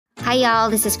Hi, y'all.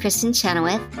 This is Kristen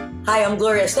Chenoweth. Hi, I'm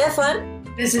Gloria Stefan.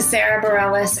 This is Sarah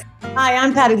Bareilles. Hi,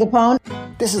 I'm Patti LuPone.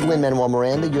 This is Lin-Manuel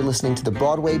Miranda. You're listening to the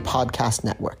Broadway Podcast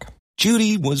Network.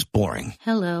 Judy was boring.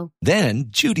 Hello. Then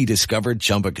Judy discovered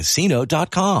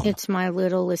ChumbaCasino.com. It's my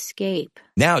little escape.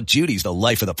 Now Judy's the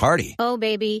life of the party. Oh,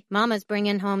 baby, mama's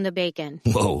bringing home the bacon.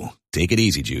 Whoa, take it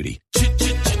easy, Judy.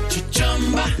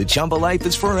 The Chumba life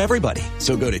is for everybody.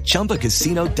 So go to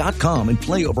ChumbaCasino.com and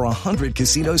play over 100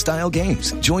 casino-style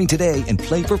games. Join today and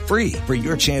play for free for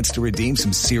your chance to redeem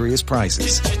some serious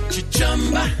prizes.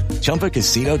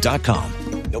 ChumbaCasino.com.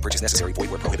 No purchase necessary. Void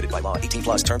where prohibited by law. 18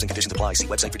 plus terms and conditions apply. See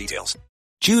website for details.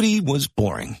 Judy was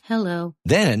boring. Hello.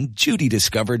 Then Judy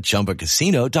discovered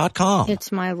ChumbaCasino.com.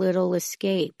 It's my little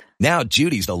escape. Now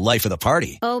Judy's the life of the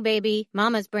party. Oh, baby,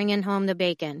 mama's bringing home the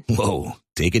bacon. Whoa,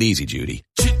 take it easy, Judy.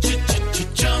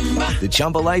 The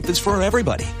Chumba life is for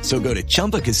everybody. So go to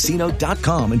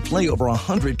ChumbaCasino.com and play over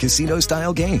 100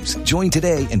 casino-style games. Join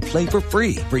today and play for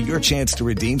free for your chance to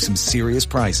redeem some serious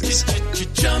prizes.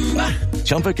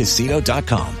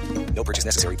 ChumbaCasino.com. No purchase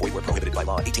necessary. Void where prohibited by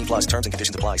law. 18 plus terms and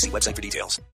conditions apply. See website for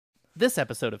details. This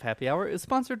episode of Happy Hour is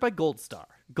sponsored by Gold Star.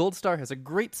 Gold Star has a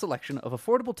great selection of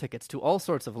affordable tickets to all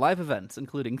sorts of live events,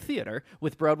 including theater,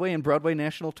 with Broadway and Broadway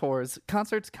National Tours,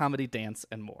 concerts, comedy, dance,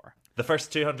 and more. The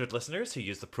first 200 listeners who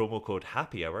use the promo code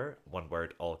HAPPYHOUR, one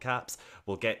word, all caps,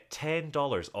 will get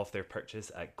 $10 off their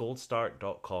purchase at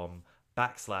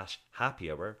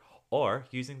goldstar.com/happyhour or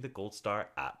using the Gold Star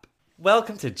app.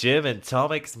 Welcome to Jim and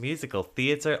Tomic's musical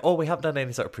theatre. Oh, we haven't done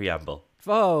any sort of preamble.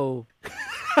 Foe.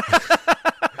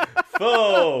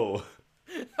 Foe.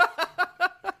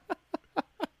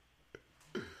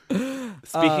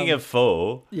 Speaking of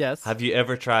pho, yes. Have you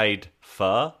ever tried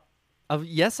pho?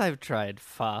 Yes, I've tried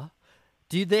pho.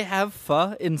 Do they have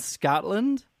pho in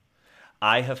Scotland?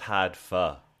 I have had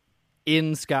pho.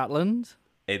 In Scotland?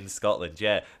 In Scotland,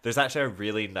 yeah. There's actually a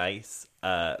really nice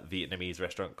Vietnamese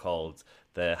restaurant called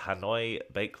the Hanoi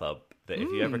Bake Club that if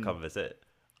you ever come visit,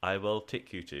 I will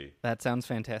take you to. That sounds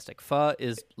fantastic. Pho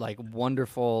is like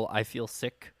wonderful, I feel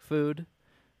sick food.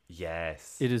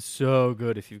 Yes. It is so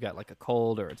good if you've got like a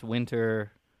cold or it's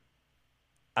winter.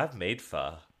 I've made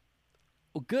pho.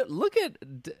 Well, good. Look at...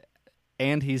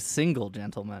 And he's single,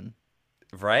 gentlemen.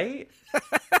 Right?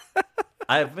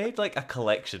 I've made like a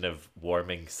collection of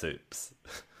warming soups.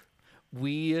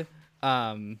 We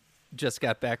just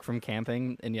got back from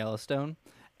camping in Yellowstone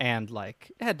and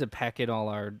like had to pack in all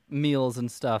our meals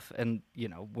and stuff. And, you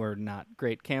know, we're not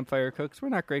great campfire cooks. We're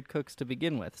not great cooks to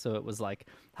begin with. So it was like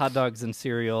hot dogs and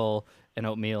cereal and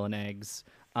oatmeal and eggs.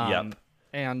 Yep.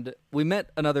 And we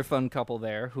met another fun couple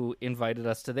there who invited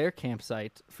us to their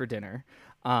campsite for dinner.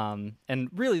 And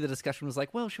really the discussion was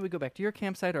like, well, should we go back to your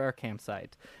campsite or our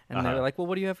campsite? And they were like, well,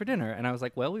 what do you have for dinner? And I was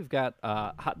like, well, we've got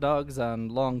hot dogs on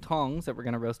long tongs that we're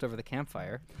going to roast over the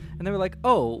campfire. And they were like,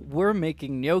 oh, we're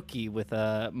making gnocchi with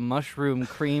a mushroom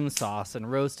cream sauce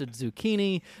and roasted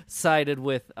zucchini sided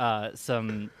with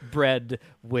some bread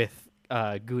with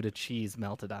Gouda cheese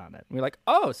melted on it. And we're like,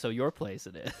 oh, so your place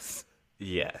it is.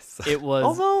 Yes. It was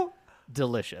Although,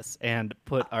 delicious and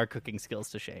put our cooking skills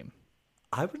to shame.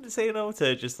 I wouldn't say no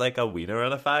to just like a wiener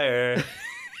on a fire.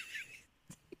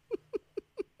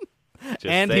 Just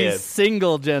and saying. he's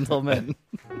single, gentlemen.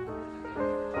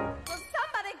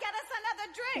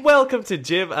 Welcome to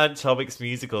Jim and Tomic's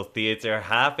Musical Theatre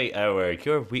Happy Hour,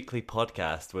 your weekly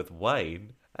podcast with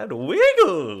wine and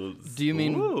wiggles. Do you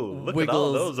mean look wiggles? At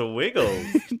all those wiggles.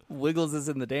 Wiggles is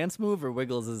in the dance move, or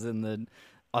Wiggles is in the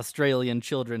Australian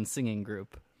children's singing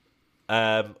group?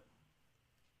 All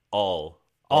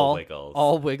wiggles.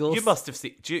 All wiggles. You must have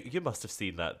seen. You must have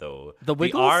seen that though. The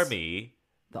Wiggles? The Army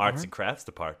The Arts and Crafts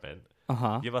Department.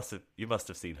 You must have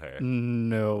seen her.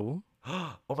 No.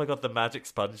 Oh my god, the Magic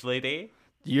Sponge Lady.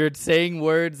 You're saying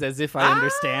words as if I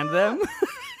understand them.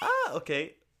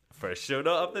 Okay. First show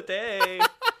note of the day.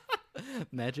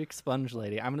 Magic Sponge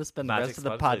Lady. I'm going to spend the Magic rest of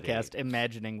the Sponge podcast Lady.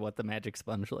 imagining what the Magic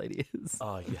Sponge Lady is.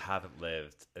 Oh, you haven't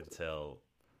lived until...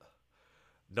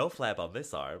 No flab on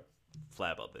this arm.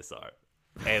 Flab on this arm.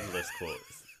 Endless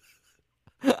quotes.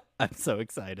 I'm so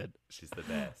excited. She's the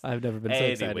best. I've never been so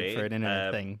excited for an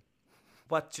internet thing.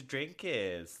 What you drink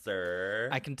is, sir?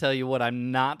 I can tell you what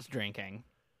I'm not drinking.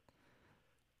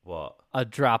 What? A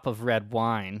drop of red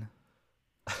wine.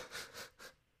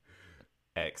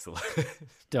 Excellent.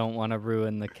 Don't want to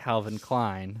ruin the Calvin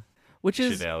Klein, which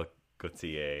is Chanel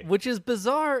Gaultier. Which is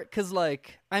bizarre because,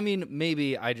 like, I mean,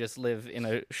 maybe I just live in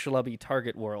a schlubby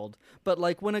Target world, but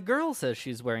like when a girl says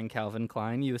she's wearing Calvin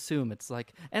Klein, you assume it's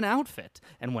like an outfit,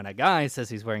 and when a guy says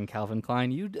he's wearing Calvin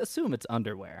Klein, you assume it's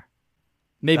underwear.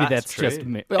 Maybe that's true. just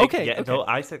me. Okay, yeah, okay. No,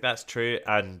 I think that's true,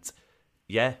 and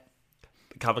yeah,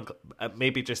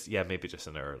 maybe just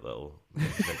in our little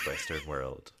Midwestern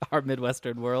world. Our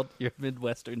Midwestern world, your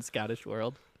Midwestern Scottish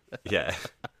world. Yeah.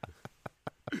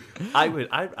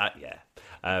 Yeah.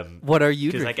 What are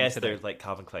you drinking? Because I guess today? there's like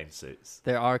Calvin Klein suits.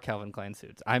 There are Calvin Klein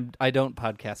suits. I don't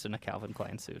podcast in a Calvin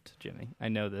Klein suit, Jimmy. I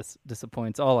know this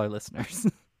disappoints all our listeners.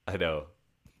 I know.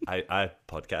 I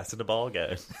podcast in a ball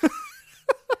gown.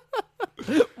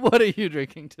 What are you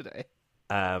drinking today?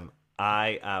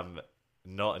 I am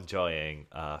not enjoying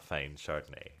fine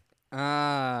Chardonnay.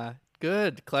 Ah,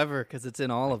 good, clever, because it's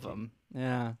in all of them.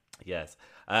 Yeah. Yes.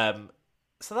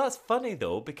 So that's funny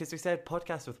though, because we said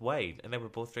podcast with wine, and then we're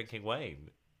both drinking wine.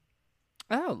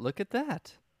 Oh, look at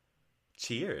that!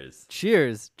 Cheers!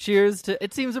 Cheers to.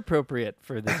 It seems appropriate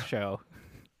for this show.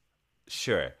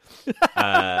 Sure.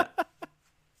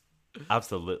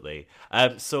 Absolutely.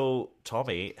 So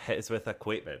Tommy, hit us with a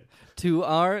quotement. To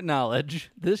our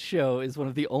knowledge, this show is one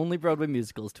of the only Broadway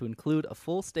musicals to include a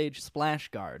full stage splash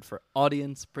guard for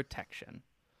audience protection.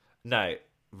 Now,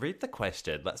 read the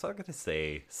question. That's what I'm going to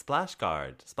say. Splash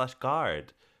guard,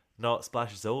 not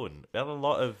splash zone. We have a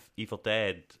lot of Evil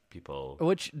Dead people.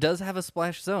 Which does have a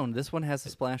splash zone. This one has a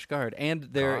splash guard. And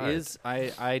there is,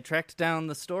 I tracked down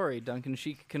the story. Duncan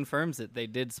Sheik confirms it. They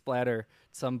did splatter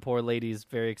some poor lady's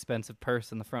very expensive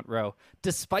purse in the front row,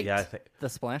 despite the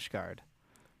splash guard.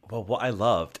 Well, what I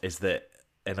loved is that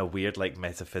in a weird, like,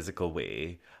 metaphysical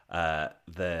way,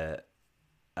 the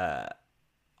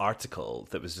article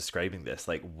that was describing this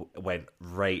like went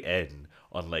right in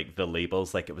on like the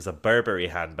labels, like it was a Burberry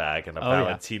handbag and a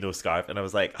Valentino scarf, and I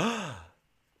was like, oh,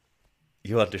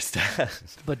 you understand.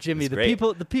 But Jimmy,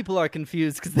 the people are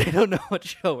confused because they don't know what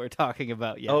show we're talking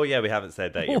about yet. Oh yeah, we haven't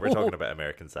said that yet. We're talking about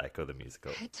American Psycho, the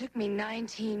musical. It took me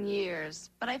 19 years,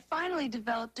 but I finally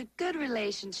developed a good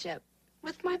relationship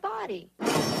with my body.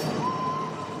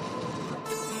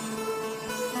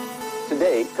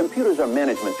 Today, computers are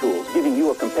management tools, giving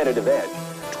you a competitive edge.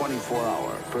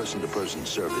 24-hour person-to-person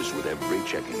service with every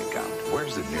checking account.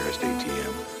 Where's the nearest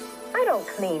ATM? I don't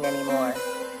clean anymore,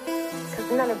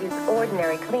 because none of these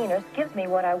ordinary cleaners gives me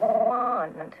what I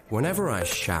want. Whenever I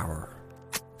shower,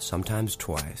 sometimes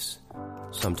twice,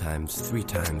 sometimes 3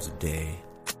 times a day,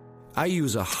 I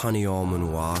use a honey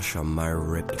almond wash on my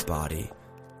ripped body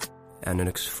and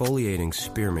an exfoliating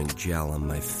spearmint gel on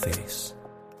my face.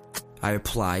 I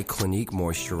apply Clinique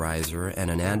moisturizer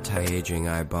and an anti-aging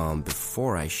eye balm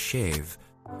before I shave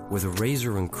with a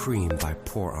razor and cream by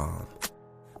Pour Homme.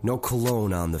 No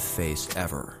cologne on the face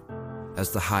ever, as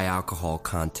the high alcohol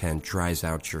content dries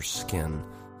out your skin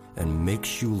and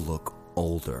makes you look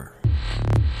older.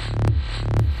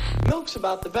 Milk's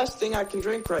about the best thing I can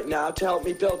drink right now to help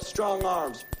me build strong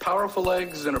arms, powerful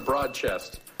legs, and a broad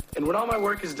chest. And when all my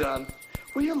work is done,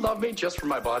 will you love me just for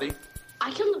my body?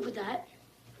 I can live with that.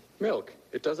 Milk.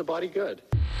 It does a body good.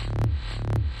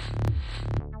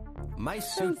 My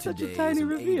suit That's such today a tiny is an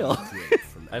reveal. 80s grape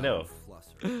from I know.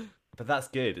 Alka-Flosser. But that's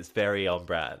good. It's very on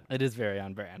brand. It is very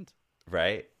on brand.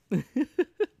 Right?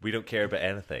 We don't care about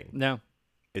anything. No.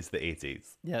 It's the 80s.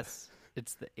 Yes,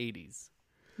 it's the 80s.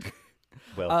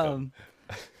 Welcome.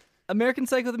 American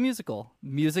Psycho the Musical.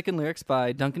 Music and lyrics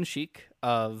by Duncan Sheik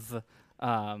of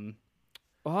Spring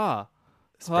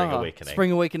Awakening.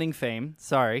 Spring Awakening fame.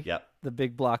 Sorry. Yep. The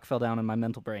big block fell down in my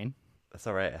mental brain. That's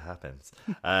all right. It happens.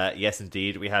 Yes,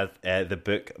 indeed. We have the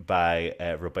book by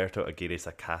Roberto Aguirre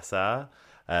Sacasa,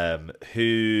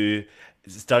 who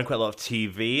has done quite a lot of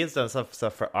TV. Has done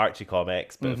stuff for Archie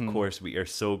Comics. But, of course, we are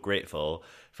so grateful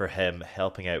for him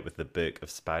helping out with the book of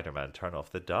Spider-Man Turn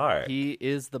Off the Dark. He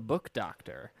is the book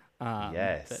doctor.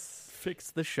 Yes. That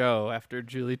fixed the show after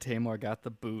Julie Taymor got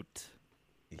the boot.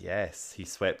 Yes. He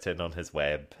swept in on his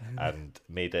web and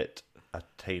made it a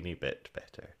tiny bit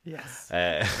better. Yes.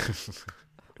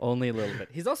 Only a little bit.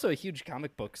 He's also a huge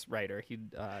comic books writer.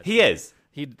 He is.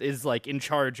 He is like in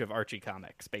charge of Archie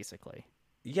Comics, basically.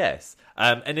 Yes.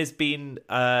 And has been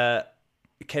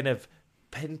kind of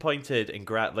pinpointed and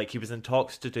like he was in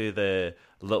talks to do the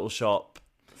Little Shop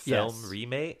film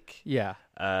remake. Yeah.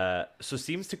 So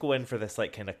seems to go in for this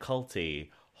like kind of culty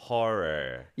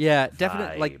horror. Yeah,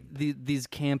 definitely vibe. like these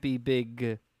campy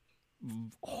big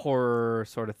horror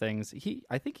sort of things.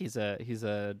 I think he's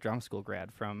a drama school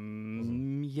grad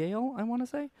from Yale, I want to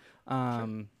say.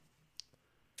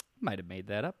 Might have made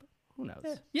that up. Who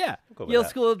knows? Yeah. Yale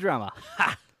School of Drama.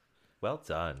 Ha! Well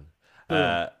done.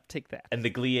 Boom. Take that. And the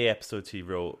Glee episodes he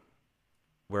wrote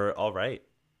were all right.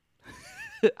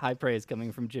 High praise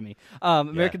coming from Jimmy.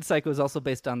 American Psycho is also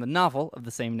based on the novel of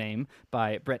the same name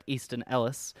by Bret Easton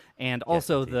Ellis, and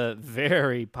also the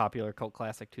very popular cult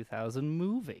classic 2000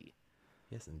 movie.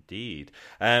 Yes, indeed.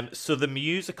 So the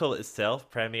musical itself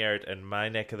premiered in my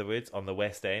neck of the woods on the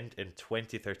West End in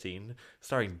 2013,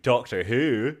 starring Doctor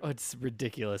Who. Oh, it's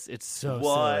ridiculous. It's so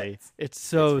What? silly. It's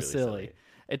so It's really silly.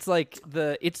 It's like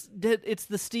it's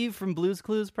the Steve from Blue's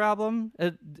Clues problem.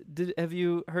 Have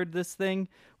you heard this thing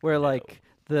where like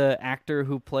the actor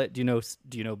who played? Do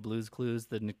you know Blue's Clues,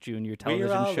 the Nick Jr. television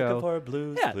We're all show? looking for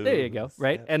Blue's Yeah, Clues. there you go.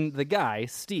 Right, Yep. and the guy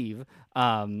Steve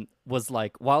was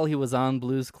like, while he was on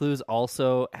Blue's Clues,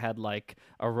 also had like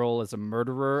a role as a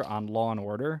murderer on Law and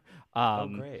Order.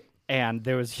 Great. And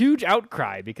there was huge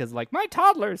outcry because, like, my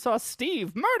toddler saw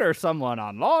Steve murder someone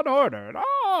on Law and Order. And,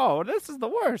 oh, this is the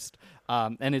worst.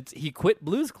 And he quit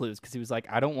Blue's Clues because he was like,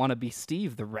 I don't want to be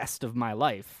Steve the rest of my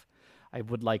life. I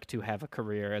would like to have a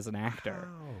career as an actor.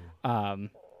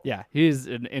 Yeah, he's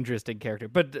an interesting character.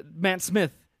 But Matt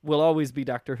Smith will always be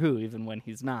Doctor Who, even when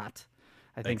he's not.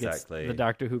 I think Exactly. it's the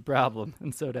Doctor Who problem.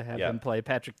 And so to have Yeah. him play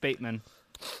Patrick Bateman,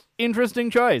 interesting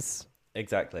choice.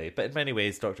 Exactly. But in many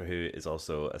ways, Doctor Who is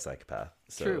also a psychopath.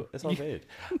 So True. it's all good.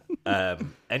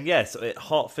 And yes, it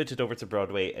hot-footed over to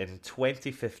Broadway in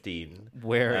 2015.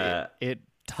 Where it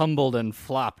tumbled and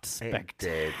flopped It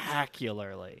did.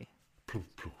 spectacularly.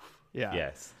 Yeah.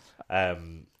 Yes.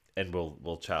 And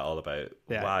we'll chat all about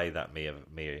why that may have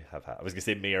happened. I was going to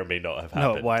say may or may not have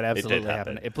happened. No, why it did absolutely happen.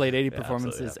 happened. It played 80 It absolutely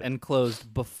performances happened. and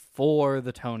closed before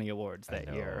the Tony Awards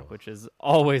that year, which is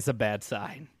always a bad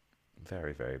sign.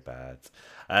 Very, very bad.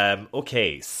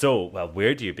 Okay, so,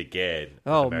 where do you begin with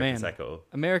Oh, American man. Psycho?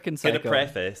 American Psycho. I'm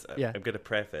going to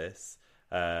preface,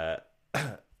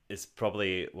 it's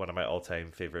probably one of my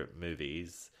all-time favorite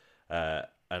movies, and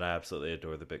I absolutely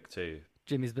adore the book too.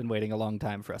 Jimmy's been waiting a long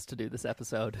time for us to do this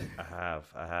episode. I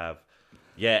have.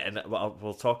 Yeah, and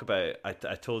we'll talk about, I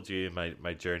told you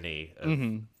my journey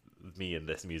of me in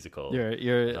this musical. Your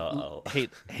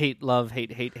hate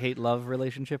love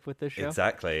relationship with this show.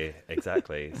 Exactly.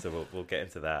 So we'll get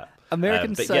into that.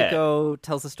 American but Psycho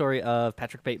tells the story of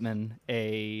Patrick Bateman,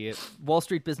 a Wall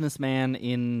Street businessman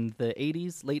in the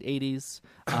late 80s,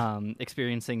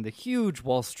 experiencing the huge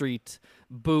Wall Street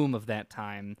boom of that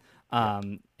time.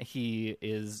 He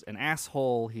is an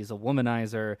asshole, he's a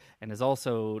womanizer, and is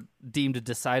also deemed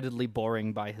decidedly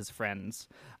boring by his friends.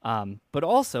 But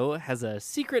also has a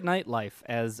secret nightlife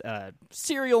as a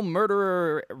serial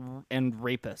murderer and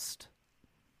rapist.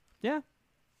 Yeah.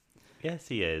 Yes,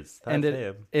 he is. That's and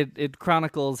him. It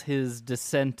chronicles his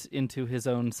descent into his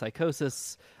own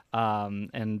psychosis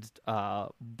and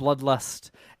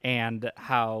bloodlust, and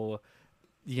how,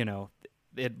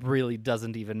 it really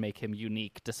doesn't even make him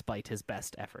unique despite his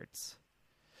best efforts.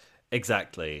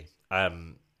 Exactly.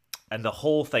 And the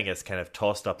whole thing is kind of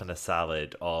tossed up in a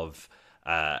salad of,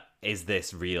 is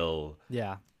this real?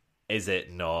 Yeah. Is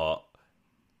it not?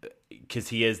 Because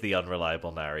he is the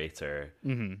unreliable narrator.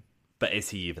 Mm-hmm. But is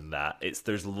he even that?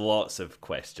 There's lots of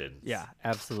questions. Yeah,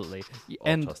 absolutely.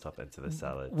 All tossed up into the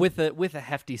salad. With a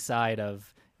hefty side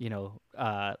of,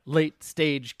 late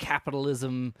stage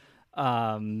capitalism,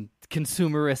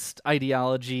 consumerist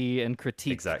ideology and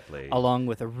critique. Exactly. Along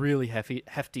with a really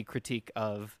hefty critique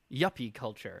of yuppie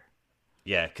culture.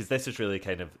 Yeah, because this is really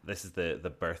this is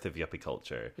the birth of yuppie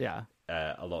culture. Yeah.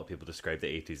 A lot of people describe the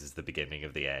 80s as the beginning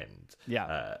of the end.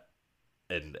 Yeah.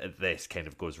 And this kind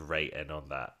of goes right in on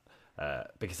that.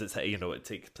 Because it's, it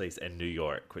takes place in New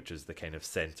York, which is the kind of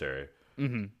center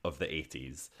of the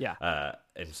 80s. Yeah.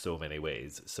 In so many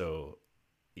ways. So,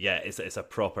 yeah, it's a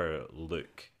proper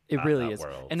look. It really is.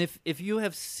 World. And if you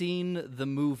have seen the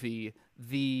movie,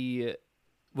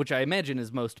 which I imagine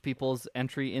is most people's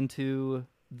entry into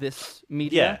this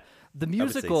media, the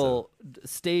musical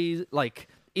stays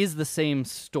is the same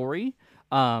story,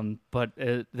 but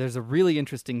there's a really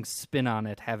interesting spin on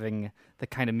it, having the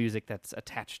kind of music that's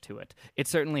attached to it. It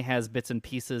certainly has bits and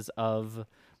pieces of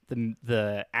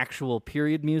the actual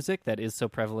period music that is so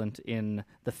prevalent in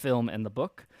the film and the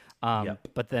book.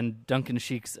 But then Duncan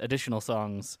Sheik's additional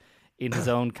songs, in his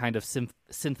own kind of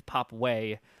synth pop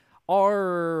way,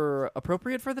 are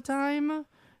appropriate for the time,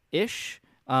 ish.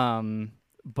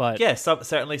 But yeah,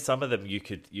 certainly some of them you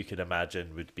could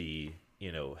imagine would be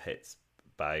hits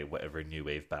by whatever new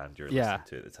wave band you're listening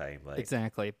to at the time.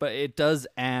 Exactly, but it does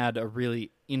add a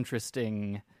really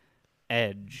interesting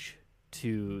edge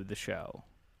to the show.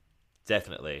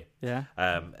 Definitely. Yeah.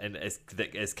 And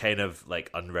it's kind of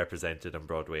unrepresented on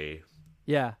Broadway.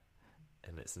 Yeah.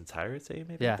 In its entirety,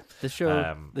 maybe. Yeah. The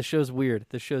show's weird.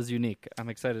 The show's unique. I'm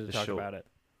excited to talk about it.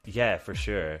 Yeah, for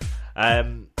sure.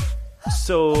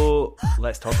 So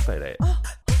let's talk about it.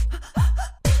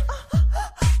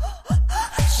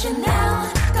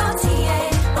 Chanel, Gaultier,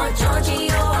 or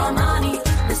Giorgio Armani,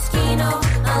 Moschino,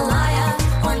 Alaya,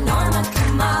 or Norma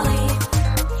Kamali.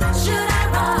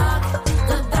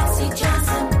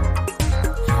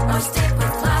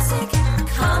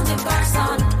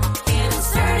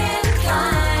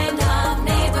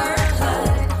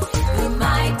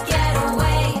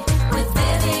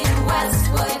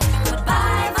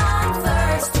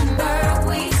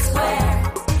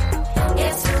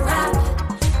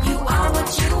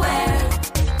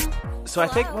 So I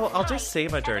think, well, I'll just say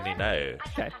my journey now.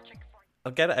 Okay.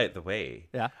 I'll get it out the way.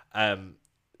 Yeah.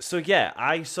 So yeah,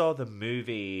 I saw the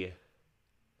movie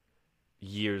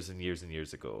years and years and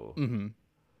years ago. Mm-hmm.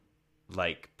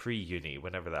 Like pre-uni,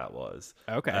 whenever that was.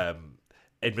 Okay.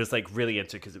 It was like really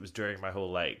into because it was during my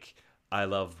whole like I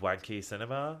love wanky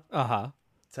cinema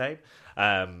time.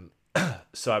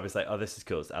 So I was like, oh, this is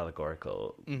cool. It's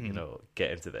allegorical. Mm-hmm. You know,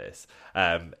 get into this.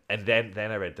 And then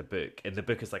I read the book, and the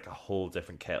book is like a whole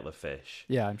different kettle of fish.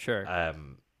 Yeah, I'm sure.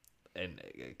 And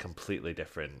completely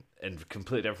different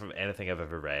from anything I've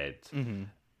ever read. Mm-hmm.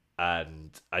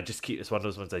 And I just it's one of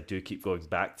those ones I do keep going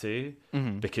back to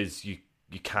because you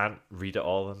can't read it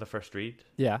all in the first read.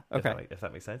 Yeah, okay. If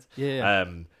that makes sense. Yeah.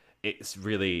 It's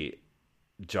really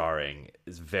jarring.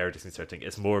 It's very disconcerting.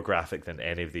 It's more graphic than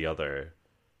any of the other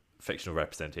fictional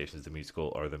representations, the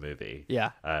musical or the movie.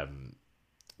 Yeah.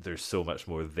 There's so much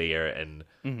more there, and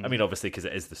I mean, obviously, because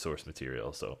it is the source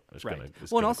material. So I'm just gonna.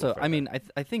 Well, and also, I mean,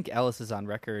 I think Ellis is on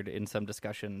record in some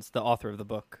discussions, the author of the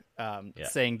book,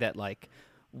 saying that like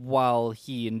while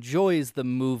he enjoys the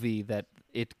movie, that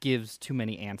it gives too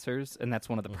many answers, and that's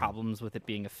one of the problems with it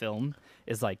being a film.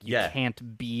 Is like you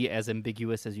can't be as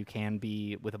ambiguous as you can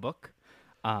be with a book.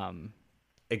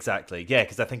 Exactly. Yeah,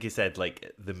 because I think he said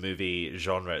like the movie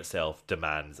genre itself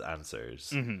demands answers.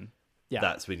 Mm-hmm. Yeah.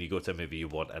 That's when you go to a movie, you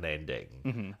want an ending.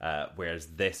 Mm-hmm. Whereas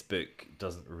this book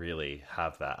doesn't really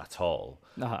have that at all.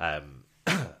 And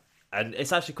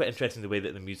it's actually quite interesting the way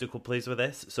that the musical plays with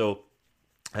this. So,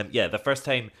 the first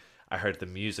time I heard the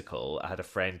musical, I had a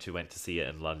friend who went to see it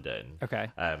in London. Okay.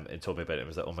 And told me about it and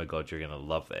was like, oh my God, you're going to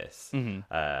love this.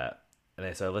 Mm-hmm. And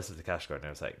then so I listened to Cash Garden and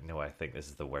I was like, no, I think this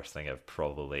is the worst thing I've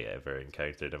probably ever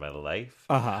encountered in my life.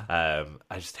 I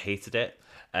just hated it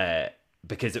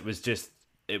because it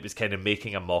was kind of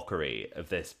making a mockery of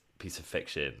this piece of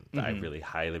fiction that I really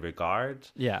highly regard.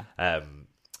 Yeah. And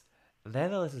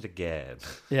then I listened again.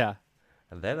 Yeah.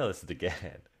 And then I listened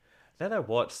again. Then I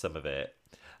watched some of it.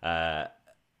 And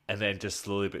then just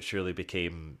slowly but surely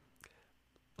became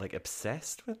like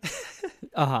obsessed with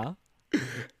it.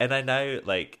 And I now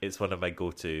like it's one of my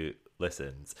go-to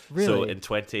listens. Really? So in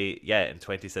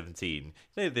 2017,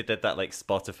 they did that like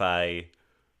Spotify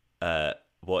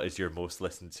what is your most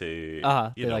listened to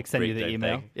they like send you the breakdown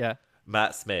email. thing. Yeah.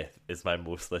 Matt Smith is my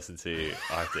most listened to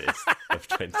artist of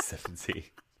 2017.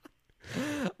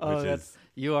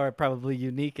 You are probably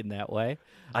unique in that way.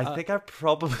 I think I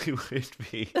probably would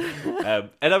be.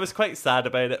 And I was quite sad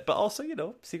about it, but also,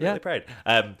 secretly proud.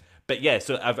 But yeah,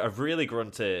 so I've really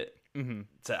grown to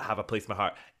have a place in my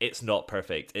heart. It's not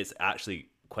perfect. It's actually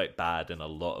quite bad in a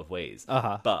lot of ways.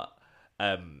 But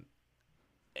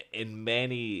in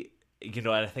many, and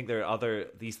I think there are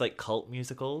these like cult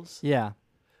musicals. Yeah.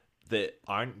 That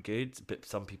aren't good, but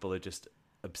some people are just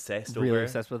obsessed really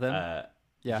obsessed with them.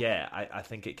 Yeah, I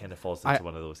think it kind of falls into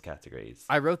one of those categories.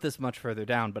 I wrote this much further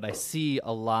down, but I see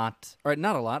a lot, or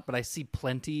not a lot, but I see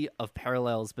plenty of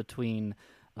parallels between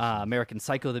American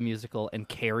Psycho the musical and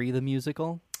Carrie the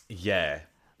musical. Yeah,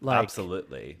 like,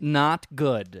 absolutely. Not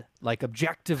good, like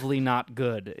objectively not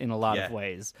good in a lot of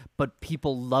ways, but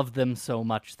people love them so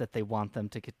much that they want them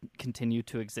to continue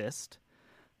to exist.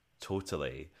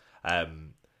 Totally. They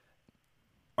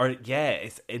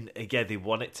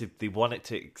want it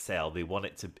to excel. They want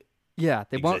it to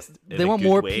they want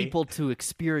more people to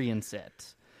experience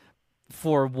it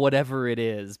for whatever it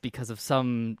is because of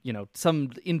some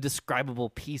indescribable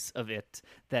piece of it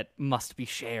that must be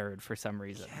shared for some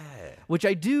reason. Yeah. Which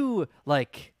I do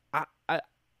like.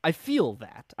 I feel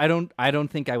that. I don't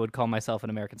think I would call myself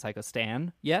an American Psycho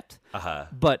stan yet.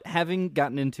 But having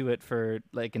gotten into it for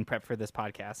like in prep for this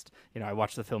podcast, I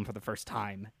watched the film for the first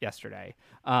time yesterday.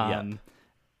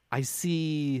 I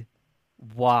see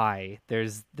why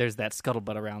there's that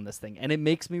scuttlebutt around this thing, and it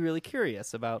makes me really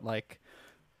curious about like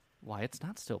why it's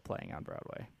not still playing on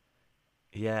Broadway.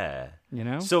 Yeah.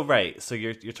 So So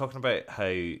you're talking about how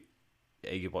you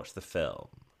watched the film.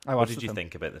 What did you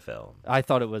think about the film? I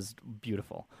thought it was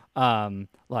beautiful.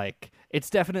 It's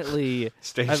definitely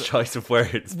strange choice of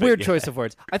words. Weird choice of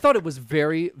words. I thought it was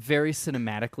very, very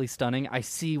cinematically stunning. I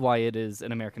see why it is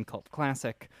an American cult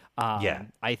classic. I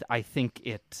think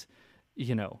it,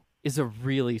 is a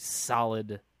really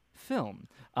solid film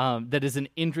that is an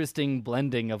interesting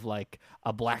blending of like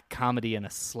a black comedy and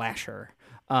a slasher.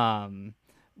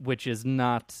 Which is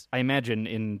not, I imagine,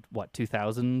 in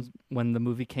 2000 when the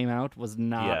movie came out, was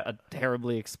not a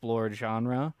terribly explored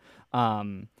genre.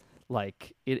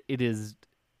 It is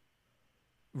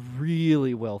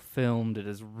really well filmed. It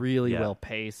is really well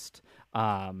paced.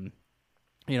 And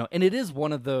it is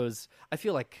one of those. I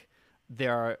feel like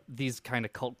there are these kind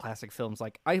of cult classic films.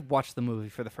 Like, I watched the movie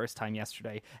for the first time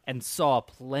yesterday and saw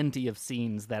plenty of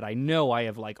scenes that I know I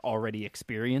have like already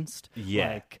experienced.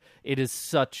 Yeah. Like, it is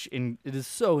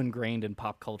so ingrained in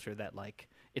pop culture that like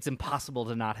it's impossible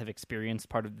to not have experienced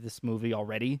part of this movie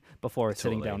already before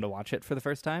sitting down to watch it for the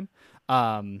first time.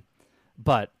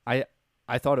 But I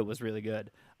thought it was really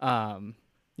good.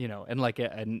 You know, and like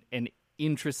an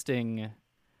interesting.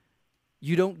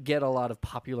 You don't get a lot of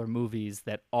popular movies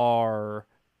that are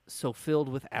so filled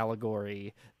with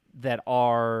allegory, that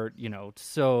are, you know,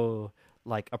 so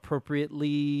like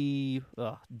appropriately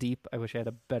deep. I wish I had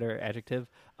a better adjective.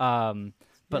 But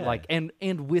like, and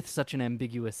with such an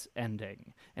ambiguous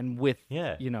ending, and with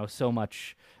you know, so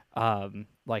much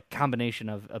like combination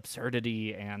of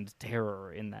absurdity and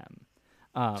terror in them.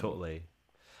 Totally.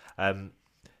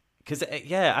 Because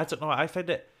I don't know. I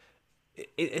find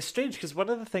it's strange because one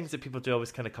of the things that people do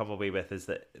always kind of come away with is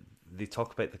that they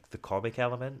talk about the comic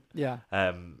element. Yeah.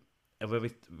 And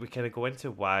when we kind of go into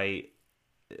why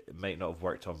it might not have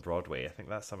worked on Broadway, I think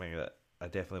that's something that I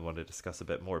definitely want to discuss a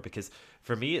bit more, because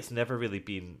for me, it's never really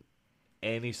been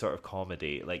any sort of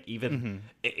comedy. Like, even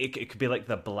it could be like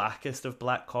the blackest of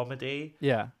black comedy.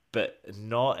 Yeah. But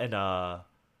not in a,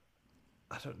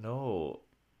 I don't know,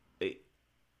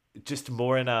 just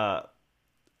more in a,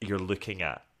 you're looking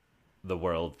at the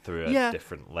world through a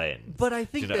different lens. But I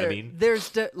think do you know what I mean?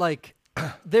 There's like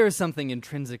there's something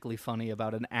intrinsically funny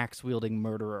about an axe-wielding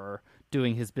murderer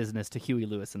doing his business to Huey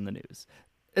Lewis in the News.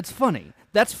 It's funny.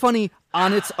 That's funny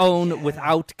on its own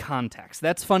without context.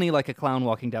 That's funny like a clown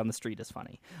walking down the street is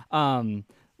funny.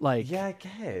 Like, yeah, I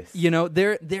guess. You know,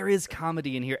 there is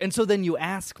comedy in here. And so then you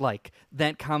ask, like,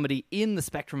 that comedy in the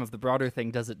spectrum of the broader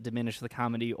thing, does it diminish the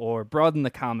comedy or broaden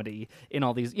the comedy in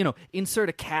all these, you know, insert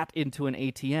a cat into an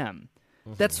ATM.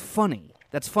 That's funny.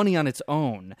 That's funny on its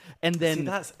own. And then see,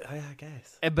 that's, I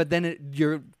guess. But then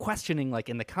you're questioning, like,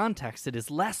 in the context, it is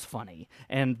less funny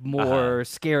and more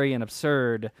scary and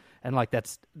absurd. And, like,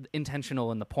 that's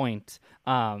intentional in the point.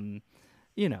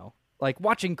 You know. Like,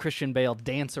 watching Christian Bale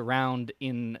dance around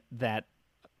in that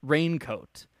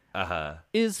raincoat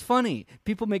is funny.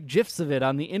 People make GIFs of it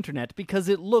on the internet because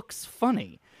it looks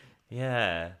funny.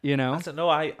 Yeah. You know? I don't know.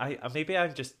 I maybe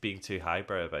I'm just being too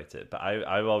highbrow about it, but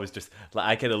I always just, like,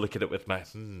 I kind of look at it with my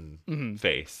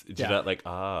face. Do you know, like,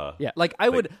 Yeah, like, I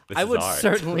would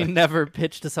certainly never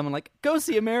pitch to someone like, go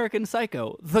see American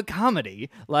Psycho, the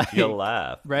comedy. Like, you'll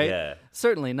laugh. Right? Yeah.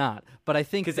 Certainly not. But I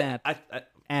think that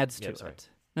adds to sorry. it.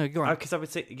 No, go on. Because I would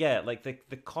say, like,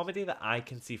 the comedy that I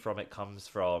can see from it comes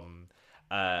from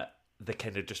the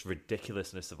kind of just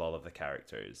ridiculousness of all of the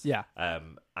characters. Yeah.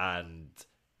 And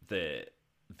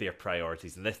their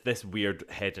priorities and this weird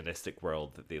hedonistic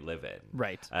world that they live in.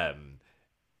 Right.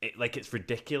 It's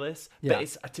ridiculous. Yeah. But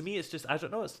it's, to me, it's just, I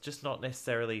don't know, it's just not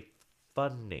necessarily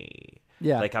funny.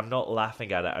 Yeah. Like, I'm not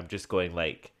laughing at it. I'm just going,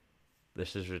 like,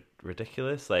 this is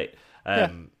ridiculous. Like,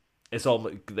 It's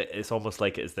almost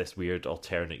like it's this weird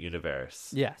alternate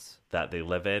universe. Yes. That they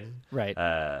live in. Right.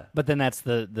 But then that's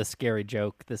the scary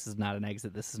joke. This is not an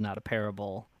exit. This is not a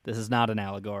parable. This is not an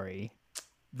allegory.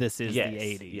 This is the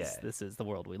 80s. Yeah. This is the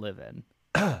world we live in.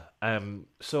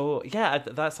 So, yeah,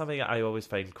 that's something I always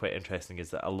find quite interesting, is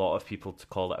that a lot of people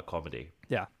call it a comedy.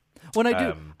 Yeah. When I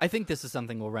do, I think this is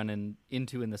something we'll run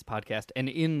into in this podcast, and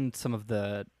in some of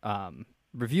the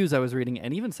reviews I was reading,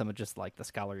 and even some of just like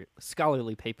the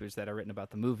scholarly papers that are written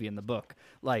about the movie and the book.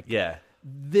 Like,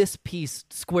 this piece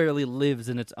squarely lives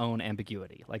in its own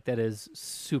ambiguity. Like, that is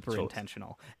super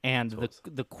intentional, and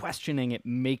the questioning it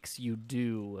makes you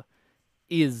do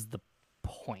is the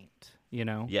point. You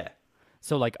know? Yeah.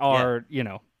 So, like, our you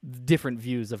know, different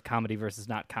views of comedy versus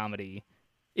not comedy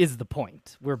is the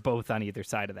point. We're both on either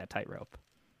side of that tightrope.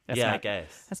 I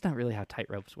guess that's not really how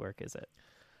tightropes work, is it?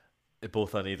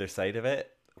 Both on either side of it,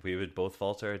 we would both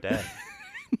fall to our death.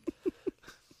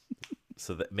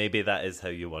 So that maybe that is how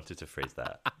you wanted to phrase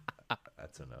that. I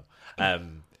don't know.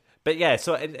 But yeah,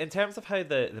 so in terms of how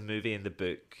the movie and the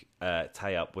book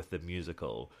tie up with the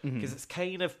musical, because it's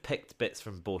kind of picked bits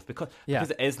from both, because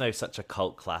it is now such a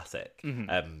cult classic.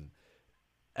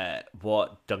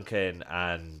 What Duncan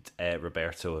and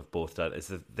Roberto have both done is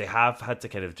that they have had to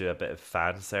kind of do a bit of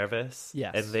fan service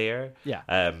in there.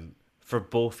 Yeah. For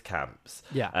both camps.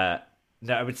 Yeah.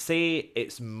 Now, I would say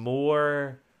it's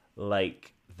more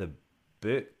like the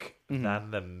book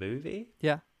than the movie.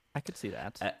 Yeah, I could see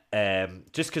that.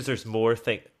 Just because there's more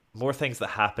things that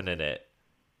happen in it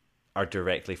are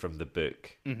directly from the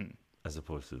book as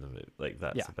opposed to the movie. Like,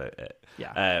 that's about it.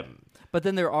 Yeah. But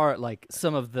then there are, like,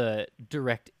 some of the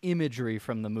direct imagery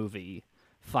from the movie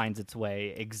finds its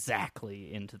way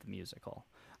exactly into the musical.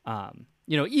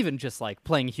 even just like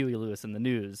playing Huey Lewis in the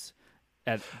News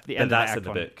at the But end that's of in the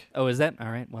Act 1. book. Oh, is that? All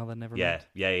right. Well, then never mind.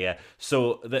 Yeah.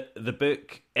 So the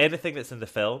book, anything that's in the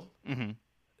film Mhm.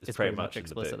 is It's pretty pretty much much in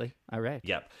the book. explicitly. All right.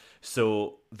 Yep.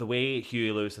 So the way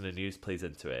Huey Lewis in the News plays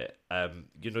into it,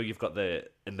 you've got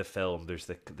in the film, there's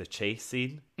the chase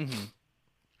scene. Mhm.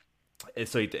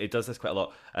 So it does this quite a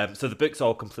lot. So the book's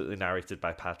all completely narrated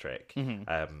by Patrick.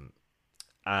 Mhm.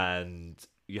 And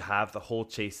you have the whole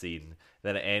chase scene,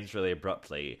 then it ends really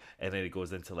abruptly, and then it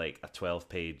goes into like a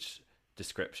 12-page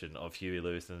description of Huey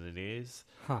Lewis in the News.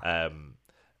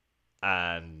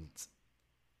 And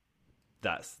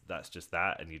that's just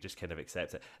that, and you just kind of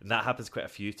accept it. And that happens quite a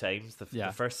few times. The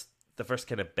first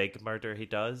kind of big murder he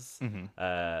does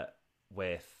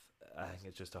with, I think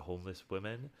it's just a homeless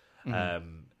woman.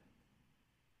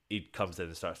 He comes in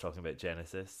and starts talking about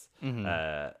Genesis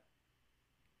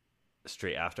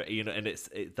straight after, and it's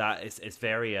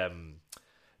very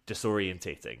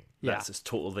disorientating. That's just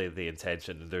totally the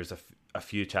intention. And there's a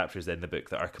few chapters in the book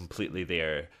that are completely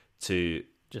there to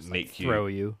just make throw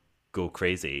you go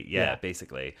crazy. Yeah,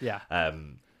 basically. Yeah.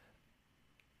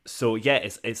 So yeah,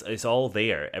 it's all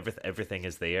there. Everything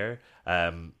is there.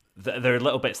 There are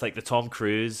little bits like the Tom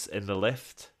Cruise in the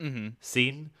lift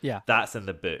scene. Yeah. That's in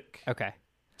the book. Okay.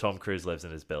 Tom Cruise lives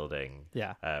in his building.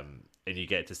 Yeah. And you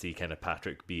get to see kind of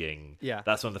Patrick being. Yeah.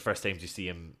 That's one of the first times you see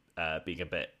him being a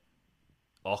bit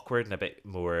awkward and a bit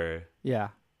more. Yeah.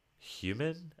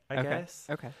 Human, I Okay. guess.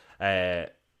 Okay.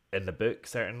 In the book,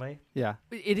 certainly. Yeah.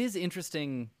 It is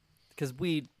interesting because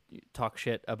we talk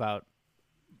shit about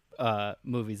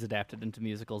movies adapted into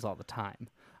musicals all the time.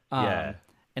 Yeah.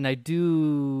 And I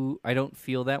don't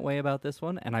feel that way about this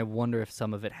one, and I wonder if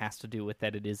some of it has to do with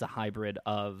that it is a hybrid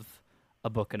of a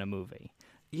book and a movie.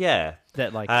 Yeah.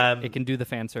 That like it can do the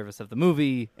fan service of the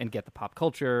movie and get the pop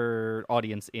culture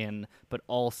audience in, but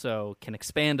also can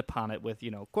expand upon it with,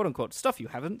 quote unquote stuff you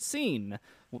haven't seen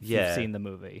if you've seen the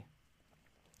movie.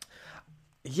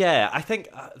 Yeah, I think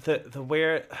the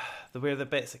where the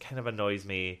bits that kind of annoys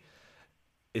me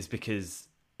is because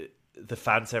the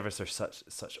fan service are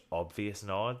such obvious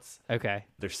nods. Okay.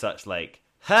 They're such like,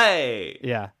 hey!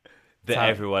 Yeah. That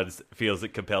everyone feels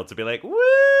compelled to be like, woo!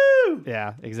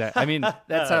 Yeah, exactly. I mean,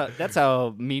 that's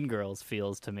how Mean Girls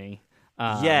feels to me.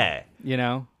 Yeah.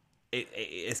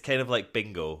 It's kind of like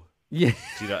bingo. Yeah.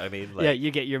 Do you know what I mean? Like, yeah,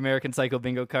 you get your American Psycho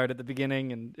bingo card at the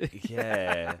beginning. And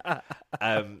yeah.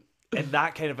 And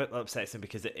that kind of upsets him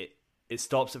because it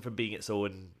stops it from being its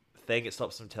own thing. It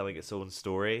stops it from telling its own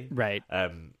story. Right.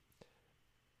 But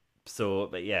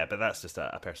that's just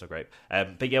a personal gripe.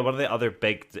 But yeah, one of the other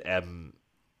big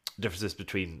differences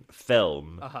between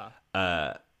film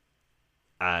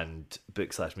and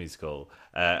book/musical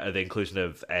are the inclusion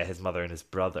of his mother and his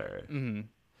brother,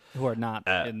 who are not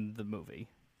in the movie.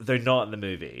 They're not in the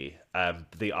movie.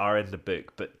 They are in the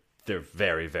book, but they're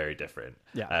very, very different.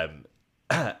 Yeah.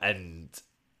 And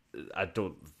I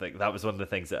don't think that was one of the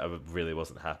things that I really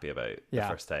wasn't happy about the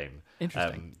first time.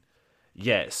 Interesting.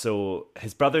 Yeah, so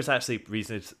his brother's actually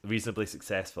reasonably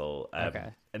successful.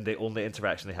 Okay. And the only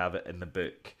interaction they have in the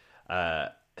book,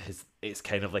 it's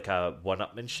kind of like a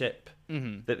one-upmanship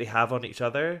that they have on each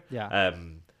other. Yeah.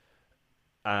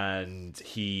 And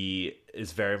he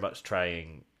is very much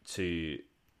trying to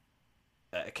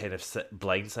kind of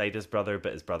blindside his brother,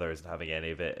 but his brother isn't having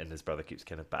any of it, and his brother keeps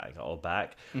kind of batting it all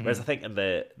back. Whereas I think in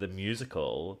the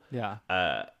musical,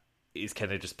 he's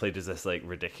kind of just played as this like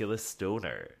ridiculous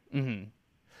stoner. And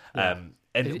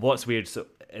what's weird, so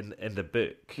in the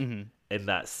book, in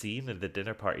that scene, in the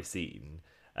dinner party scene,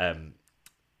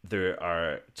 there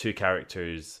are two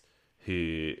characters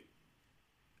who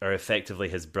are effectively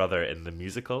his brother in the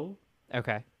musical.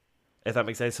 Okay. If that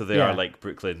makes sense. So they are like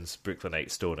Brooklynite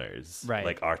stoners, right?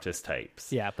 Like artist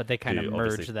types. Yeah, but they kind of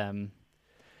merge them.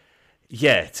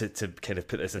 Yeah, to kind of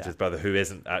put this into his brother, who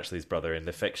isn't actually his brother in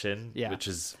the fiction. Yeah, which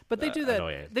is but they do that.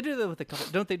 Annoying. They do that with a couple.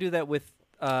 Don't they do that with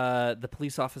the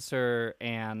police officer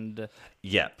and?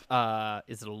 Yep.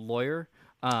 Is it a lawyer?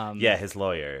 Yeah, his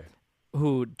lawyer,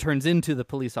 who turns into the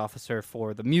police officer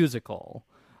for the musical.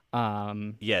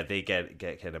 Yeah, they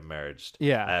get kind of merged.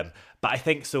 Yeah. But I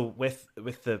think so with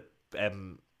the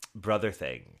brother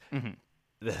thing,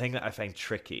 the thing that I find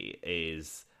tricky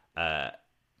is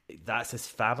that's his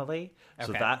family,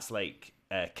 so that's like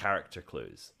character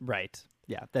clues, right?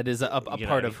 Yeah, that is a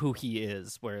part of who he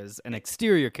is, whereas an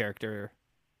exterior character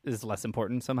is less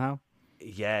important somehow.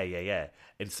 Yeah.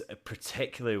 And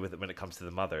particularly when it comes to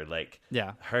the mother, like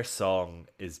her song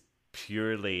is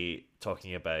purely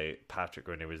talking about Patrick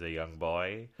when he was a young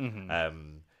boy.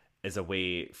 Is a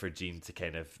way for Gene to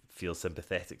kind of feel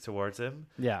sympathetic towards him.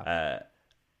 Yeah.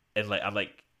 And like I'm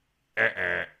like,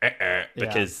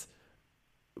 because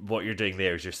what you're doing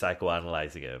there is you're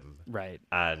psychoanalyzing him, right?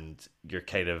 And you're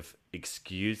kind of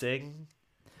excusing,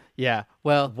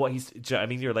 well, what he's. Do you know what I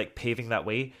mean? You're like paving that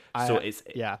way, so it's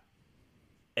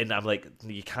And I'm like,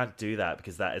 you can't do that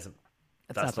because that's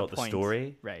not the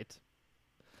story, right?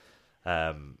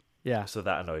 So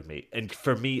that annoyed me, and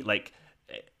for me, like,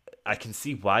 I can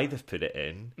see why they've put it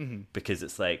in because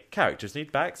it's like characters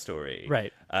need backstory,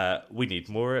 right? We need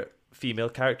more female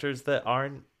characters that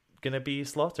aren't gonna be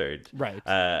slaughtered, right?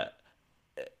 Or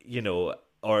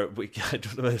I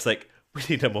don't know. It's like we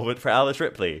need a moment for Alice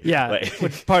Ripley,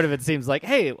 Which part of it seems like,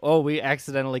 hey, we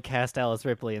accidentally cast Alice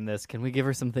Ripley in this. Can we give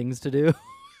her some things to do?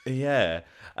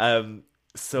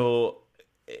 So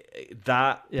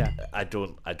that I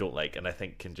don't like, and I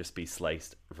think can just be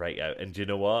sliced right out. And do you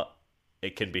know what?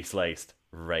 It can be sliced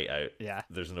right out. Yeah,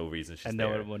 there's no reason she's and there.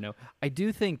 no one will know. I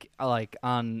do think, like,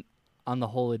 on the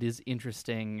whole, it is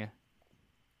interesting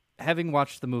having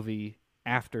watched the movie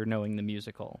after knowing the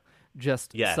musical.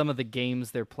 Just some of the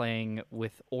games they're playing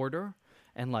with order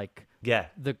and like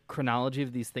the chronology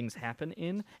of these things happen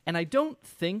in. And I don't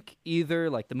think either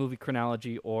like the movie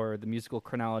chronology or the musical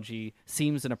chronology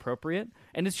seems inappropriate.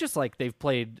 And it's just like they've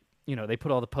played, they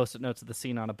put all the post-it notes of the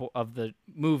scene of the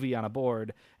movie on a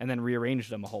board and then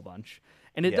rearranged them a whole bunch.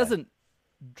 And it doesn't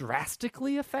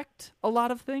drastically affect a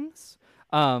lot of things.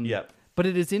 But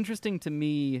it is interesting to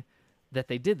me that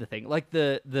they did the thing. Like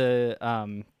the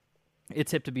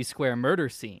It's Hip to Be Square murder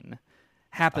scene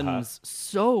happens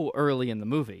so early in the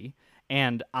movie,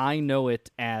 and I know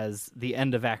it as the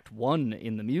end of Act 1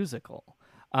 in the musical.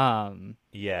 And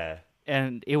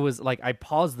it was like I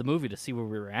paused the movie to see where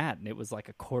we were at, and it was like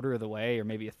a quarter of the way or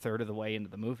maybe a third of the way into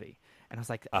the movie. And I was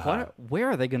like, where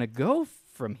are they going to go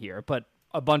from here? But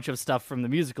a bunch of stuff from the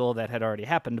musical that had already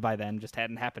happened by then just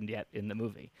hadn't happened yet in the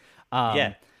movie.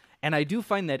 And I do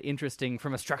find that interesting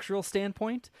from a structural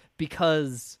standpoint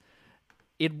because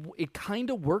it kind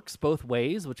of works both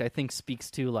ways, which I think speaks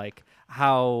to like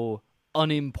how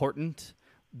unimportant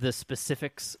the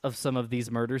specifics of some of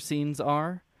these murder scenes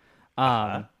are,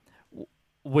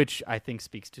 which I think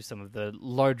speaks to some of the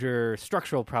larger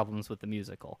structural problems with the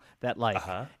musical. That like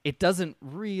it doesn't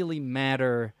really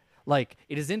matter. Like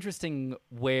it is interesting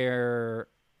where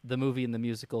the movie and the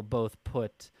musical both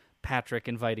put Patrick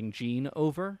inviting Jean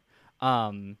over.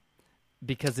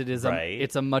 Because it is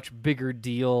it's a much bigger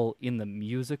deal in the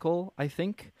musical, I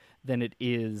think, than it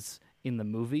is in the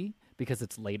movie because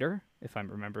it's later, if I'm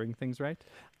remembering things right.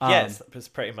 Yes, it's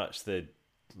pretty much the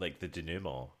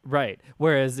denouement. Right.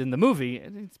 Whereas in the movie,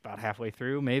 it's about halfway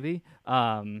through, maybe.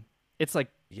 It's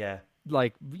like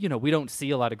like we don't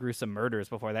see a lot of gruesome murders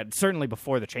before that. Certainly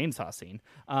before the chainsaw scene.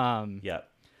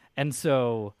 And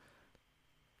so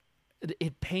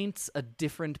it paints a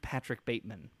different Patrick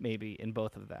Bateman, maybe, in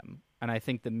both of them. And I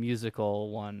think the musical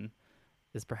one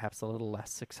is perhaps a little less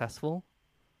successful.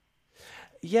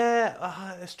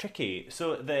 Yeah, it's tricky.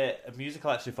 So the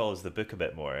musical actually follows the book a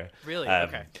bit more. Really?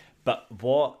 Okay. But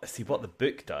what the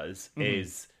book does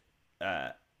is,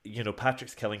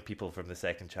 Patrick's killing people from the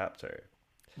second chapter.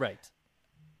 Right.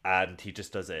 And he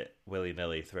just does it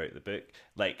willy-nilly throughout the book.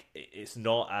 Like, it's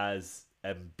not as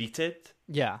beated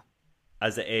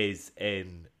as it is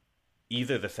in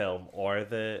either the film or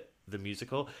the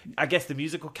musical. I guess the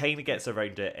musical kind of gets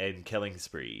around it in Killing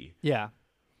Spree. Yeah.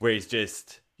 Where he's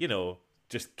just,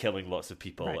 just killing lots of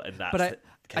people. Right. And that's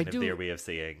their way of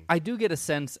saying. I do get a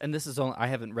sense, and this is only, I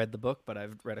haven't read the book, but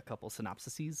I've read a couple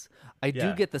synopsises. I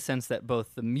do get the sense that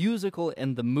both the musical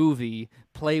and the movie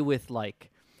play with,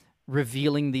 like,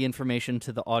 revealing the information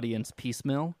to the audience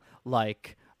piecemeal.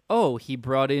 Like, oh, he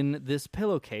brought in this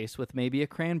pillowcase with maybe a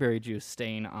cranberry juice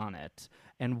stain on it,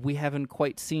 and we haven't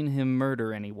quite seen him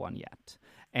murder anyone yet.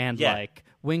 And like,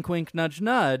 wink, wink, nudge,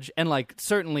 nudge. And like,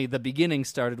 certainly the beginning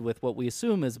started with what we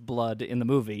assume is blood in the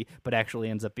movie, but actually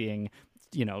ends up being,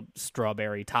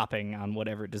 strawberry topping on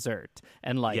whatever dessert.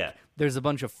 And like, there's a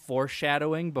bunch of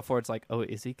foreshadowing before it's like, oh,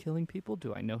 is he killing people?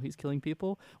 Do I know he's killing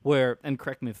people? Where, and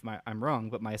correct me if I'm wrong,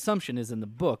 but my assumption is in the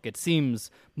book, it seems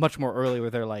much more early where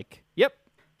they're like, yep,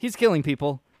 he's killing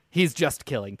people. He's just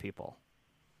killing people.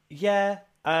 Yeah.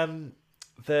 I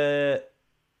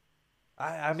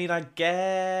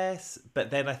guess,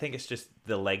 but then I think it's just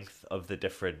the length of the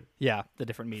different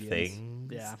mediums.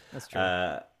 Things. Yeah, that's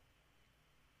true.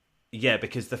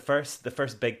 Because the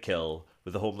first big kill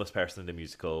with the homeless person in the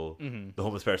musical, the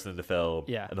homeless person in the film,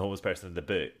 and the homeless person in the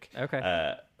book,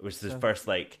 which is the first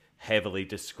like heavily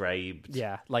described,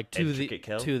 like intricate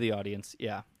kill to the audience,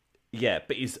 Yeah,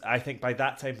 but I think by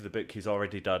that time of the book, he's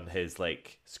already done his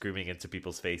like screaming into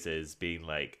people's faces, being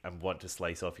like, "I want to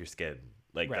slice off your skin."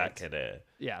 like Right. that kind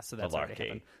of So that's already malarkey.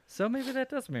 happened. So maybe that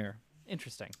does mirror.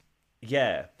 Interesting.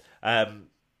 Yeah.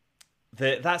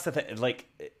 That's the thing. Like,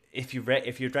 if you'd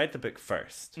read the book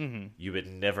first, you would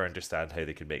never understand how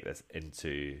they could make this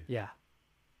into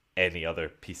any other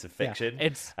piece of fiction.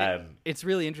 Yeah. It's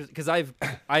really interesting because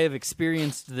I have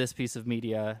experienced this piece of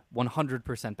media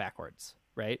 100% backwards,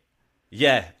 right?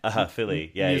 Yeah,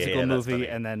 fully. Yeah, musical that's movie, funny.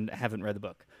 and then haven't read the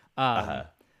book.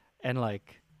 And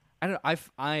like, I don't know.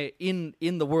 I in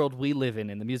the world we live in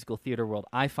the musical theater world,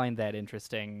 I find that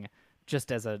interesting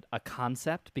just as a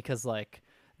concept because like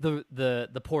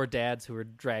the poor dads who were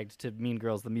dragged to Mean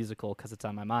Girls the musical because it's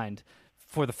on my mind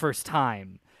for the first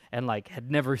time and like had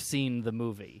never seen the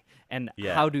movie, and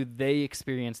how do they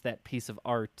experience that piece of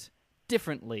art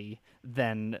differently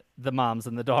than the moms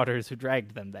and the daughters who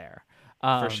dragged them there?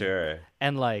 For sure.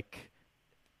 And like,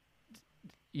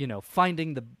 you know,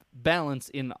 finding the balance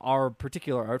in our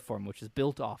particular art form, which is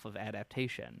built off of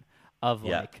adaptation, of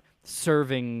like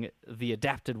serving the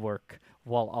adapted work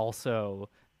while also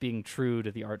being true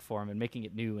to the art form and making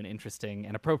it new and interesting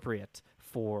and appropriate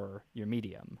for your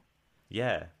medium.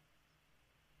 Yeah.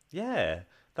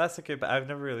 That's a good. But I've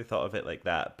never really thought of it like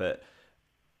that. But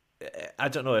I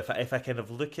don't know if I kind of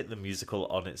look at the musical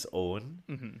on its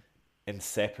own and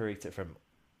separate it from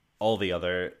all the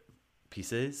other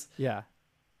pieces. Yeah.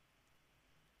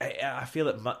 I feel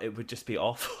it would just be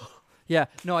awful. Yeah,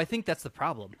 no, I think that's the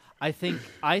problem. I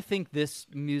think this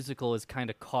musical is kind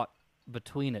of caught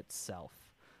between itself.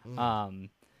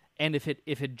 And if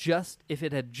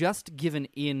it had just given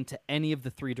in to any of the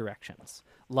three directions,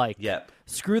 like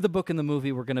screw the book and the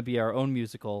movie, we're going to be our own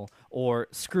musical, or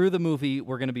screw the movie,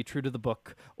 we're going to be true to the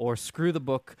book, or screw the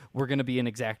book, we're going to be an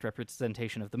exact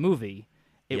representation of the movie,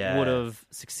 it would have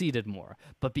succeeded more.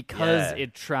 But because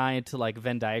it tried to like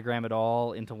Venn diagram it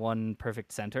all into one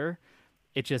perfect center,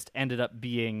 it just ended up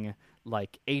being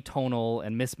like atonal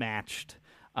and mismatched,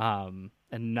 and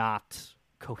not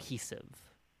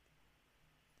cohesive.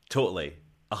 Totally,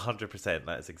 100%.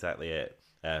 That is exactly it.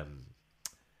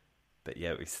 But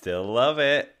yeah, we still love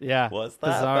it. Yeah, what's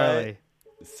that? bizarrely.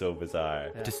 So bizarre.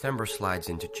 December slides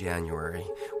into January,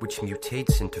 which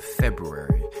mutates into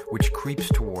February, which creeps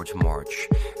towards March.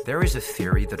 There is a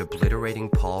theory that obliterating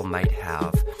Paul might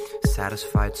have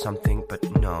satisfied something, but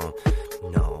no.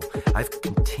 I've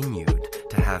continued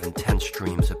to have intense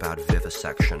dreams about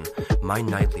vivisection. My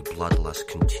nightly bloodlust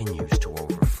continues to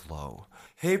overflow.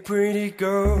 Hey pretty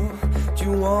girl, do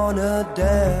you wanna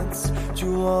dance? Do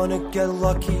you wanna get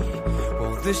lucky?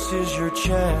 Well, this is your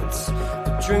chance.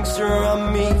 The drinks are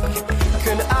on me.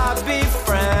 Can I be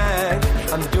frank?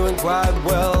 I'm doing quite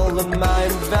well in my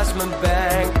investment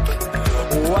bank.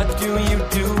 What do you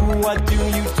do? What do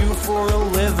you do for a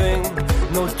living?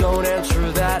 No, don't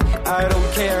answer that. I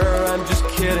don't care, I'm just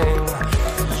kidding.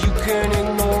 You can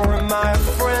ignore my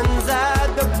friends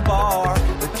at the bar.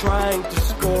 They're trying to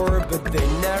score, but they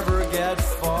never get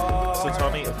far. So,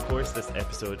 Tommy, of course, this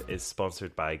episode is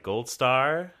sponsored by Gold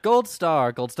Star. Gold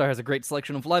Star. Gold Star has a great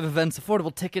selection of live events,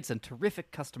 affordable tickets, and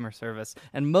terrific customer service.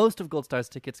 And most of Gold Star's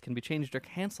tickets can be changed or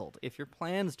canceled if your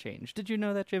plans change. Did you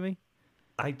know that, Jimmy?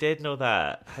 I did know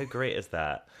that. How great is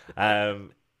that?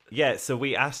 So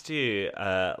we asked you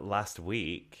last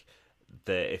week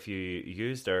that if you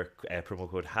used our promo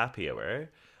code Happy Hour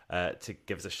to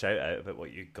give us a shout out about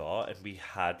what you got, and we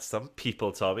had some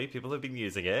people, Tommy. People have been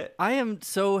using it. I am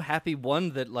so happy,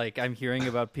 one, that like I'm hearing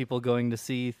about people going to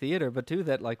see theater, but two,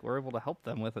 that like we're able to help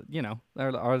them with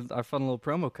our fun little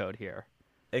promo code here.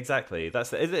 Exactly.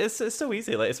 It's so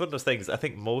easy. Like, it's one of those things. I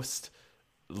think most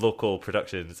local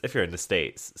productions, if you're in the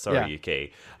States, UK,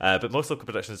 but most local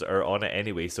productions are on it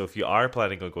anyway, so if you are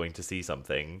planning on going to see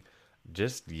something,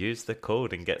 just use the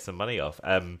code and get some money off.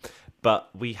 But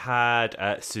we had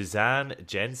Suzanne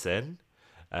Jensen,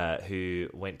 who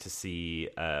went to see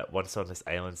Once on This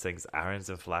Island Sings Aaron's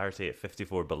and Flaherty at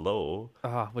 54 Below.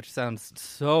 Which sounds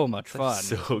so much fun.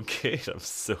 So good. I'm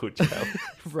so jealous.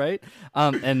 Right?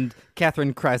 And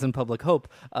Catherine Cries in Public Hope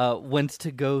went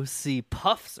to go see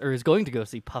Puffs, or is going to go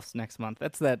see Puffs next month.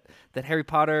 That's that Harry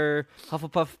Potter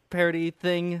Hufflepuff parody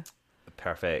thing.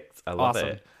 Perfect. I love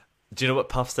it. Do you know what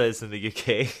Puffs is in the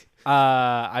UK?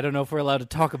 I don't know if we're allowed to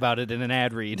talk about it in an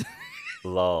ad read.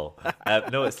 Lol.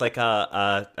 No, it's like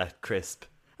a crisp.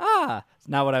 Not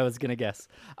what I was going to guess.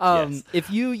 Yes. If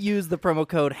you use the promo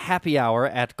code HAPPYHOUR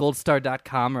at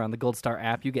goldstar.com or on the Gold Star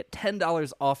app, you get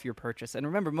 $10 off your purchase. And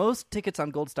remember, most tickets on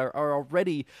Gold Star are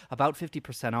already about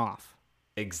 50% off.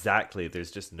 Exactly.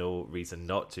 There's just no reason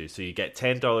not to. So you get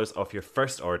 $10 off your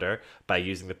first order by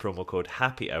using the promo code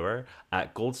HAPPYHOUR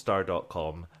at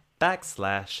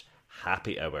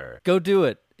goldstar.com/happy hour. Go do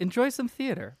it. Enjoy some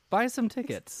theater. Buy some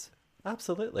tickets.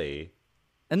 Absolutely.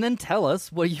 And then tell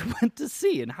us what you went to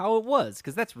see and how it was,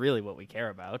 because that's really what we care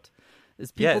about.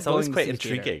 Is people It's always going quite to see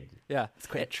theater. intriguing. Yeah. It's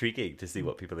quite intriguing to see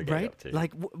what people are getting Right? up to.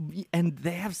 Like, and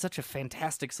they have such a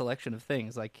fantastic selection of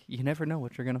things. Like, you never know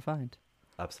what you're going to find.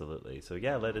 Absolutely. So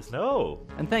yeah, let us know.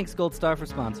 And thanks, Gold Star, for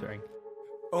sponsoring.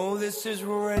 Oh, this is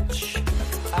rich.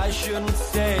 I shouldn't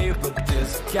say, but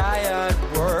this guy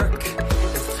at work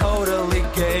is totally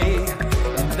gay.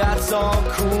 And that's all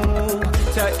cool,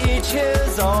 to each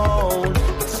his own.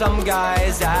 But some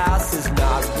guy's ass is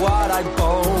not what I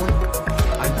bone.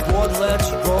 I'm bored,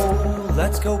 let's roll.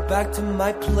 Let's go back to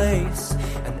my place.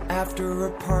 And after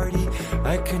a party,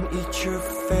 I can eat your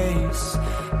face.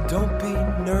 Don't be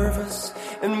nervous.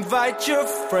 Invite your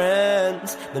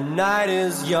friends. The night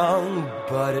is young,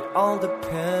 but it all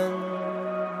depends.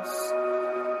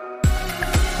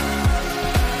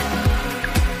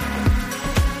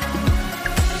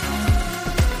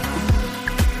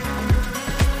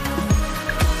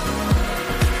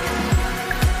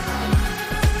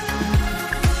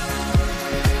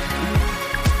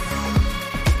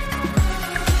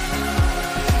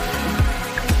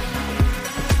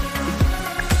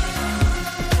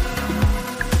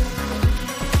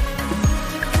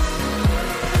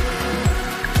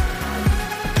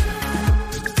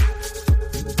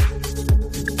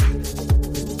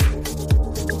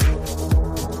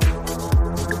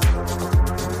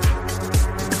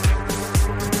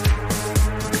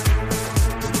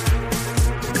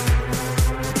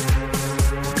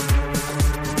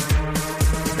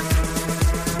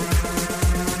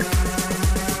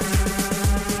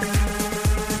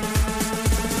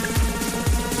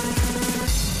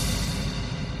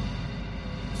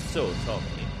 So,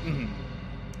 Tommy,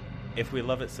 if we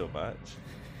love it so much,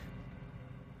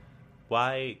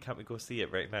 why can't we go see it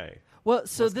right now? Well,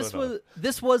 so What's going on?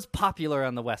 this was popular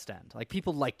on the West End. Like,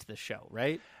 people liked the show,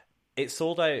 right? It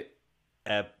sold out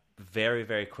very,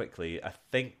 very quickly. I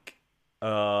think.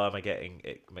 Am I getting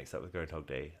it mixed up with Groundhog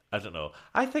Day? I don't know.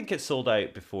 I think it sold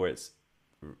out before its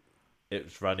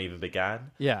run even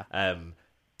began. Yeah.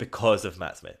 Because of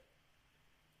Matt Smith,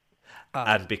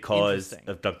 and because interesting.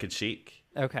 of Duncan Sheik.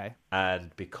 Okay.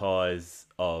 And because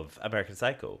of American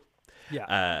Psycho.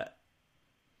 Yeah.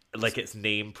 Like its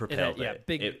name propelled yeah, it.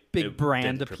 big It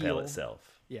brand didn't propel appeal.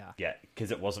 itself. Yeah. Yeah,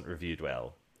 because it wasn't reviewed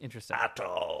well. Interesting. At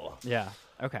all. Yeah.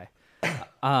 Okay.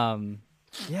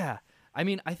 Yeah. I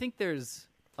mean, I think there's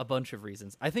a bunch of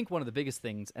reasons. I think one of the biggest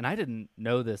things, and I didn't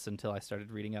know this until I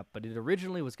started reading up, but it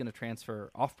originally was going to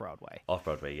transfer off-Broadway.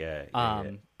 Off-Broadway, yeah.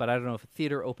 But I don't know if a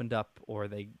theater opened up or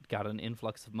they got an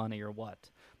influx of money or what.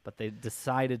 But they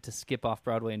decided to skip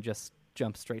off-Broadway and just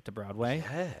jump straight to Broadway.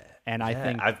 Yeah. And I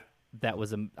think that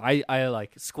was I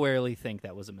like squarely think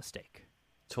that was a mistake.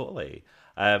 Totally.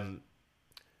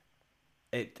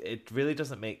 It really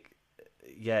doesn't make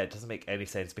any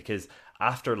sense because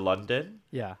after London,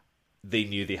 they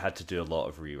knew they had to do a lot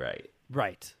of rewrite.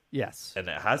 Right. Yes. And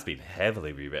it has been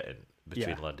heavily rewritten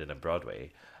between London and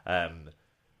Broadway.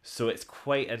 So it's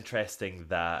quite interesting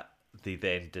that they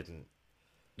then didn't,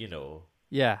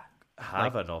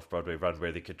 have an off-Broadway run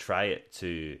where they could try it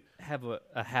to have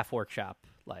a half workshop,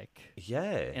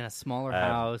 in a smaller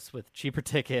house with cheaper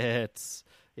tickets.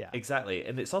 Yeah, exactly.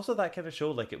 And it's also that kind of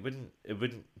show. Like it wouldn't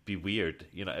be weird.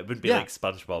 It wouldn't be like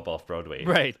SpongeBob off Broadway,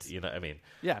 right? You know what I mean?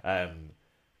 Yeah.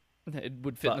 It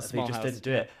would fit in a small house. They just didn't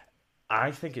do it.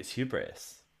 I think it's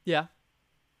hubris. Yeah.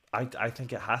 I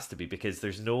think it has to be because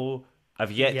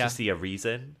I've yet to see a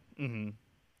reason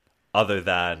other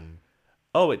than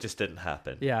it just didn't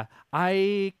happen. Yeah,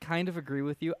 I kind of agree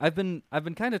with you. I've been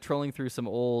kind of trolling through some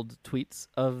old tweets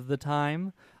of the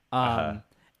time, and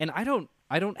I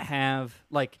don't have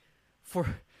for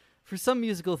some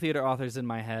musical theater authors in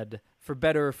my head, for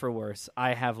better or for worse,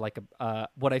 I have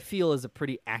what I feel is a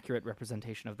pretty accurate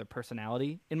representation of their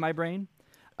personality in my brain.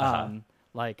 I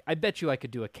bet you I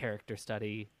could do a character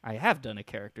study. I have done a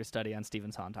character study on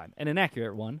Stephen Sondheim, an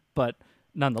inaccurate one, but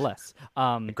nonetheless.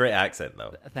 A great accent,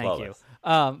 though. Thank Flawless.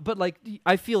 you. But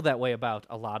I feel that way about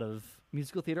a lot of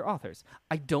musical theater authors.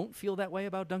 I don't feel that way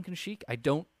about Duncan Sheik. I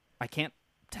can't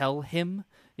tell him,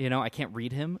 I can't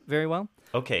read him very well.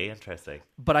 Okay, interesting.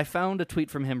 But I found a tweet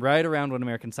from him right around when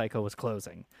American Psycho was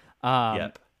closing.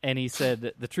 Yep. And he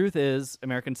said, the truth is,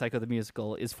 American Psycho the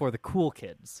musical is for the cool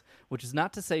kids, which is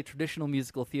not to say traditional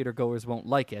musical theater goers won't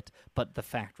like it, but the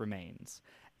fact remains.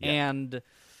 Yep. And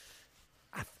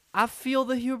I feel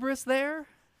the hubris there.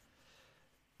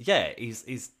 Yeah,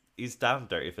 he's damn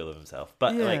dirty full of himself,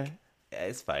 but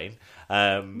it's fine.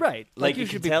 Right, you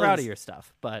should be proud of your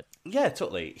stuff, but yeah,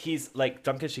 totally. He's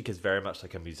Duncan Sheik is very much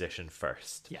like a musician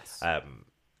first. Yes,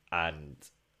 and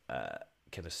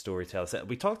kind of storyteller. So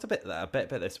we talked a bit about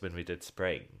this when we did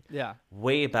Spring. Yeah.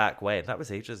 Way back when. That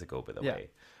was ages ago, by the Yeah. way.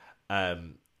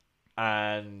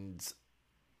 And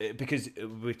because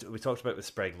we talked about with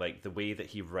Spring, like the way that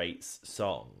he writes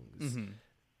songs,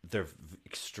 they're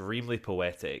extremely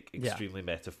poetic, extremely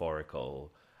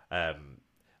metaphorical, and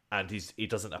he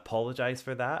doesn't apologize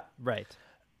for that, right?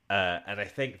 And I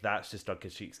think that's just Duncan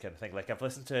Sheik's kind of thing. Like I've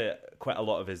listened to quite a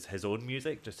lot of his own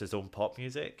music, just his own pop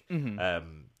music, because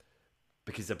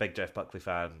he's a big Jeff Buckley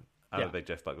fan. I'm a big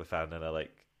Jeff Buckley fan, and I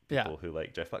like people who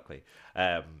like Jeff Buckley.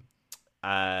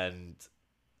 And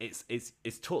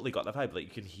it's totally got the vibe. Like you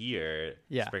can hear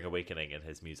Spring Awakening in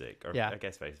his music, or I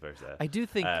guess vice versa. I do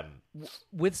think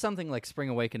with something like Spring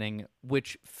Awakening,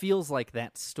 which feels like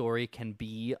that story can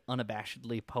be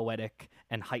unabashedly poetic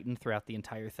and heightened throughout the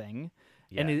entire thing,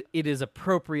 and it is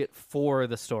appropriate for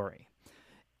the story.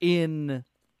 In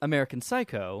American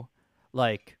Psycho,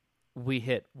 like we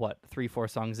hit 3-4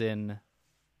 songs in,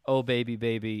 "Oh baby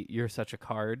baby, you're such a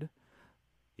card."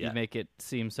 You make it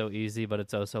seem so easy, but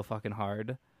it's oh so fucking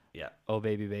hard. Yeah. Oh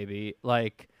baby baby.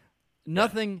 Like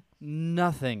nothing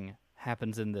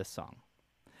happens in this song.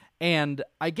 And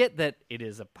I get that it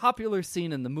is a popular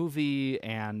scene in the movie,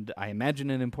 and I imagine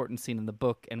an important scene in the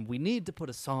book, and we need to put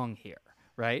a song here,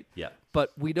 right? Yeah.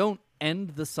 But we don't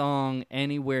end the song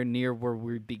anywhere near where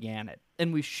we began it.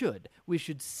 And we should. We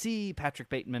should see Patrick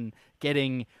Bateman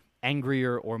getting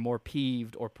angrier or more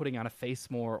peeved or putting on a face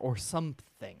more or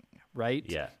something. Right?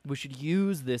 Yeah. We should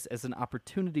use this as an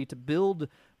opportunity to build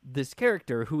this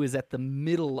character who is at the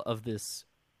middle of this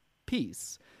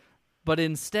piece. But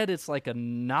instead, it's like a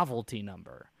novelty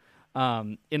number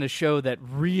in a show that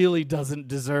really doesn't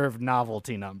deserve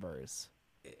novelty numbers.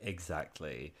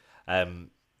 Exactly. And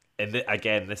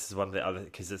again, this is one of the other,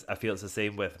 because I feel it's the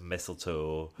same with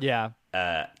Mistletoe. Yeah.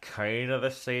 Kind of the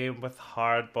same with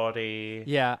Hard Body.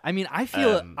 Yeah. I mean, I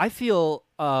feel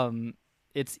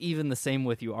it's even the same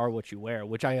with You Are What You Wear,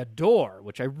 which I adore,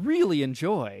 which I really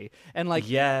enjoy. And like,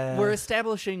 we're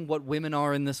establishing what women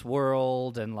are in this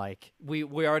world, and like, we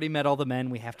already met all the men,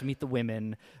 we have to meet the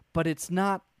women, but it's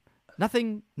not,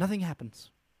 nothing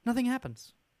happens. Nothing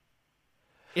happens.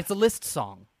 It's a list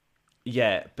song.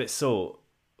 Yeah, but so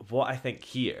what I think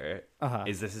here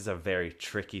is this is a very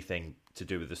tricky thing to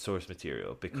do with the source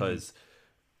material, because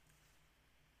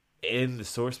in the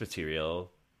source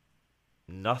material,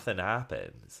 nothing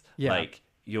happens. Like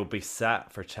you'll be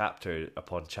sat for chapter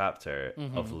upon chapter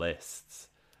of lists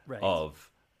of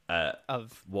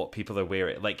what people are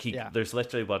wearing. Like there's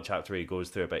literally one chapter where he goes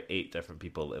through about 8 different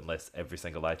people and lists every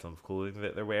single item of clothing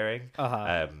that they're wearing.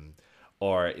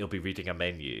 Or he'll be reading a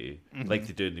menu like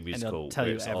they do in the musical. And tell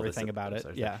you everything about it.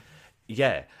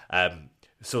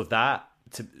 So that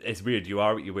it's weird. You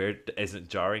Are What You Wear isn't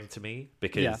jarring to me,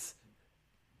 because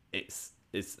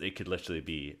it could literally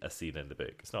be a scene in the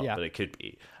book. It's not, but it could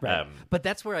be. Right. But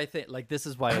that's where I think, like, this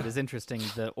is why it is interesting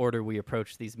the order we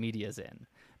approach these medias in.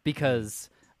 Because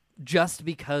just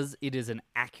because it is an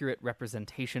accurate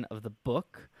representation of the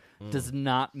book does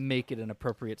not make it an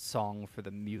appropriate song for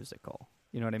the musical.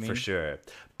 You know what I mean? For sure.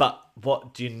 But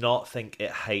what do you not think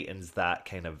it heightens that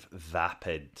kind of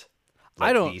vapid,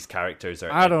 like, these characters are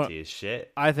empty as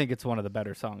shit? I think it's one of the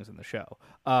better songs in the show.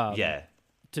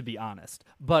 To be honest.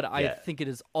 But I think it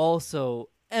is also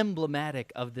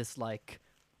emblematic of this like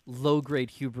low-grade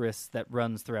hubris that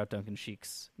runs throughout Duncan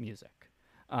Sheik's music.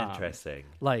 Interesting.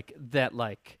 Like that,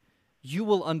 like, you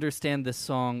will understand this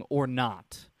song or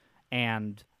not,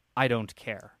 and I don't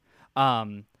care.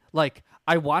 Like,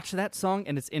 I watch that song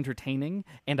and it's entertaining,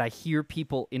 and I hear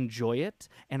people enjoy it,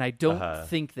 and I don't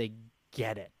think they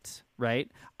get it,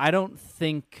 right? I don't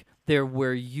think they're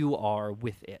where you are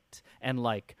with it, and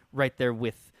like right there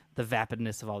with the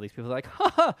vapidness of all these people. Like,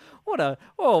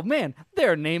 oh man,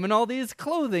 they're naming all these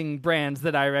clothing brands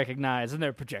that I recognize, and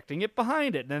they're projecting it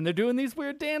behind it, and then they're doing these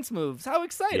weird dance moves. How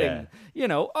exciting. You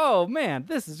know, oh man,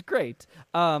 this is great.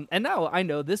 And now I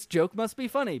know this joke must be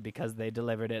funny because they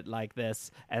delivered it like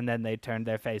this, and then they turned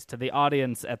their face to the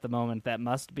audience at the moment. That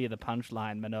must be the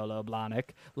punchline, Manolo Blahnik.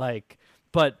 Like,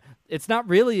 but it's not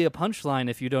really a punchline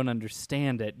if you don't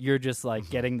understand it. You're just like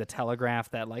getting the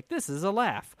telegraph that like, this is a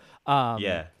laugh.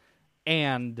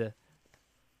 And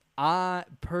I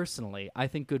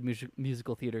think good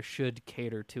musical theater should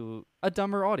cater to a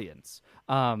dumber audience.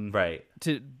 Right.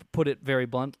 To put it very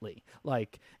bluntly,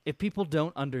 like, if people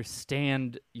don't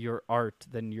understand your art,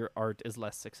 then your art is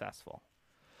less successful.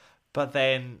 But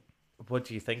then, what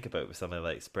do you think about with something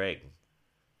like Spring?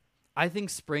 I think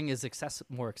Spring is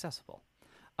more accessible.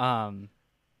 I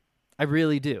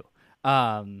really do.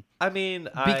 I mean,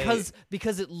 because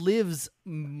it lives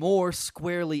more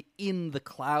squarely in the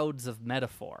clouds of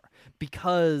metaphor,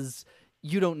 because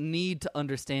you don't need to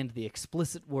understand the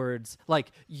explicit words.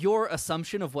 Like, your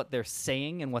assumption of what they're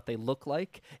saying and what they look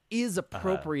like is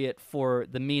appropriate for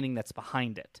the meaning that's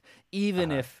behind it,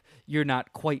 even if you're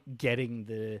not quite getting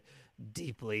the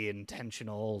deeply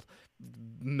intentional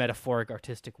metaphoric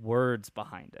artistic words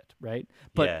behind it, right?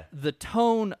 But the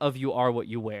tone of You Are What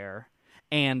You Wear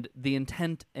and the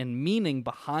intent and meaning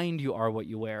behind You Are What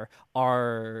You Wear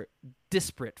are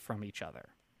disparate from each other,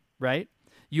 right?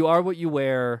 You Are What You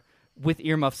Wear with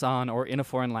earmuffs on or in a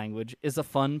foreign language is a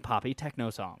fun poppy techno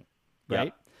song, right?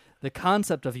 Yep. The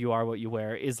concept of You Are What You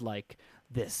Wear is like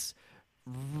this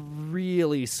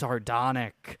really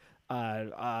sardonic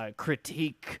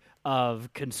critique of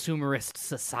consumerist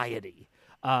society,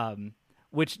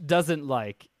 which doesn't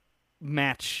like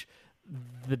match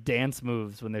the dance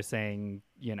moves when they're saying,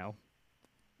 you know,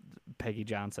 Peggy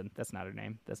Johnson. That's not her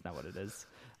name. That's not what it is.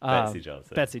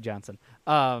 Betsy Johnson.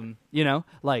 You know,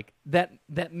 like that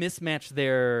mismatch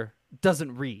there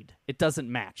doesn't read. It doesn't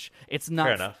match. It's not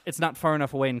Fair enough. It's not far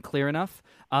enough away and clear enough.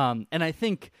 And I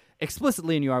think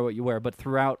explicitly in You Are What You Wear, but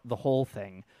throughout the whole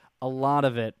thing, a lot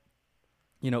of it,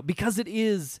 you know, because it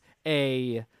is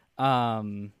a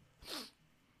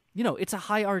you know, it's a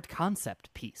high art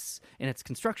concept piece in its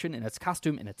construction, in its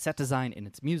costume, in its set design, in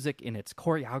its music, in its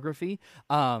choreography.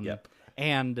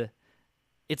 And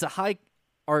it's a high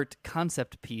art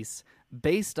concept piece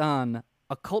based on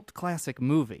a cult classic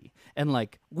movie. And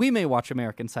like, we may watch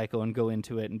American Psycho and go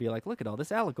into it and be like, look at all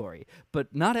this allegory,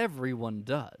 but not everyone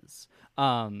does.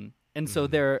 And so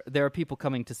there are people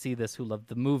coming to see this who love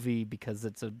the movie because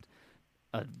it's a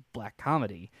black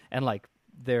comedy, and like,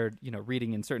 they're, you know,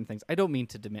 reading in certain things. I don't mean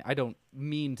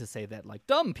to say that like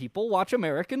dumb people watch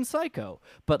American Psycho,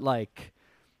 but like,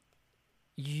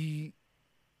 it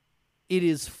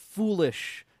is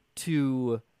foolish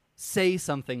to say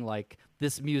something like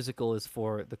this musical is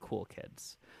for the cool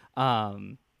kids.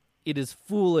 It is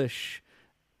foolish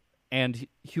and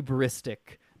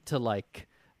hubristic to like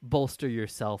bolster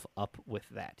yourself up with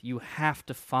that. You have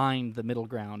to find the middle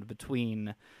ground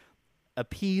between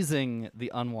appeasing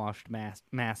the unwashed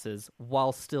masses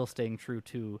while still staying true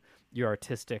to your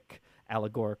artistic,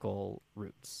 allegorical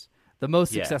roots. The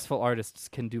most successful artists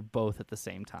can do both at the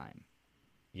same time.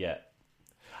 Yeah.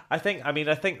 I think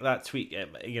that tweet,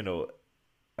 you know,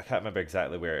 I can't remember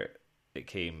exactly where it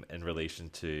came in relation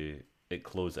to it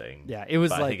closing. Yeah, it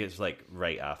was I think it's like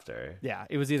right after. Yeah,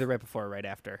 it was either right before or right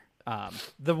after.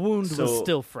 The wound was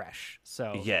still fresh,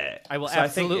 so yeah, I will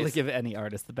absolutely give any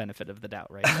artist the benefit of the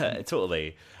doubt, right?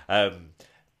 Totally.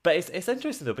 But it's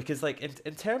interesting though, because like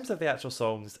in terms of the actual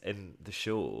songs in the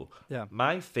show,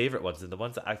 my favorite ones and the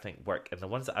ones that I think work and the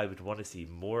ones that I would want to see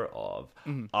more of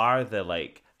are the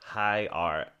like high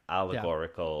art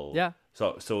allegorical.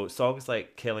 So songs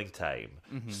like Killing Time,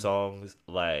 songs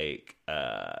like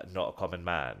Not a Common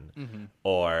Man,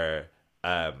 or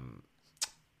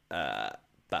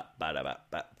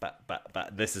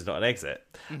This Is Not an Exit.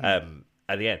 At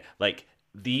the end, like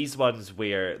these ones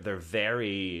where they're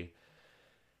very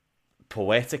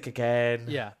poetic again.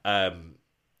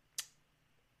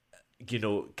 You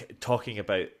know, talking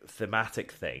about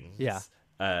thematic things.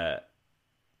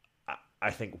 I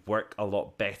think work a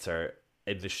lot better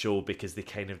in the show because they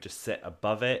kind of just sit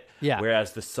above it.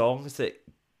 Whereas the songs that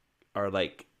are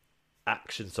like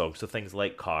action songs, so things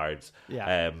like Cards,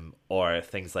 or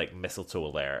things like Mistletoe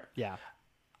Alert,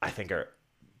 I think are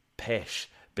pish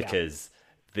because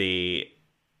they're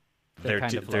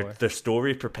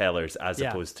story propellers as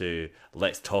opposed to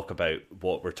let's talk about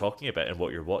what we're talking about and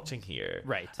what you're watching here,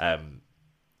 right?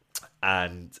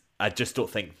 And I just don't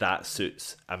think that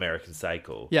suits American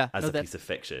Psycho as a piece of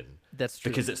fiction. That's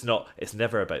true, because it's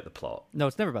never about the plot. No,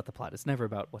 it's never about the plot. It's never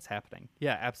about what's happening.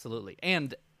 Yeah, absolutely.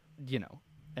 And you know,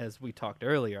 as we talked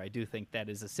earlier, I do think that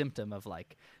is a symptom of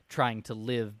like trying to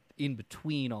live in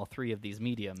between all three of these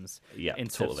mediums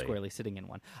instead of squarely sitting in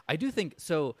one. I do think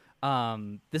so.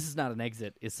 This Is Not an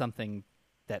Exit is something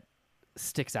that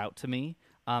sticks out to me,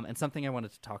 and something I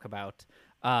wanted to talk about,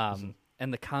 and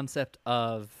the concept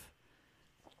of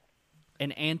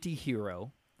an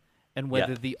anti-hero and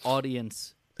whether the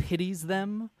audience pities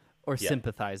them or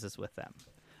sympathizes with them.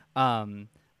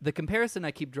 The comparison I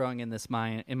keep drawing in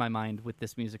my mind with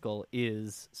this musical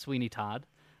is Sweeney Todd.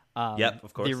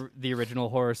 Of course. The original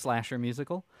horror slasher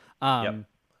musical,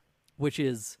 which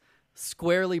is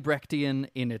squarely Brechtian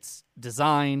in its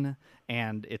design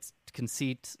and its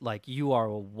conceit. Like, you are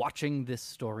watching this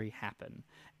story happen.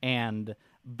 And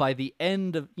by the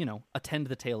end of, attend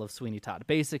the tale of Sweeney Todd.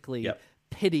 Basically,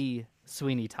 pity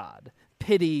Sweeney Todd.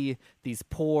 pity these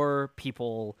poor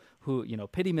people who,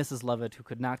 pity Mrs. Lovett who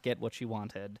could not get what she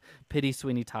wanted, pity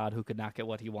Sweeney Todd who could not get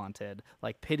what he wanted,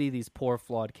 like pity these poor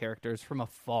flawed characters from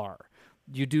afar.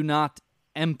 You do not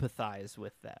empathize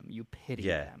with them. You pity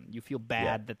them. You feel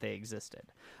bad that they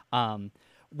existed.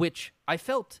 Which I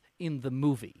felt in the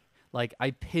movie. Like,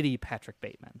 I pity Patrick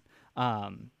Bateman.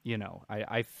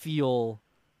 I feel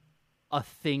a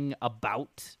thing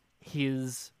about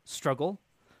his struggle.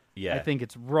 Yeah. I think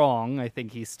it's wrong. I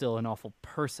think he's still an awful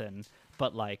person.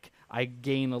 But, like, I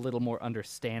gain a little more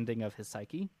understanding of his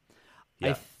psyche. Yeah.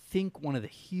 I think one of the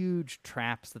huge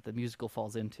traps that the musical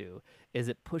falls into is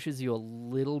it pushes you a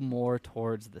little more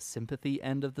towards the sympathy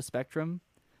end of the spectrum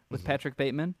with Patrick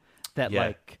Bateman. That,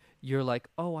 like, you're like,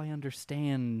 oh, I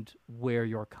understand where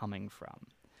you're coming from.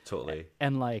 Totally.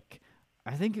 And, like,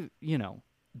 I think,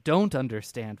 don't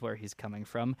understand where he's coming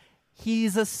from.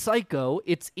 He's a psycho.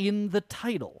 It's in the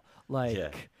title.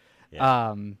 Like,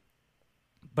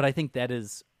 but I think that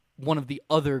is one of the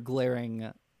other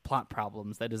glaring plot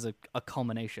problems that is a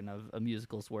culmination of a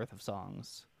musical's worth of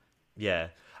songs. Yeah.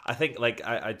 I think, like,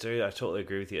 I totally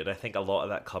agree with you. And I think a lot of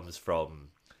that comes from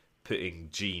putting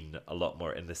Jean a lot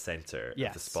more in the center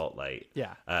of the spotlight.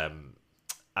 Yeah.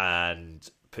 And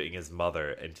putting his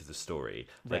mother into the story.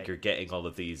 Like, Right. you're getting all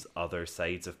of these other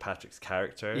sides of Patrick's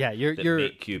character Yeah, you're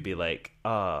make you be like,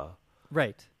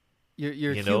 right.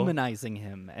 You're humanizing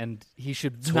him, and he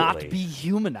should not be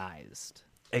humanized.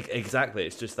 Exactly.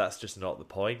 That's just not the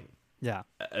point. Yeah.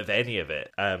 Of any of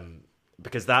it.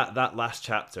 Because that last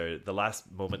chapter, the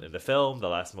last moment in the film, the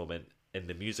last moment in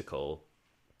the musical,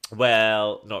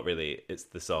 well, not really. It's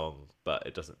the song, but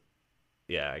it doesn't.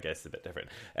 Yeah, I guess it's a bit different.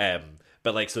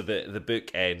 But like, so the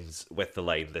book ends with the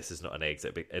line, "This is not an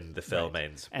exit," and the film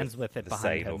ends with it the behind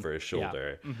sign him. over his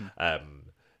shoulder. Yeah.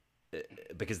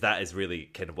 Because that is really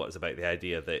kind of what it's about, the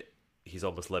idea that he's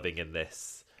almost living in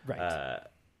this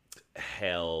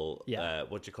hell. Yeah.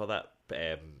 What do you call that?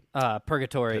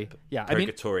 Purgatory.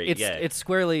 Purgatory. It's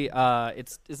squarely.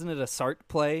 Isn't it a Sartre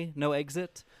play? No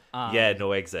Exit.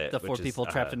 No Exit. The four people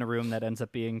trapped in a room that ends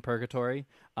up being purgatory.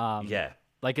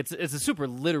 Like it's a super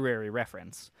literary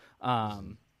reference.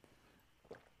 But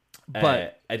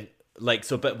and like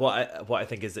so, but what I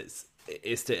think is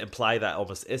it's to imply that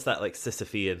almost it's that like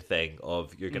Sisyphean thing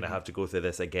of you're going to have to go through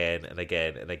this again and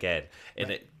again and again,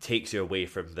 and it takes you away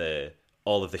from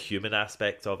all of the human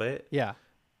aspect of it. Yeah.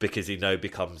 Because he now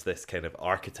becomes this kind of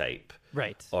archetype,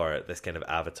 right, or this kind of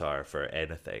avatar for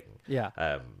anything. Yeah.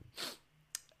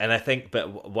 And I think,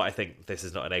 but what I think This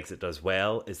Is Not an Exit does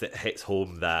well is that it hits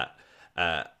home that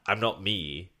I'm not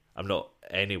me, I'm not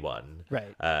anyone.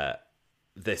 Right.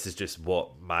 This is just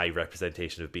what my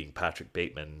representation of being Patrick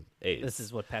Bateman is. This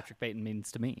is what Patrick Bateman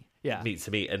means to me. Yeah. Means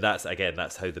to me, and that's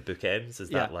how the book ends. Is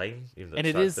that line? Even though and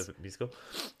it is the musical.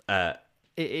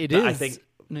 It is. I think.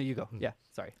 No, you go. Yeah.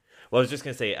 Sorry. Well, I was just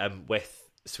going to say, with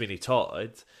Sweeney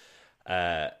Todd,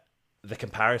 the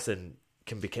comparison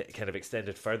can be kind of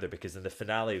extended further, because in the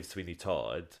finale of Sweeney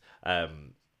Todd,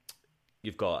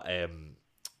 you've got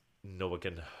no one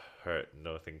can hurt,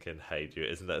 nothing can hide you.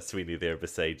 Isn't that Sweeney there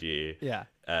beside you? Yeah.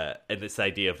 And this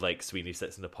idea of like Sweeney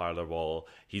sits in the parlor wall.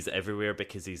 He's everywhere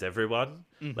because he's everyone.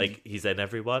 Mm-hmm. Like he's in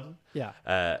everyone. Yeah.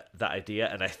 That idea,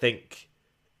 and I think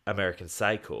American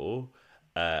Psycho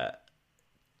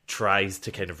tries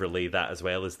to kind of relay that as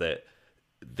well, is that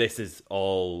this is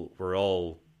all, we're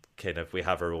all kind of, we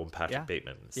have our own Patrick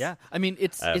Batemans. Yeah, I mean,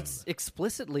 it's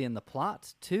explicitly in the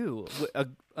plot too,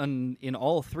 in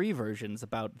all three versions,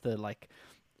 about the like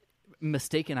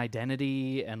mistaken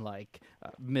identity and like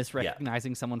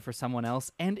misrecognizing someone for someone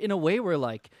else, and in a way we're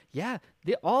like,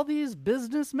 all these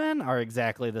businessmen are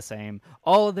exactly the same.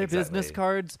 All of their business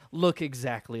cards look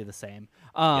exactly the same.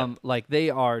 Like they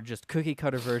are just cookie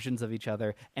cutter versions of each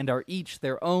other and are each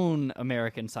their own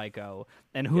American Psycho.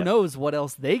 And who knows what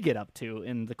else they get up to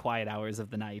in the quiet hours of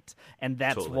the night. And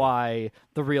that's why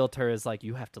the realtor is like,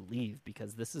 you have to leave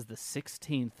because this is the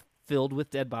 16th filled with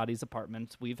dead bodies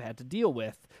apartment we've had to deal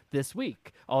with this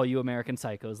week. All you American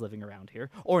psychos living around here.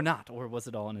 Or not. Or was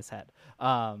it all in his head?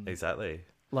 Exactly.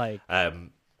 Like...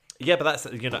 yeah, but that's,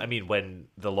 I mean, when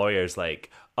the lawyer's like,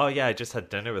 oh yeah, I just had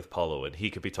dinner with Paulo, and he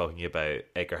could be talking about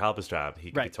Edgar Halberstram,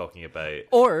 he could be talking about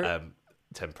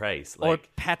Tim Price. Or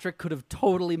Patrick could have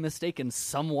totally mistaken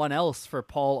someone else for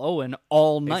Paul Owen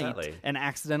all night and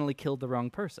accidentally killed the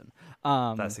wrong person.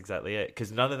 That's exactly it.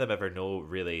 Because none of them ever know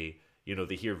really,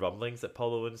 they hear rumblings that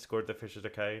Paul Owen scored the Fisher's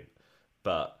account,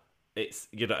 but it's,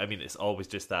 it's always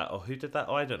just that, oh, who did that?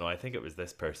 Oh, I don't know. I think it was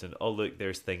this person. Oh, look,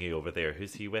 there's Thingy over there.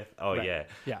 Who's he with? Oh, yeah.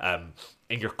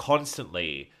 And you're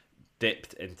constantly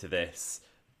dipped into this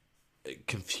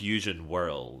confusion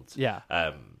world. Yeah.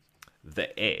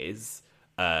 that is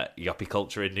yuppie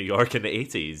culture in New York in the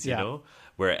 80s, you know,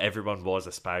 where everyone was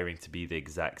aspiring to be the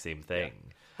exact same thing.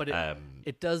 But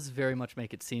it does very much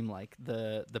make it seem like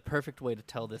the perfect way to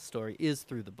tell this story is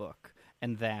through the book,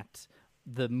 and that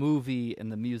the movie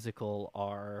and the musical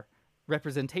are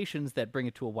representations that bring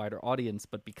it to a wider audience,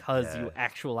 but because you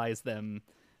actualize them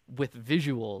with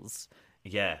visuals,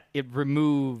 it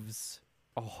removes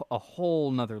a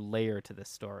whole nother layer to this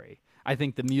story. I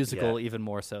think the musical even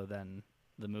more so than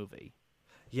the movie.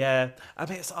 Yeah, I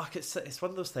mean, it's one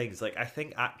of those things. Like, I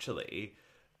think actually,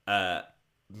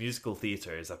 musical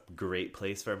theater is a great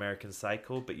place for American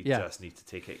Psycho, but you just need to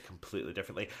take it completely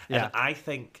differently. And I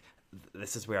think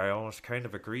this is where I almost kind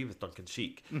of agree with Duncan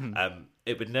Sheik.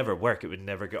 It would never work. It would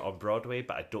never get on Broadway,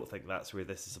 but I don't think that's where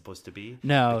this is supposed to be.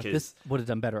 No, this would have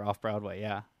done better off Broadway.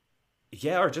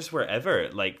 Yeah, or just wherever.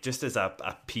 Like, just as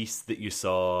a piece that you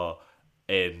saw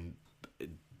in,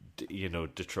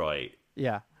 Detroit.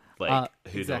 Yeah. Like,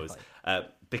 who knows?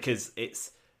 Because it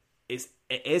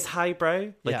is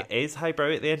highbrow. Like, it is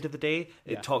highbrow at the end of the day.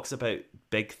 It talks about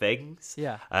big things.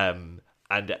 Yeah. And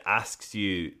it asks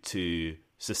you to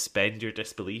suspend your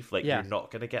disbelief. Like, you're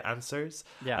not going to get answers.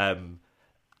 Yeah.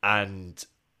 And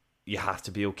you have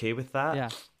to be okay with that. Yeah.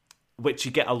 Which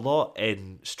you get a lot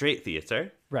in straight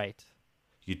theatre. Right.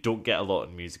 You don't get a lot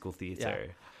in musical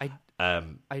theatre. Yeah.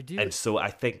 I do. And so I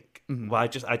think, I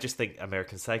just think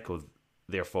American Psycho,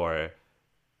 therefore,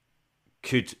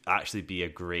 could actually be a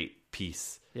great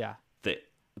piece that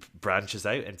branches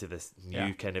out into this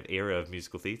new kind of era of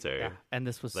musical theatre. Yeah. And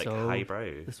this was like so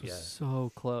highbrow. This was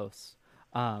so close.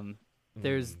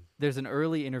 There's an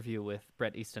early interview with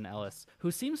Bret Easton Ellis,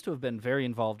 who seems to have been very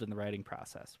involved in the writing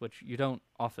process, which you don't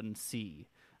often see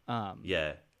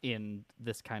in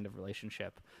this kind of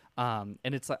relationship. And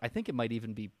it's like, I think it might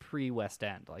even be pre-West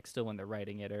End, like still when they're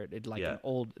writing it, or an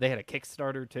old, they had a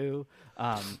Kickstarter too.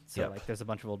 Like there's a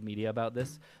bunch of old media about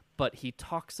this, but he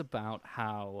talks about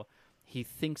how he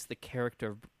thinks the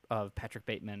character of Patrick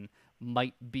Bateman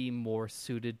might be more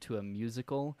suited to a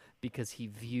musical because he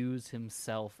views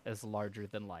himself as larger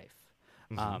than life.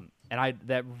 And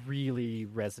that really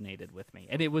resonated with me.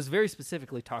 And it was very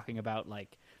specifically talking about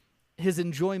like his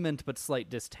enjoyment but slight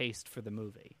distaste for the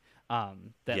movie.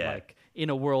 Like in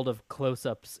a world of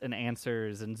close-ups and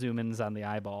answers and zoom-ins on the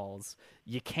eyeballs,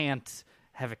 you can't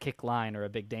have a kick line or a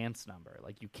big dance number.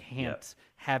 Like you can't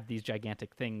have these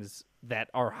gigantic things that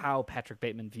are how Patrick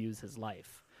Bateman views his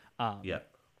life.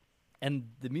 And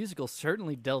the musical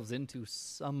certainly delves into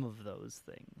some of those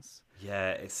things.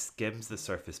 Yeah, it skims the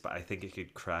surface, but I think it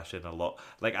could crash in a lot.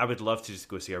 Like, I would love to just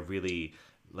go see a really,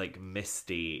 like,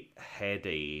 misty,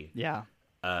 heady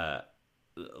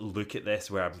look at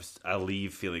this where I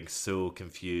leave feeling so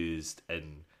confused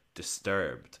and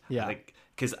disturbed. Yeah. Like,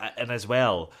 and as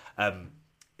well, and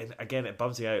again, it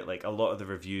bums me out. Like, a lot of the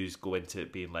reviews go into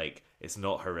it being like, it's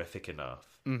not horrific enough.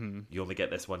 You only get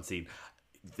this one scene.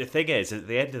 The thing is, at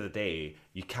the end of the day,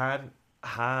 you can't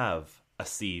have a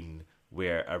scene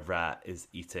where a rat is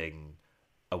eating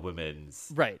a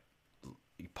woman's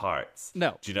parts.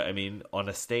 No. Do you know what I mean? On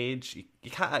a stage,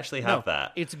 you can't actually have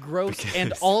that. It's gross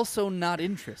and also not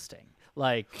interesting.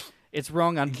 Like, it's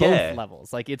wrong on both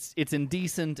levels. Like, it's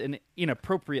indecent and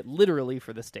inappropriate literally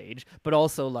for the stage, but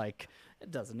also, like, it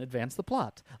doesn't advance the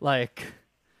plot. Like,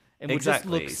 and would just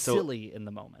look silly in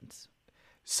the moment.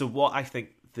 So what I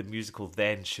think the musical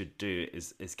then should do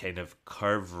is kind of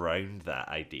curve around that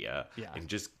idea and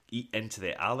just eat into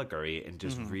the allegory and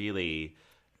just really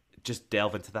just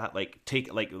delve into that. Like,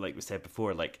 take like we said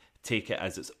before, like take it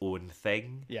as its own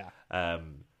thing.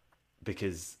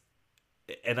 Because,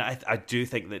 and I do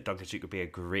think that Duncan Sheik would be a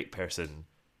great person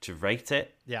to write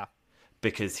it.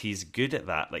 Because he's good at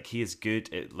that. Like, he is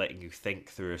good at letting you think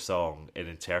through a song and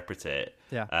interpret it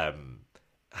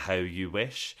how you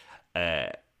wish.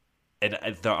 And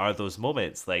there are those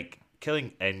moments, like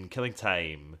Killing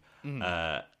Time,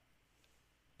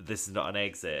 This Is Not an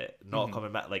Exit, Not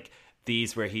Coming Back, like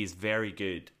these where he's very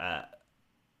good at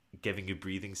giving you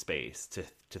breathing space to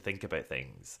think about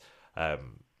things.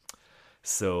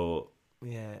 So,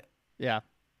 yeah.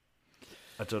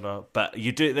 I don't know. But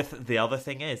you do, the other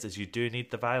thing is you do need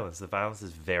the violence. The violence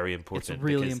is very important. It's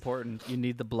really important. You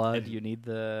need the blood, you need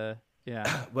the,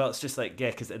 Well, it's just like,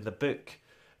 because in the book,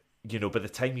 by the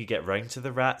time you get round to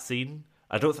the rat scene,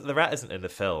 I don't think the rat isn't in the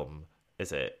film,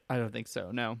 is it? I don't think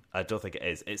so, no. I don't think it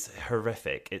is. It's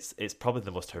horrific. It's probably the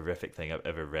most horrific thing I've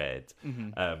ever read.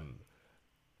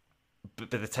 But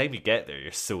by the time you get there,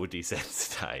 you're so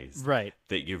desensitized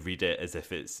that you read it as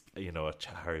if it's, a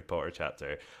Harry Potter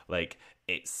chapter. Like,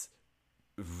 it's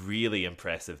really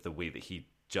impressive the way that he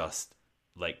just,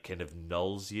 like, kind of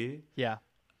nulls you.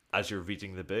 as you're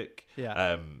reading the book.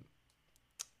 Yeah.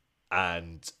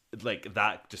 And like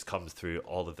that just comes through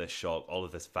all of this shock, all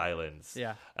of this violence.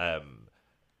 Yeah.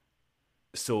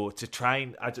 So to try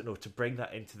and, I don't know, to bring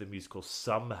that into the musical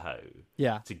somehow.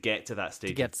 Yeah. To get to that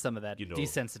stage. To get some of that, you know,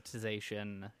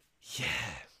 desensitization. Yeah.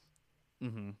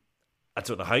 Mm-hmm. I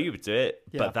don't know how you would do it,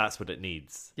 Yeah. but that's what it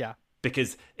needs. Yeah.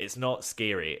 Because it's not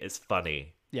scary, it's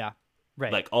funny. Yeah.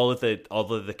 Right. Like all of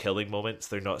the killing moments,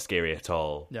 they're not scary at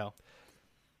all. No.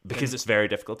 Because it's very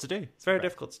difficult to do. It's very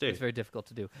difficult to do. It's very difficult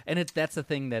to do. And that's the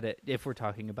thing that if we're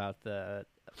talking about the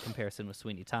comparison with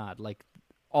Sweeney Todd, like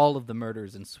all of the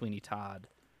murders in Sweeney Todd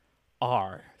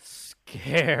are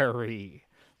scary.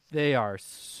 They are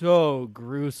so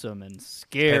gruesome and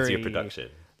scary. Depends on your production.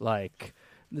 Like,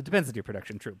 it depends on your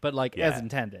production, true. But like as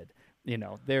intended, you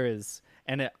know, there is,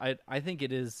 and I think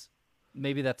it is,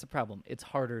 maybe that's a problem. It's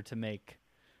harder to make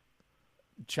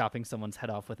chopping someone's head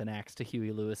off with an axe to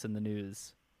Huey Lewis in the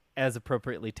News as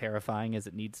appropriately terrifying as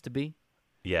it needs to be.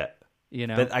 Yeah. You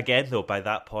know? But again, though, by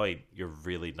that point, you're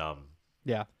really numb.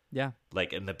 Yeah. Yeah.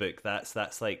 Like in the book, that's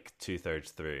like 2/3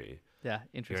 through. Yeah,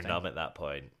 interesting. You're numb at that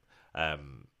point.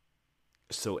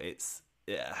 So it's,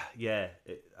 I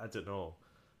don't know.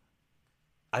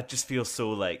 I just feel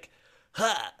so like,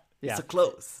 ha! Yeah. So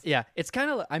close. Yeah, it's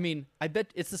kind of, I mean, I bet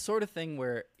it's the sort of thing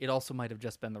where it also might have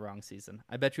just been the wrong season.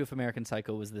 I bet you if American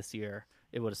Psycho was this year,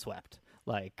 it would have swept.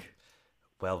 Like,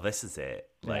 well, this is it.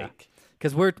 Like,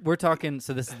 because we're talking.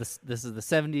 So this is the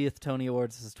 70th Tony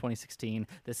Awards. This is 2016.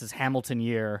 This is Hamilton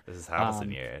year. This is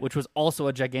Hamilton year, which was also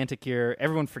a gigantic year.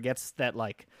 Everyone forgets that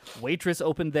like Waitress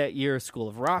opened that year, School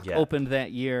of Rock opened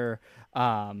that year.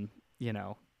 You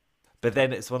know, but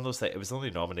then it's one of those things. It was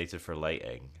only nominated for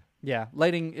lighting. Yeah,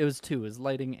 lighting. It was two. It was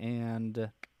lighting and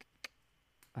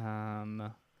hold on,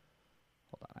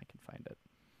 I can find it.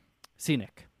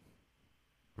 Scenic.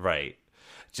 Right.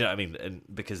 Do you know what I mean? And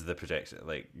because of the projection,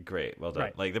 like, great, well done.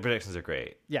 Right. Like the projections are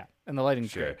great. Yeah, and the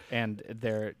lighting's Sure. great, and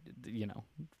they're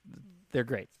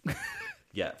great.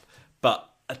 Yeah, but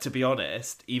to be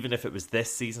honest, even if it was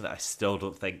this season, I still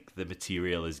don't think the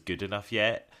material is good enough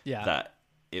yet. Yeah. That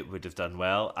it would have done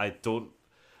well. I don't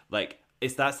like.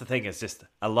 That's the thing. It's just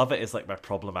I love it as like my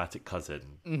problematic cousin.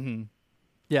 Mm-hmm.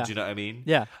 Yeah. Do you know what I mean?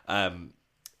 Yeah.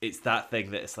 It's that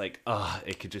thing that it's like,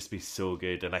 it could just be so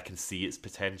good, and I can see its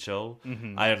potential.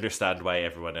 Mm-hmm. I understand why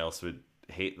everyone else would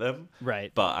hate them,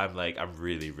 right? But I'm like, I'm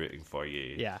really rooting for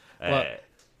you. Yeah. Well,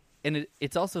 and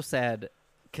it's also sad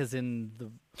because in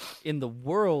the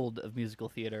world of musical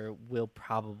theater, we'll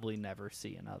probably never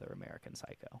see another American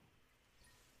Psycho.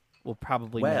 We'll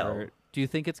probably never. Do you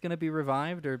think it's going to be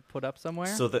revived or put up somewhere?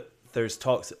 So that there's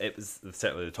talks. It was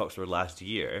certainly the talks were last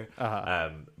year,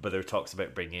 but there were talks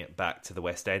about bringing it back to the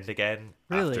West End again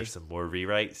after some more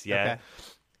rewrites. Yeah, Okay.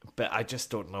 But I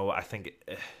just don't know. I think,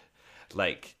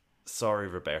 like, sorry,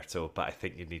 Roberto, but I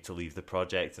think you need to leave the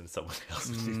project and someone else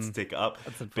needs to take it up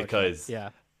because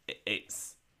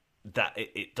it's that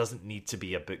it doesn't need to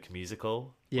be a book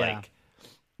musical. Yeah. Like,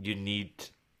 you need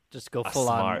just go a full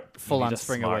on you need a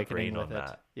Spring smart Awakening brain with on it.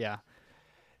 that. Yeah.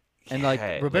 And like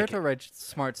Yeah, Roberto like- writes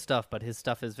smart stuff, but his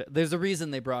stuff is. There's a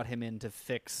reason they brought him in to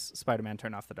fix Spider-Man: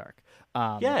 Turn Off the Dark.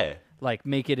 Like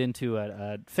make it into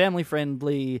a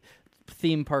family-friendly,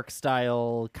 theme park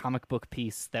style comic book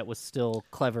piece that was still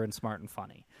clever and smart and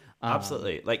funny.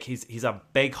 Absolutely, like he's a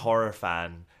big horror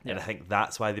fan, and Yeah. I think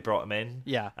that's why they brought him in.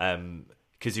 Yeah.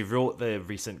 Because he wrote the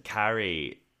recent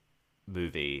Carrie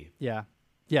movie. Yeah.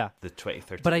 Yeah. The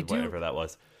 2013, But I whatever that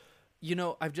was. You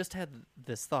know, I've just had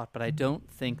this thought, but I don't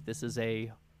think this is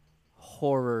a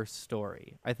horror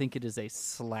story. I think it is a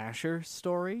slasher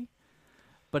story,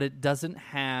 but it doesn't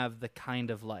have the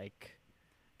kind of like,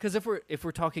 because if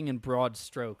we're talking in broad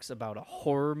strokes about a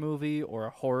horror movie or a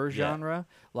horror genre,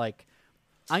 like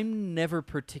I'm never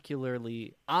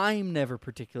particularly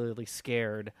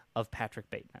scared of Patrick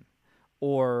Bateman.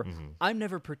 Or I'm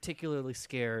never particularly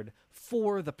scared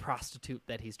for the prostitute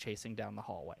that he's chasing down the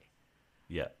hallway.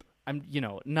 Yep. I'm,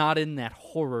 not in that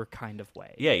horror kind of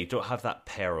way. Yeah, you don't have that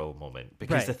peril moment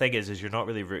because Right. the thing is you're not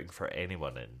really rooting for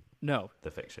anyone in No. the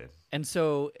fiction. And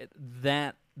so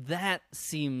that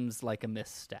seems like a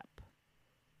misstep.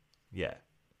 Yeah.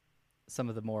 Some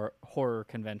of the more horror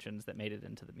conventions that made it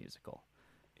into the musical.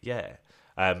 Yeah.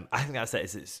 I think that's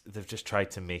it. They've just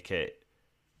tried to make it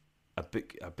a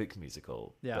book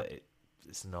musical, Yeah. but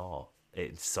it's not.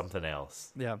 It's something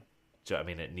else. Yeah. Do you know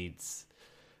what I mean?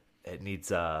 It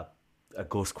needs a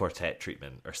ghost quartet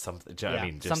treatment or something. Do you know what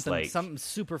I mean? Just something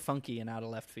super funky and out of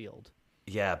left field.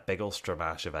 Yeah, big old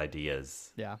stramash of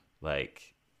ideas. Yeah.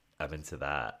 Like, I'm into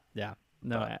that. Yeah.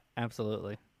 No,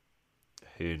 absolutely.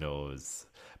 Who knows?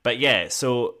 But yeah,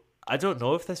 so I don't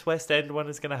know if this West End one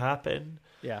is going to happen.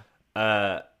 Yeah.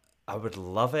 I would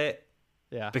love it.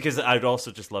 Yeah. Because I'd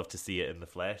also just love to see it in the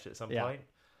flesh at some Yeah. point.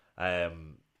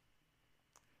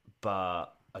 But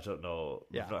I don't know.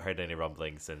 Yeah. We've not heard any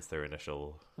rumbling since their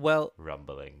initial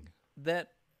rumbling. That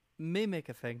may make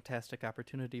a fantastic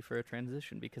opportunity for a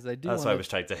transition, because I do That's why I wanna was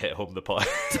trying to hit home the point.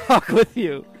 talk with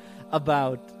you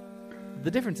about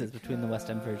the differences between the West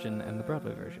End version and the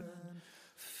Broadway version.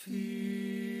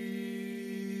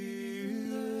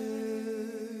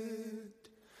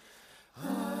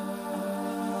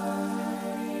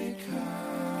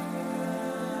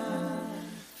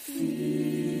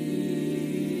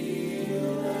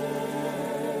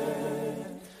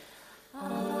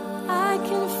 I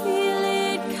can feel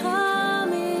it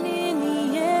coming in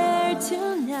the air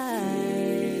tonight.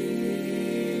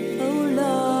 Oh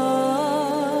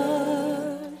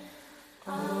Lord,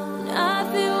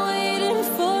 I've been waiting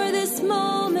for this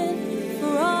moment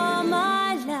for all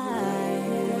my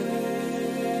life.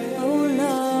 Oh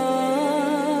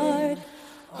Lord,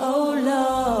 oh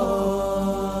Lord.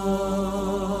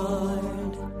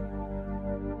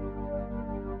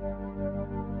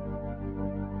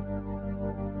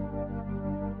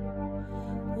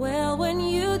 Well, when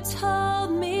you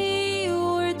told me you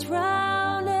were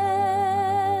drowning,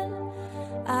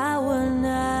 I will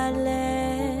not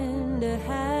lend a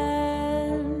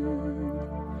hand.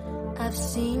 I've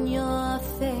seen your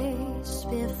face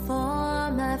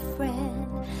before, my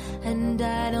friend, and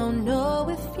I don't know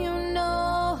if you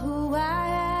know who I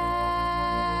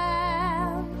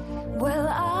am. Well,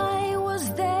 I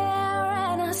was there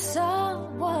and I saw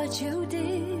what you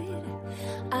did.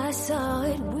 I saw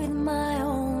it with my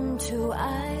own two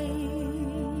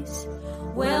eyes.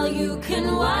 Well, you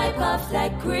can wipe off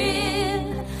that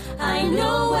grin. I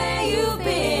know where you've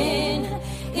been.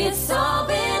 It's all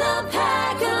been a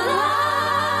pack of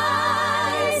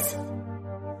lies.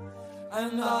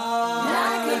 And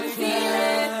I can feel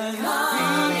it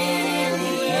coming in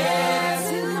the air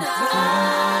tonight.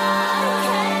 I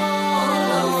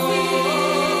can feel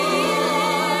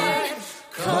it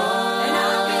coming. And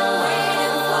I've been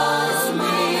waiting for this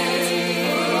moment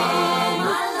for all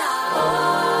my life. Oh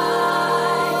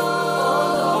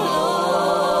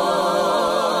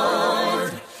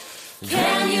Lord,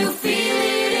 can you feel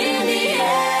it in the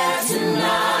air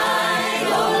tonight?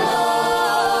 Oh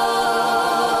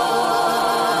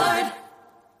Lord,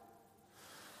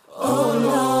 oh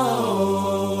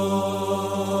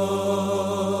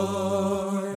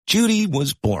Lord. Judy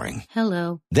was boring.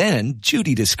 Hello. Then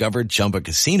Judy discovered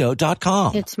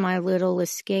ChumbaCasino.com. It's my little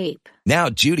escape. Now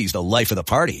Judy's the life of the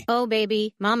party. Oh,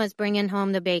 baby, mama's bringing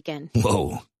home the bacon.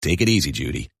 Whoa, take it easy,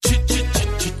 Judy.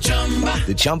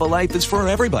 The Chumba life is for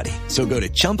everybody. So go to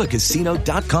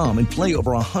ChumbaCasino.com and play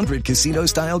over 100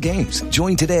 casino-style games.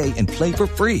 Join today and play for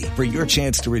free for your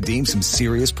chance to redeem some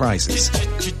serious prizes.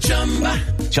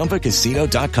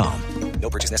 ChumbaCasino.com. No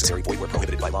purchase necessary. Void where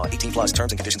prohibited by law. 18 plus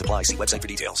terms and conditions apply. See website for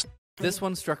details. This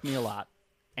one struck me a lot,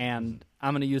 and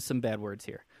I'm going to use some bad words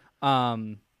here.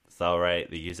 It's all right.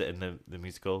 They use it in the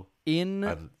musical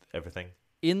and everything.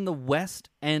 In the West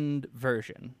End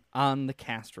version, on the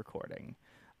cast recording,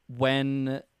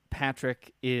 when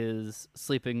Patrick is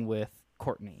sleeping with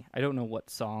Courtney, I don't know what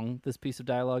song this piece of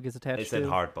dialogue is attached to. It's in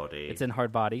Hard Body. It's in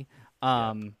Hard Body.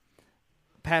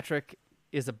 Patrick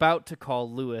is about to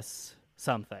call Lewis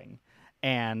something,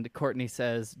 and Courtney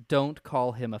says, "Don't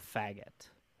call him a faggot."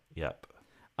 Yep.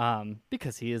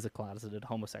 Because he is a closeted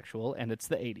homosexual, and it's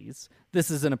the 80s. This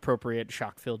is an appropriate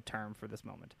shock-filled term for this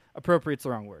moment. Appropriate's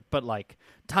the wrong word, but like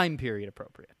time period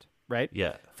appropriate, right?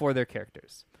 Yeah. For their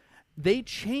characters. They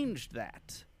changed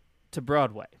that to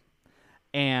Broadway,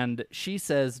 and she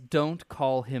says, "Don't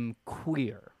call him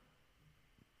queer."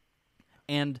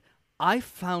 And I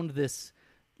found this,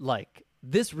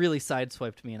 this really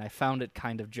sideswiped me, and I found it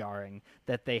kind of jarring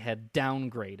that they had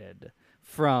downgraded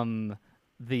from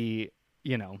the,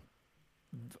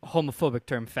 homophobic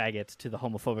term faggot to the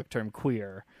homophobic term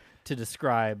queer to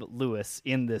describe Lewis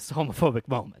in this homophobic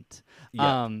moment.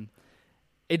 Yeah.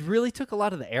 It really took a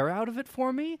lot of the air out of it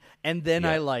for me, and then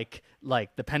I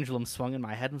the pendulum swung in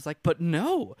my head and was like, but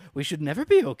no, we should never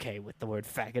be okay with the word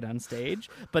faggot on stage.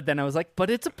 But then I was like,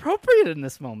 but it's appropriate in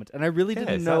this moment, and I really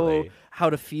didn't know how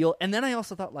to feel. And then I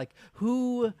also thought,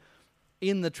 who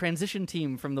in the transition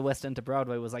team from the West End to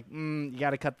Broadway was like, you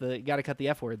gotta cut the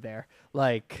F word there,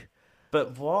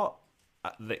 But what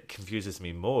that confuses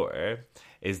me more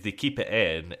is they keep it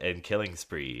in Killing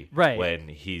Spree, right, when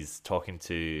he's talking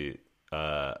to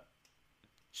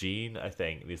Gene, I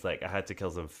think. And he's like, I had to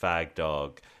kill some fag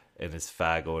dog in his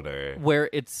fag owner. Where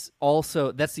it's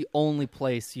also, that's the only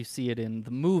place you see it in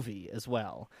the movie as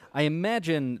well. I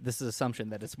imagine this is assumption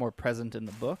that it's more present in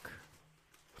the book.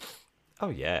 Oh,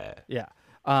 yeah. Yeah.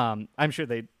 I'm sure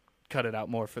they cut it out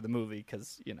more for the movie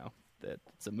because, you know,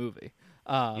 it's a movie.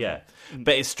 Yeah.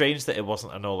 But it's strange that it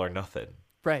wasn't an all or nothing.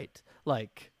 Right.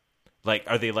 Like,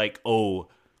 are they like, oh,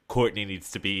 Courtney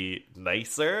needs to be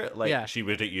nicer? Like, Yeah. she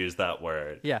wouldn't use that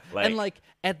word. Yeah. And, like,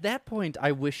 at that point,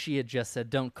 I wish she had just said,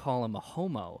 don't call him a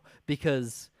homo.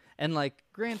 Because, and, like,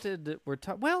 granted, we're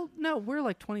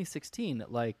like 2016.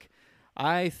 Like,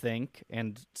 I think,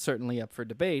 and certainly up for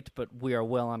debate, but we are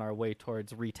well on our way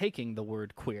towards retaking the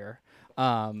word queer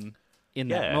in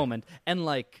that moment. And,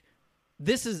 like,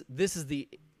 this is the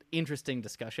interesting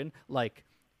discussion. Like,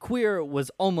 queer was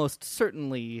almost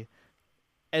certainly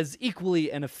as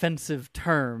equally an offensive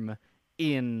term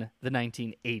in the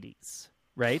 1980s,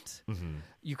 right? Mm-hmm.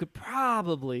 You could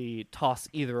probably toss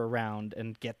either around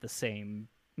and get the same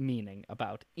meaning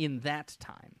about in that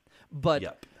time.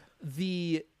 But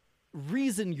the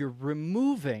reason you're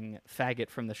removing faggot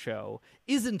from the show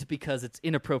isn't because it's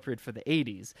inappropriate for the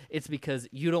 80s. It's because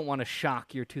you don't want to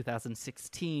shock your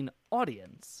 2016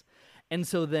 audience. And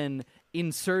so then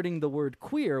inserting the word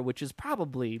queer, which is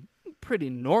probably pretty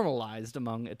normalized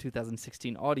among a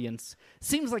 2016 audience,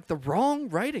 seems like the wrong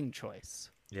writing choice.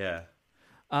 Yeah.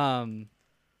 I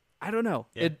don't know.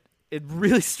 Yeah. It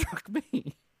really struck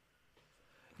me.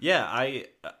 Yeah,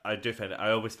 I do find it.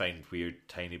 I always find weird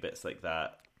tiny bits like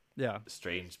that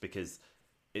strange because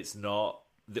it's not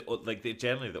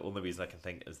generally the only reason I can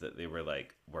think is that they were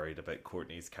like worried about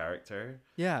Courtney's character.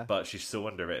 Yeah. But she's so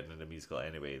underwritten in a musical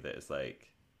anyway that it's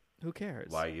like, who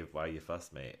cares? Why you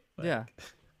fuss, mate? Like, yeah.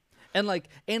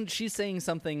 And she's saying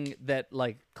something that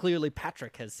like clearly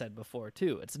Patrick has said before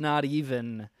too. It's not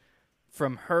even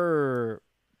from her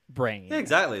brain. Yeah,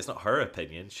 exactly. It's not her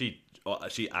opinion. She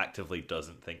actively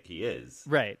doesn't think he is.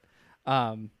 Right.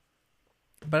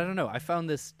 But I don't know. I found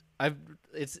this.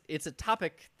 It's a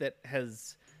topic that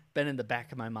has been in the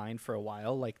back of my mind for a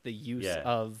while, like the use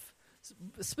of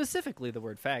specifically the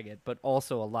word faggot, but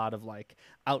also a lot of like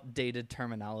outdated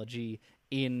terminology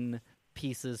in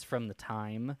pieces from the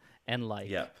time, and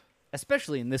like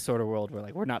especially in this sort of world where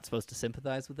like we're not supposed to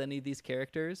sympathize with any of these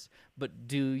characters, but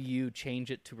do you change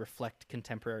it to reflect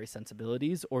contemporary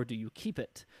sensibilities, or do you keep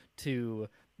it to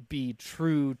be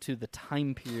true to the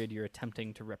time period you're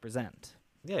attempting to represent?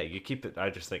 Yeah, you keep it. I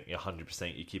just think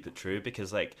 100% you keep it true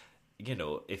because, like, you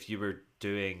know, if you were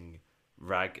doing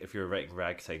if you were writing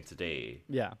ragtime today,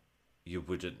 you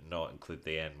wouldn't not include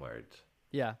the N word.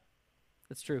 Yeah,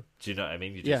 that's true. Do you know what I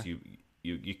mean? You just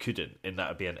you couldn't, and that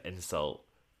would be an insult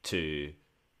to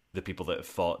the people that have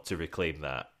fought to reclaim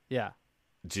that. Yeah.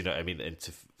 Do you know what I mean? And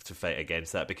to fight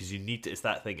against that, because you need to. It's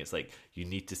that thing. It's like you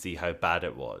need to see how bad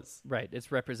it was. Right.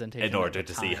 It's representation in order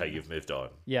to see how you've moved on.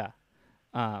 Yeah.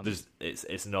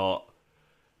 It's not,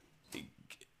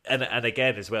 and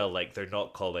again as well, like they're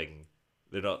not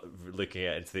looking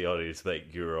at into the audience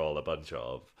like you're all a bunch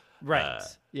of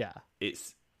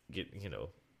it's you know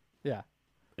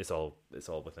it's all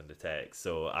within the text,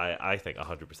 so I think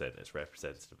 100% it's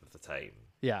representative of the time.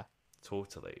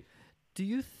 Totally. Do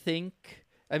you think,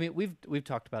 I mean, we've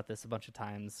talked about this a bunch of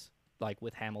times, like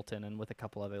with Hamilton and with a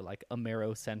couple other like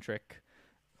Amerocentric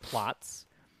plots,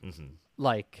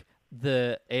 like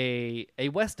a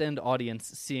West End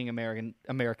audience seeing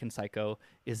American Psycho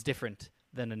is different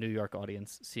than a New York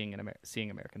audience seeing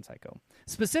American Psycho.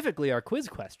 Specifically, our quiz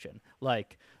question,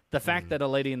 like the fact that a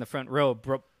lady in the front row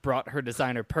brought her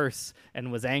designer purse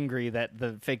and was angry that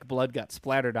the fake blood got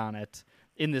splattered on it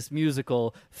in this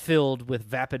musical filled with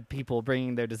vapid people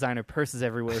bringing their designer purses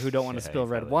everywhere who don't want to spill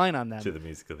red wine on them. To the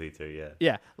musical theater,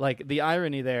 yeah, like the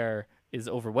irony there is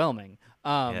overwhelming.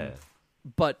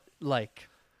 But like,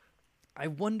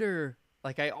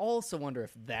 I also wonder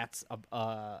if that's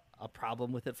a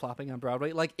problem with it flopping on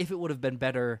Broadway. Like, if it would have been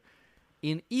better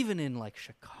even in like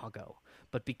Chicago,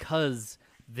 but because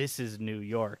this is New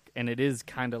York and it is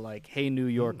kind of like, hey, New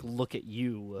York, look at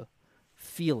you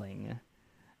feeling,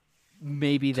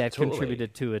 maybe that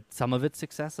contributed to some of its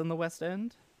success in the West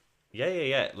End.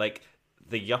 Yeah. Like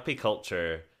the yuppie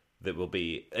culture that will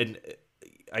be, and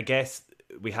I guess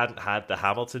we hadn't had the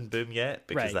Hamilton boom yet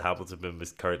because the Hamilton boom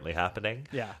is currently happening.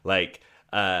 Yeah. Like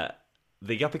the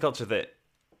yuppie culture that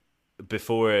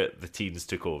before the teens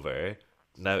took over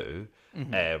now,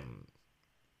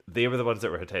 they were the ones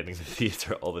that were attending the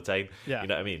theatre all the time. Yeah. You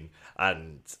know what I mean?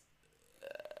 And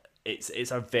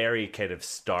it's a very kind of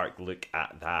stark look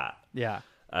at that. Yeah.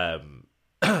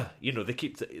 You know,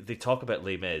 they talk about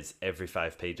Les Mis every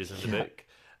 5 pages in the book.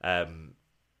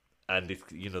 and if,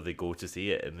 they go to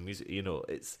see it, and the music,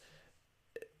 it's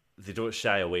they don't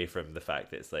shy away from the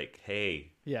fact that it's like,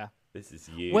 hey, yeah, this is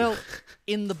you. Well,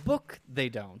 in the book they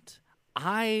don't.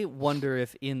 I wonder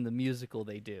if in the musical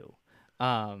they do,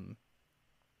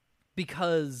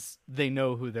 because they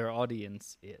know who their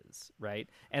audience is, right?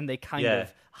 And they kind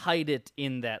of hide it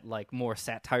in that like more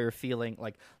satire feeling,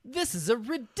 like this is a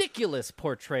ridiculous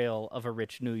portrayal of a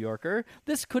rich New Yorker.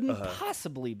 This couldn't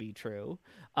possibly be true,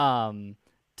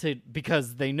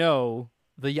 because they know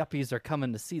the yuppies are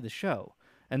coming to see the show,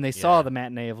 and they saw the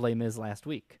matinee of Les Mis last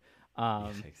week.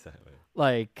 Exactly.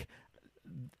 Like,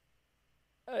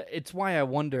 it's why I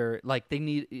wonder, like,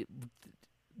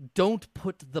 don't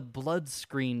put the blood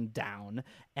screen down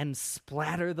and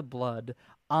splatter the blood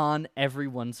on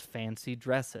everyone's fancy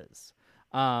dresses.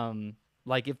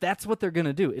 Like, if that's what they're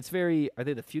gonna do, it's very. Are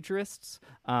they the futurists?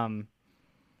 The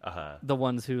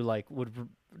ones who like would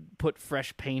put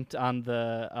fresh paint on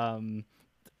the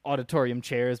auditorium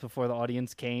chairs before the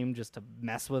audience came, just to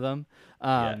mess with them.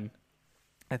 I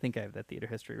think I have that theater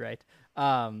history right.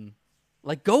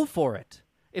 Like, go for it.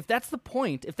 If that's the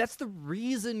point, if that's the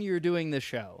reason you're doing the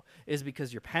show, is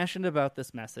because you're passionate about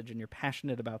this message and you're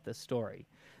passionate about this story,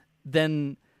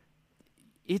 then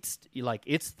it's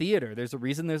theater. There's a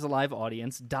reason there's a live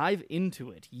audience. Dive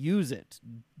into it. Use it.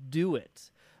 Do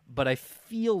it. But I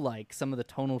feel like some of the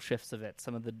tonal shifts of it,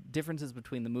 some of the differences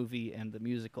between the movie and the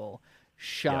musical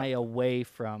shy away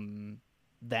from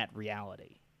that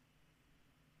reality.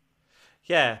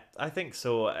 Yeah, I think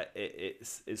so.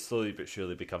 It's slowly but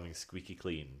surely becoming squeaky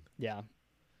clean. Yeah.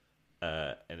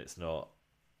 And it's not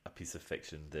a piece of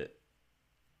fiction that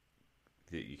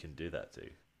you can do that to.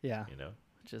 Yeah.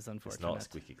 Which is unfortunate. It's not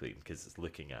squeaky clean because it's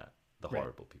looking at the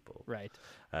horrible people. Right.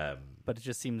 But it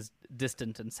just seems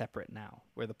distant and separate now,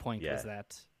 where the point is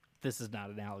that this is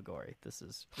not an allegory. This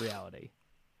is reality.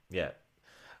 Yeah.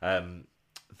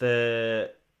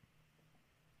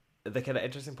 The kind of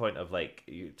interesting point of, like,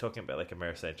 you talking about like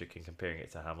Americentric and comparing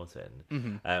it to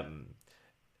Hamilton,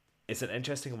 it's an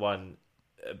interesting one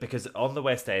because on the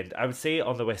West End, I would say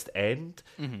on the West End,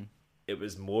 it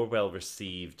was more well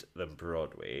received than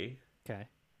Broadway. Okay.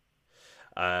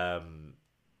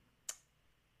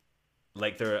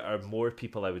 Like, there are more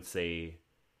people, I would say,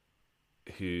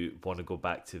 who want to go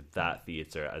back to that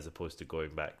theater as opposed to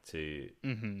going back to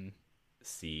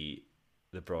see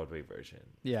the Broadway version.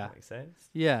 Yeah. Does that make sense?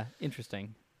 Yeah,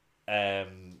 interesting.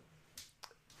 And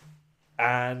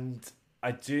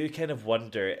I do kind of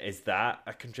wonder, is that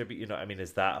a contribute?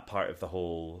 Is that a part of the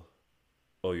whole,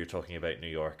 you're talking about New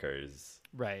Yorkers.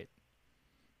 Right.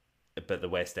 But the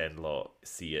West End lot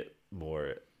see it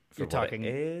more for you're talking,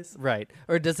 what it is. Right.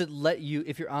 Or does it let you,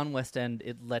 if you're on West End,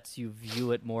 it lets you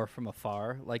view it more from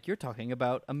afar? Like, you're talking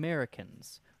about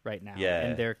Americans right now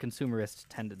and their consumerist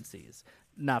tendencies.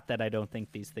 Not that I don't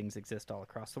think these things exist all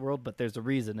across the world, but there's a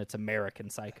reason it's American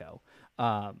Psycho.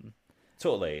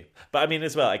 Totally. But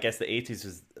as well, I guess the 80s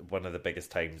was one of the biggest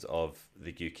times of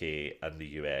the UK and the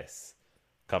US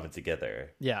coming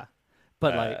together. Yeah.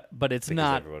 But but it's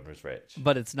not, everyone was rich.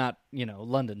 But it's not,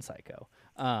 London Psycho.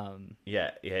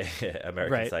 Yeah.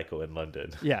 American Psycho in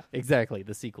London. Yeah, exactly.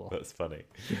 The sequel. That's funny.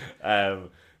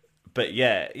 But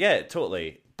yeah,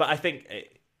 totally. But I think,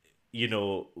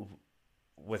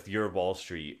 with your Wall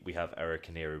Street, we have our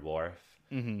Canary Wharf,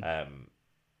 and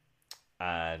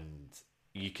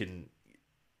you can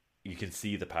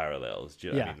see the parallels. Do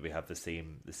you know what I mean? We have the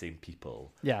same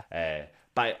people. Yeah.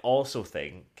 But I also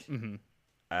think,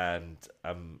 and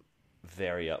I'm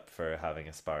very up for having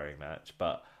a sparring match,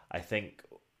 but I think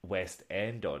West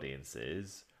End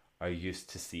audiences are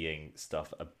used to seeing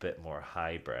stuff a bit more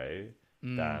highbrow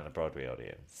than a Broadway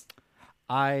audience.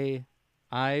 I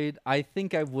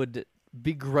think I would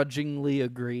begrudgingly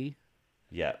agree.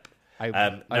 Yep.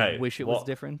 I wish it was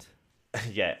different.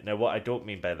 Yeah. Now, what I don't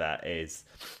mean by that is,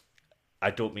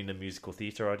 I don't mean the musical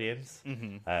theatre audience.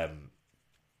 I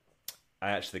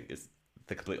actually think it's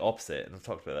the complete opposite, and I've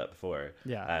talked about that before.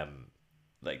 Yeah.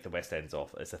 Like, the West End's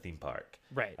off; it's a theme park,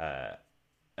 right?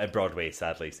 And Broadway,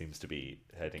 sadly, seems to be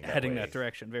heading that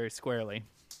direction very squarely.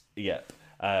 Yep.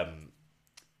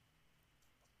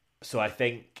 So I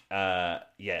think,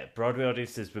 Broadway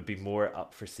audiences would be more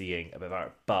up for seeing a bit of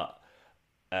art, but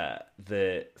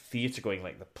the theatre going,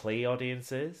 like the play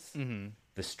audiences,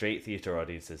 the straight theatre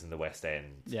audiences in the West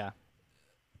End, they're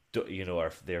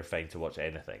fine to watch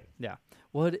anything. Yeah.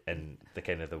 And the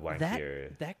kind of the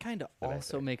wankier... That kind of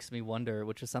also makes me wonder,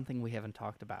 which is something we haven't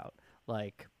talked about,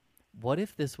 like, what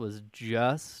if this was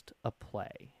just a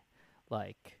play?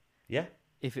 Like... Yeah.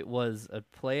 If it was a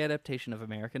play adaptation of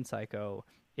American Psycho...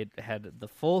 It had the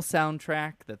full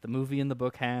soundtrack that the movie and the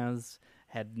book has,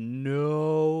 had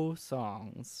no no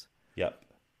songs. Yep.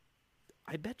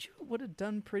 I bet you it would have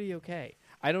done pretty okay.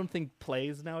 I don't think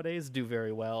plays nowadays do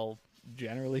very well,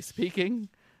 generally speaking.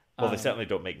 Well, they certainly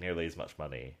don't make nearly as much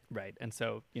money. Right. And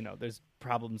so, there's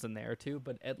problems in there too,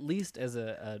 but at least as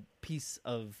a piece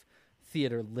of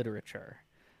theater literature.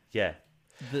 Yeah.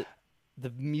 The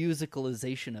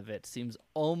musicalization of it seems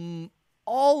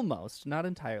almost, not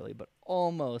entirely, but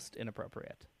almost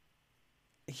inappropriate.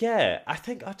 Yeah, I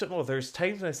don't know, there's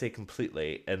times when I say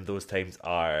completely, and those times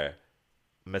are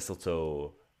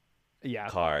mistletoe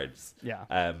cards.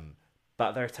 Yeah.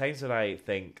 But there are times when I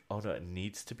think, oh no, it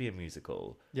needs to be a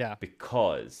musical. Yeah.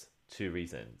 Because, two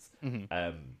reasons.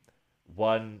 Mm-hmm.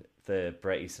 One, the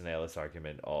Bret Easton Ellis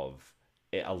argument of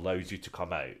it allows you to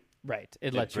come out. Right.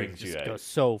 It lets you brings just you go out.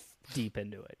 so deep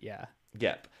into it. Yeah.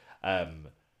 Yep.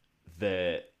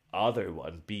 The other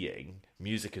one being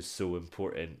music is so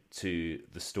important to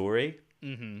the story.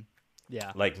 Mm-hmm.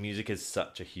 Yeah. Like, music is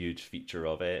such a huge feature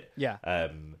of it. Yeah.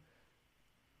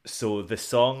 So the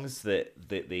songs that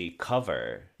they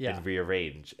cover Yeah. and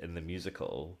rearrange in the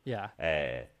musical Yeah.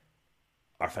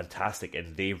 are fantastic,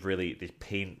 and they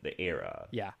paint the era.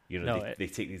 Yeah. They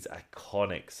take these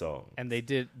iconic songs. And they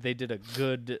did a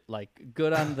good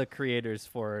on the creators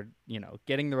for,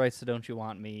 getting the rights to Don't You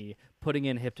Want Me, putting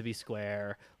in Hip to Be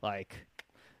Square,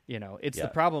 it's the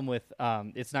problem with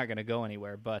it's not going to go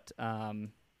anywhere, but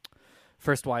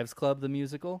First Wives Club, the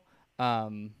musical,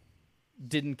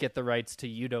 didn't get the rights to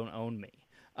You Don't Own Me.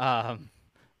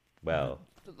 Well,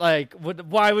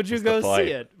 why would you what's go the see point?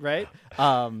 it, right?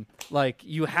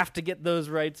 You have to get those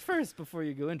rights first before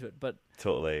you go into it. But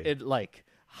totally, it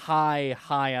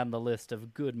high on the list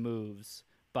of good moves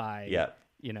by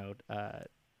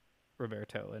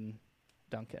Roberto and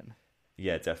Duncan.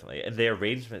 Yeah, definitely. And the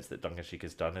arrangements that Duncan Sheik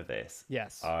has done of this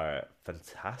are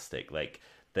fantastic. Like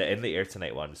the In the Air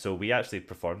Tonight one. So we actually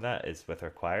performed that is with our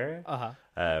choir. Uh-huh.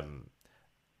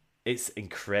 It's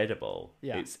incredible.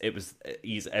 Yeah.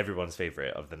 He's everyone's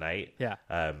favorite of the night. Yeah.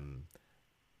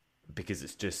 Because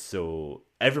it's just so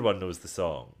everyone knows the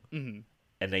song. Mm-hmm.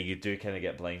 And then you do kind of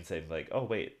get blindsided, like, oh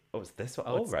wait, it's this one.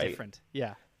 Oh, it's right. different.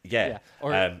 Yeah. Yeah.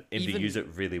 Or and they use it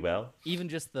really well. Even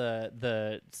just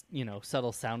the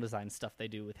subtle sound design stuff they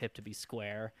do with Hip to Be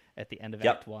Square at the end of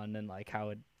Yep. Act 1 and how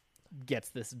it gets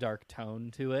this dark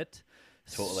tone to it.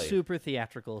 Totally. Super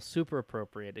theatrical, super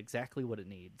appropriate, exactly what it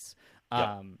needs.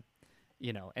 Yep.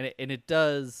 And it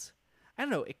does, I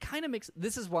don't know, it kind of makes,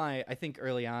 this is why I think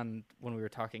early on when we were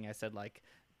talking, I said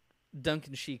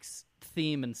Duncan Sheik's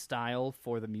theme and style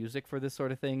for the music for this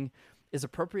sort of thing is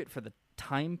appropriate for the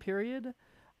time period.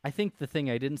 I think the thing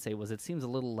I didn't say was it seems a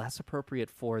little less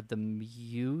appropriate for the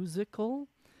musical,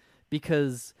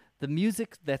 because the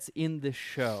music that's in this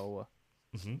show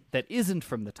that isn't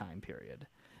from the time period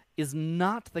is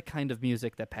not the kind of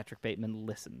music that Patrick Bateman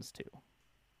listens to.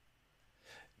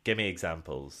 Give me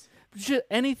examples.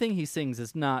 Anything he sings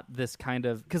is not this kind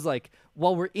of... Because,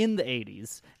 while we're in the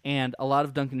 80s, and a lot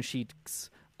of Duncan Sheik's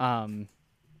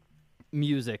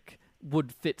music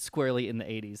would fit squarely in the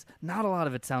 80s, not a lot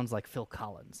of it sounds like Phil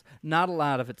Collins. Not a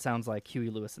lot of it sounds like Huey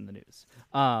Lewis in the News.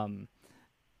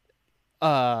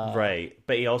 Right,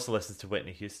 but he also listens to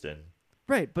Whitney Houston.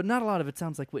 Right, but not a lot of it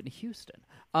sounds like Whitney Houston.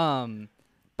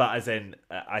 But as in,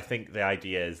 I think the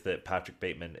idea is that Patrick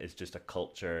Bateman is just a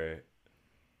culture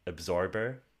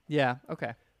absorber. Yeah,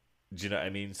 okay. Do you know what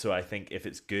I mean? So I think if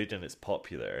it's good and it's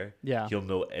popular, yeah, he'll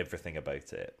know everything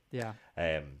about it. Yeah.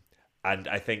 And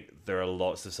I think there are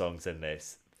lots of songs in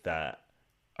this that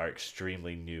are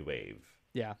extremely new wave.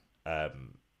 Yeah.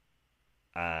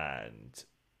 And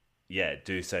yeah,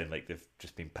 do sound like they've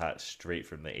just been patched straight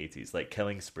from the 80s, like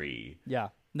Killing Spree. Yeah.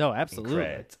 No, absolutely.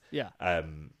 Incred. Yeah.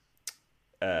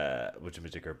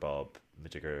 Majigger Bob,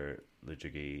 Majigger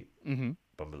Lujigi,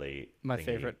 Bumblebee. My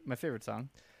favorite song.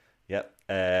 Yep.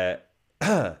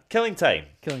 Killing Time.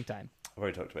 Killing Time. I've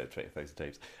already talked about it 20,000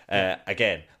 times.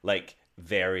 Again,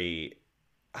 very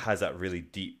has that really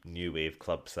deep new wave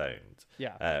club sound.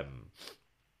 Yeah.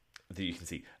 That you can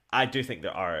see. I do think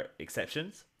there are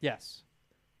exceptions. Yes.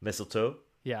 Mistletoe.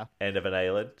 Yeah. End of an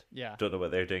Island. Yeah. Don't know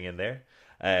what they're doing in there.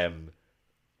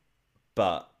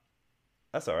 But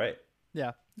that's all right.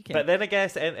 Yeah. You can. But then I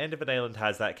guess End of an Island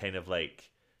has that kind of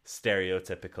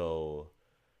stereotypical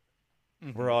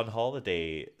we're on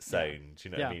holiday sound. Do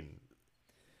you know what I mean?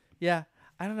 Yeah.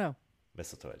 I don't know.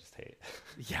 Mistletoe I just hate.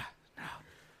 Yeah. No.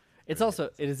 It's also,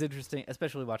 it is interesting,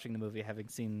 especially watching the movie, having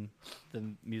seen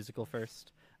the musical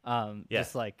first.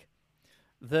 Just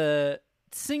the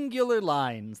singular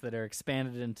lines that are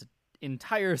expanded into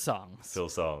entire songs. Full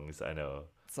songs, I know.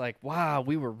 It's wow,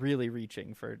 we were really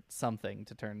reaching for something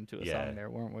to turn into a song there,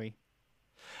 weren't we?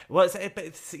 Well,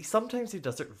 sometimes he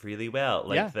does it really well.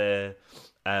 Like the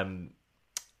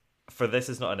for This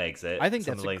Is Not an Exit. I think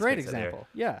that's a great example.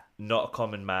 Yeah. Not a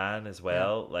Common Man as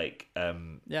well. Yeah. Like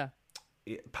yeah.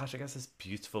 Patrick has this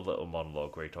beautiful little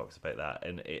monologue where he talks about that,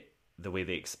 and the way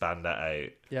they expand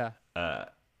that out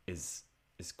is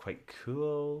quite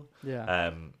cool.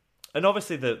 Yeah. And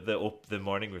obviously the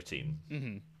morning routine.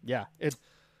 Mm-hmm. Yeah.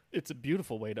 It's a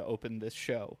beautiful way to open this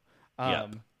show.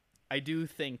 I do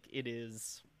think it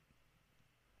is,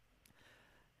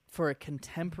 for a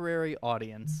contemporary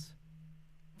audience,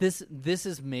 this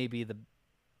is maybe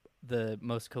the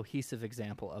most cohesive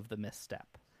example of the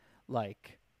misstep.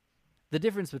 Like, the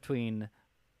difference between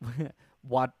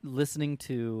listening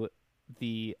to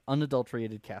the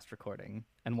unadulterated cast recording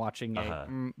and watching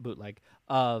a bootleg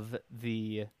of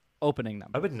the opening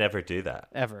number. I would never do that.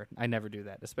 Ever. I never do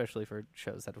that, especially for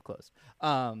shows that have closed.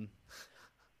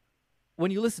 When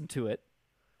you listen to it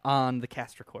on the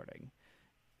cast recording,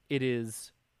 it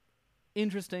is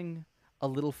interesting, a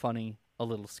little funny, a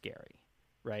little scary,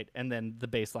 right? And then the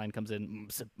bass line comes in,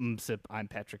 sip, I'm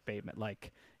Patrick Bateman.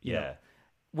 Like, you know,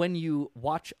 when you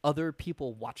watch other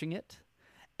people watching it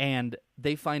and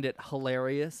they find it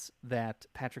hilarious that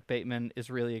Patrick Bateman is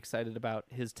really excited about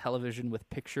his television with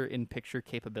picture-in-picture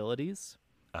capabilities,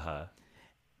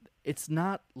 it's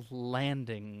not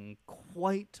landing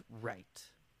quite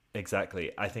right.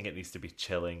 Exactly. I think it needs to be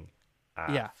chilling.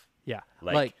 Yeah.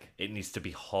 Like, it needs to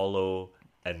be hollow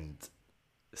and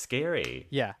scary.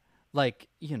 Yeah. Like,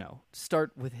 you know,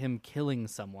 start with him killing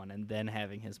someone and then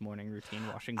having his morning routine,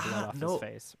 washing blood off his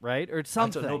face, right? Or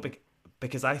something. I don't know,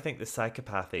 because I think the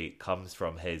psychopathy comes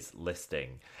from his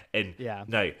listing. And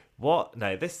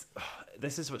this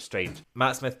is what's strange.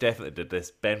 Matt Smith definitely did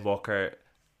this. Ben Walker,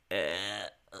 I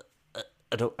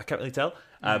can't really tell.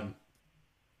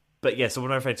 But yeah, so one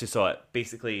of my friends who saw it,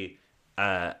 basically,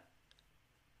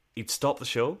 he'd stop the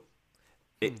show.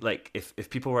 Like, if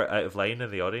people were out of line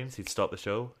in the audience, he'd stop the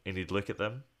show and he'd look at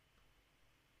them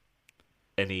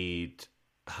and he'd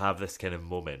have this kind of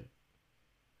moment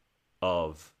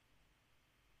of,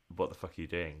 what the fuck are you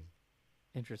doing?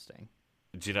 Interesting.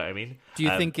 Do you know what I mean? Do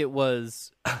you think it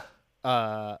was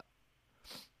no,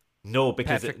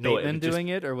 because Patrick Bateman doing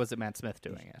it, or was it Matt Smith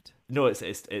doing it? No,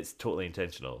 it's totally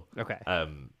intentional. Okay.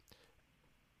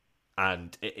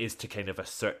 And it is to kind of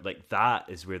assert, like, that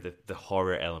is where the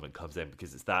horror element comes in,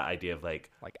 because it's that idea of like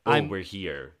we're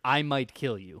here. I might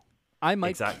kill you. I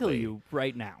might kill you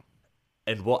right now.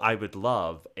 And what I would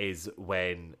love is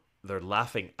when they're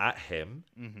laughing at him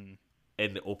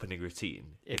in the opening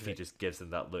routine, if he just gives them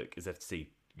that look as if to say,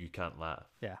 you can't laugh.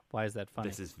 Yeah. Why is that funny?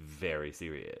 This is very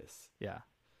serious. Yeah.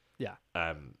 Yeah.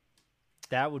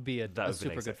 That would be a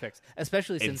super good fix,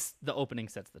 especially since the opening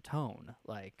sets the tone.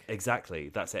 Like, exactly,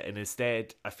 that's it. And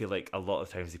instead, I feel like a lot of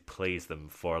times he plays them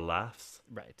for laughs.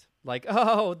 Right. Like,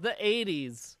 oh, the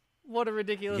 80s. What a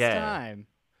ridiculous time.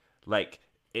 Like,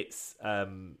 it's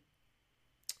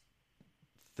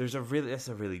that's a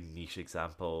really niche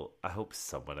example. I hope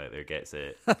someone out there gets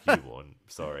it. You won't.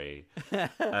 Sorry.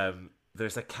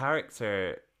 There's a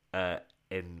character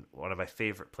in one of my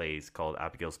favorite plays called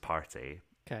Abigail's Party.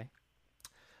 Okay.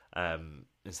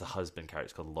 It's a husband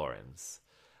character called Lawrence,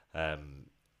 and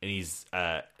he's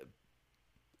kind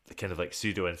of like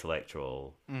pseudo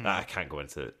intellectual. I can't go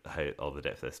into all the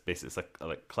depth of this. Basically, it's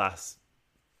like class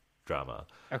drama,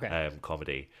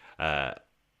 comedy.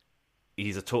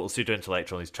 He's a total pseudo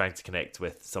intellectual, and he's trying to connect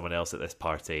with someone else at this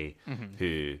party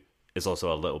who is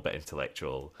also a little bit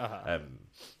intellectual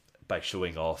by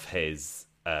showing off his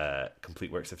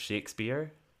complete works of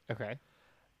Shakespeare. Okay.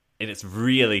 And it's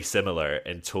really similar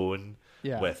in tone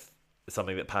with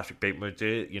something that Patrick Bateman would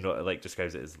do. You know, it like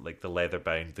describes it as like the leather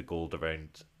bound, the gold around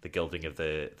the gilding of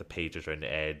the pages around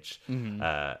the edge.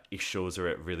 He shows her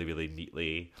it really, really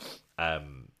neatly.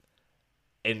 And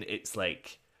it's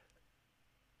like,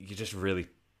 you just really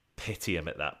pity him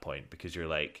at that point, because you're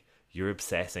like, you're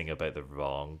obsessing about the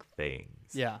wrong things.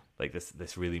 Yeah. Like,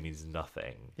 this really means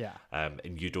nothing. Yeah.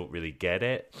 And you don't really get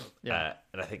it. Yeah.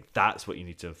 And I think that's what you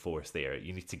need to enforce there.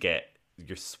 You need to get,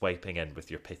 you're swiping in with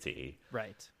your pity.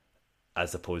 Right.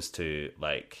 As opposed to,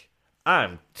 like,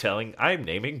 I'm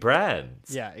naming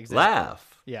brands. Yeah, exactly.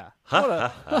 Laugh. Yeah.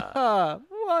 Ha.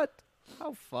 What?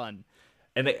 How fun.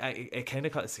 And it kind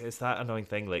of, it's that annoying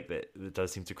thing, like, that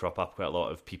does seem to crop up quite a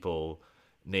lot of people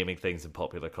naming things in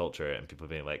popular culture and people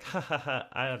being like, ha,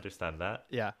 I understand that.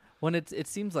 Yeah. When it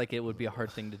seems like it would be a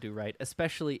hard thing to do right,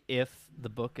 especially if the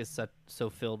book is so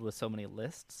filled with so many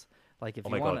lists. Like, if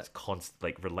it's constant.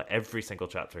 Like, every single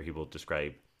chapter he will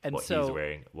describe what he's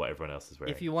wearing, what everyone else is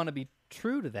wearing. If you want to be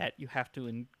true to that, you have to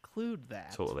include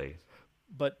that. Totally.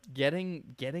 But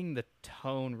getting the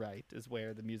tone right is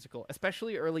where the musical,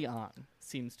 especially early on,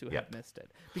 seems to have missed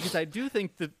it. Because I do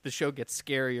think that the show gets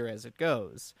scarier as it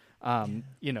goes. Due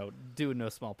in no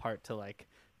small part to like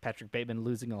Patrick Bateman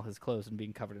losing all his clothes and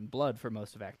being covered in blood for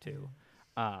most of Act 2.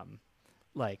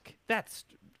 That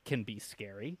can be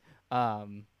scary.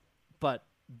 But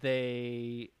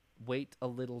they wait a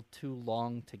little too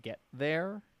long to get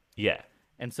there. Yeah.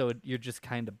 And so you're just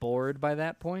kind of bored by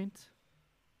that point,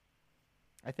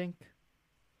 I think.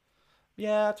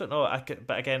 Yeah, I don't know.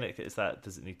 But again, it's that,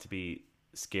 does it need to be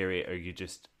scary, or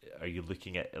are you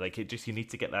looking at like it? Just, you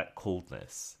need to get that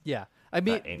coldness. Yeah, I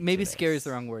mean, maybe scary is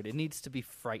the wrong word. It needs to be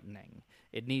frightening.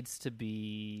 It needs to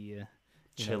be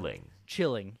chilling.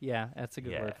 Chilling. Yeah, that's a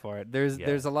good word for it.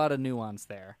 There's a lot of nuance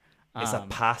there. It's a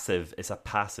passive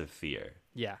fear.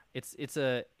 Yeah, it's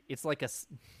a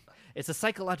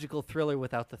psychological thriller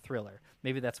without the thriller.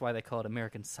 Maybe that's why they call it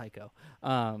American Psycho.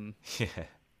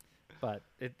 But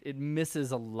it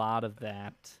misses a lot of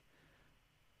that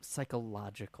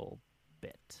psychological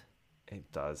bit.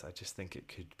 It does. I just think it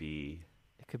could be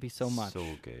so much. So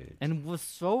good. And was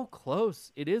so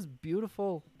close. It is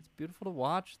beautiful. It's beautiful to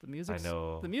watch. The music. I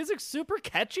know. The music's super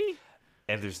catchy.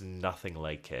 And there's nothing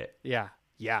like it. Yeah.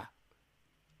 Yeah.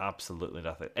 Absolutely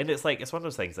nothing. And it's like, it's one of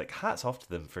those things, like, hats off to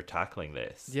them for tackling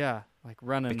this. Yeah. Like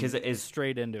running because it is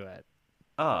straight into it.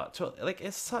 Like,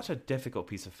 it's such a difficult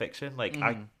piece of fiction. Like,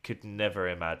 I could never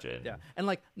imagine. Yeah. And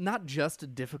like, not just a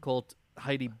difficult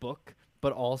Heidi book,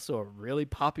 but also a really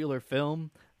popular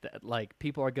film that like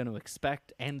people are going to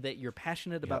expect, and that you're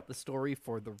passionate about the story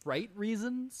for the right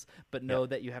reasons, but know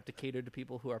that you have to cater to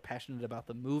people who are passionate about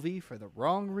the movie for the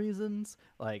wrong reasons.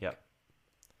 Like,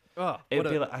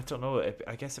 it'd be like, I don't know.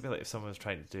 I guess it'd be like if someone was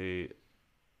trying to do,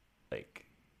 like,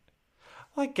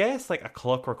 well, I guess like a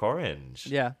Clockwork Orange.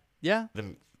 Yeah. Yeah.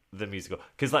 The musical,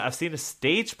 because like I've seen a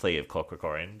stage play of Clockwork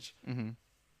Orange, and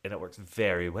it works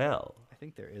very well. I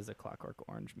think there is a Clockwork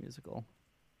Orange musical.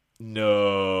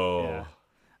 No. Yeah.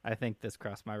 I think this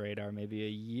crossed my radar maybe a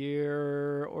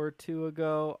year or two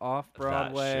ago off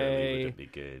Broadway. That surely wouldn't be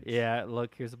good. Yeah,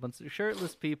 look, here's a bunch of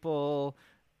shirtless people.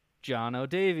 John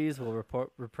O'Davies will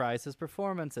reprise his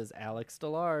performance as Alex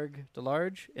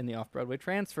DeLarge in the off-Broadway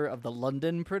transfer of the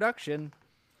London production.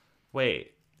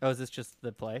 Wait. Oh, is this just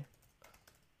the play?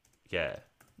 Yeah.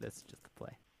 That's just the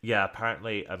play. Yeah,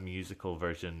 apparently a musical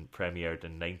version premiered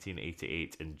in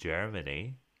 1988 in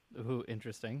Germany. Ooh,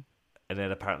 interesting. And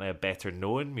then apparently a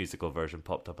better-known musical version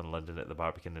popped up in London at the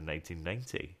Barbican in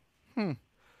 1990.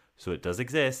 So it does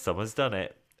exist. Someone's done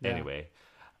it. Yeah. Anyway.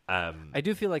 I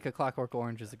do feel like A Clockwork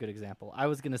Orange is a good example. I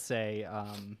was going to say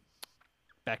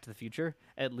Back to the Future,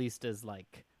 at least as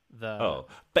like the... Oh,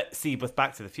 but see, with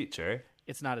Back to the Future...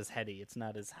 It's not as heady. It's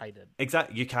not as heighted.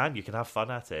 Exactly. You can have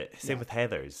fun at it. Same with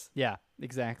Heathers. Yeah,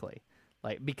 exactly.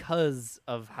 Like, because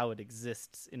of how it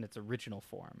exists in its original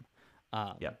form.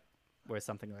 Whereas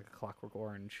something like A Clockwork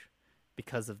Orange,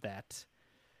 because of that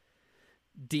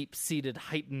deep-seated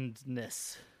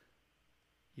heightenedness,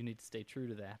 you need to stay true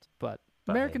to that. But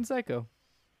American Psycho,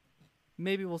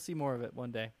 maybe we'll see more of it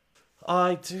one day.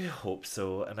 I do hope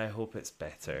so, and I hope it's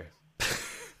better.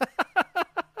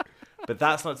 But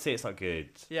that's not to say it's not good.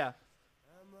 Yeah.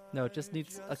 No, it just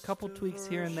needs a couple tweaks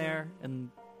here and there, and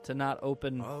to not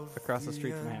open across the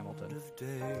street from Hamilton.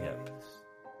 Yep.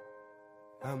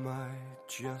 Am I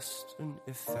just an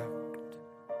effect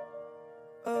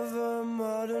of a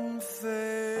modern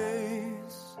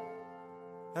phase?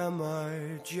 Am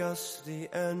I just the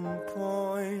end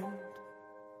point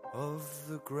of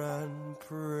the grand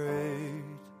parade?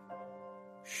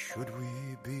 Should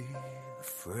we be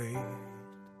afraid?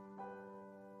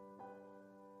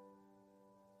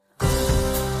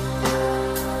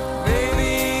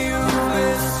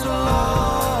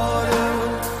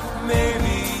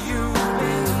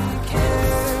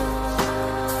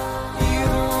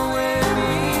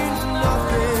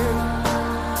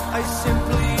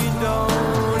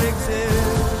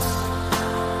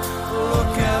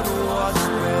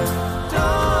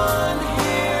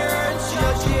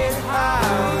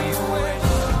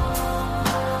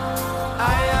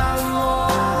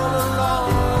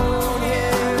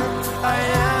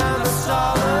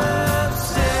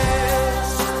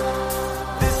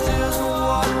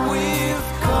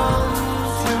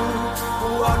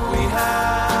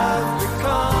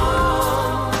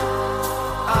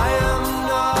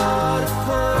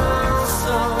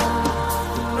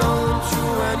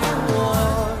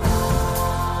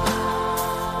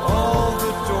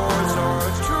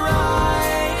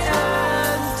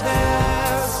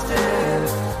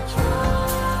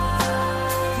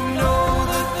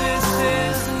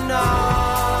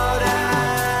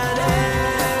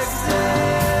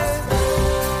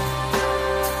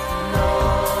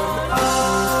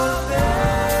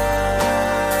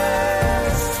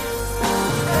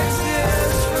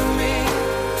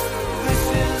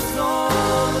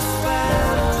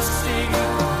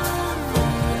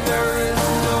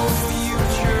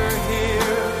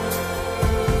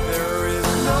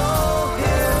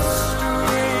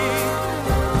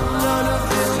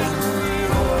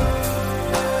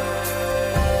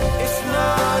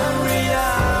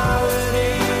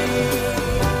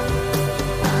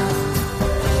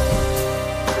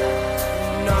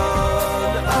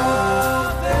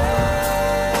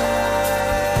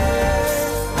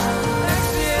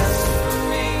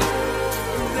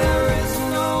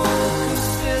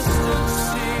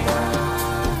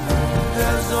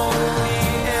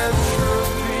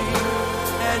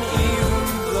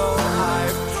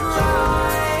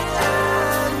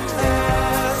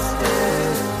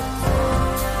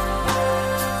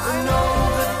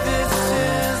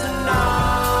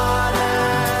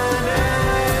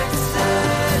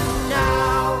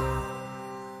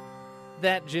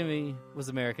 That, Jimmy, was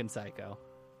American Psycho.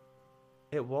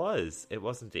 It was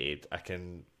indeed. I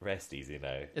can rest easy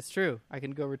now. It's true. I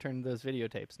can go return those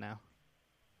videotapes now.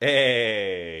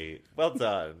 Hey, well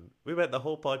done. We went the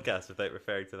whole podcast without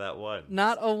referring to that one.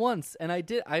 Not a once, and I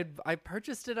did. I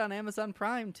purchased it on Amazon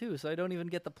Prime too, so I don't even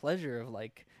get the pleasure of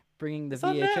like bringing the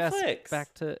VHS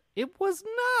back to. It was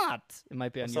not. It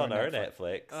might be on it's your on our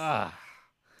Netflix.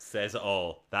 Says it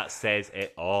all. That says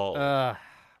it all.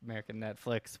 American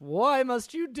Netflix. Why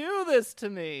must you do this to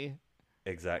me?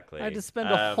 Exactly. I had to spend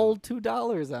a whole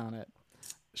 $2 on it.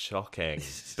 Shocking,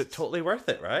 but totally worth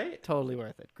it, right? Totally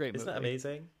worth it. Great movie. Isn't that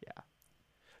amazing? Yeah.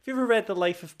 Have you ever read The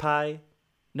Life of Pi?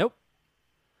 Nope.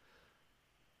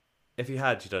 If you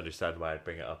had, you'd understand why I'd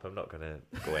bring it up. I'm not going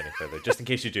to go any further, just in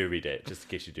case you do read it.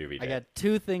 I got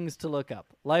two things to look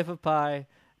up: Life of Pi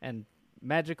and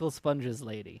Magical Sponges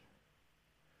Lady.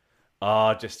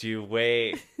 Oh, just you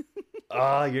wait.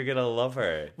 Oh, you're going to love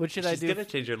her. What should I do? She's going to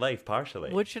change your life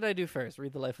partially. What should I do first?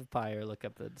 Read The Life of Pi or look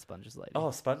up the Sponges Lady?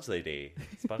 Oh, Sponge Lady.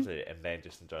 And then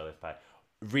just enjoy Life of Pi.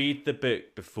 Read the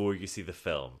book before you see the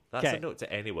film. That's a note to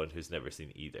anyone who's never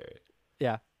seen either.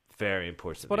 Yeah. Very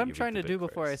important. That's what I'm trying to do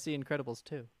before I see Incredibles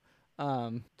 2.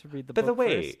 To read the book By the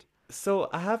way, first. so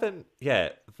I haven't... Yeah,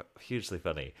 hugely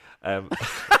funny. I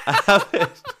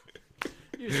haven't...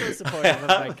 You're so supportive of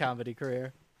my comedy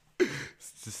career.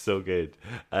 It's just so good.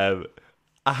 I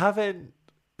haven't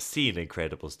seen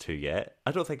Incredibles 2 yet.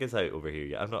 I don't think it's out over here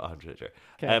yet. I'm not 100% sure.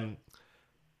 Okay.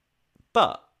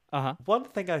 But one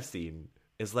thing I've seen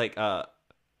is like,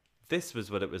 this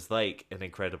was what it was like in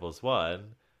Incredibles 1,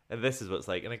 and this is what it's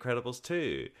like in Incredibles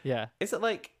 2. Yeah. Is it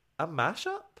like a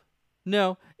mashup?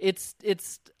 No, it's.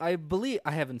 I believe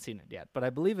I haven't seen it yet, but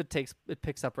I believe it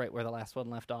picks up right where the last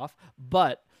one left off.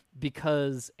 But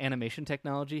because animation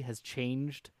technology has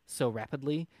changed so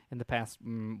rapidly in the past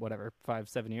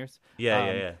 5-7 years,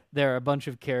 yeah, there are a bunch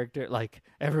of character like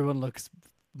everyone looks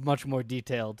much more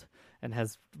detailed and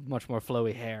has much more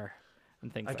flowy hair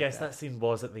and things. I like guess that scene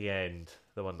was at the end,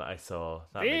 the one that I saw.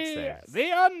 That makes sense. The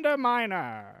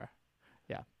Underminer.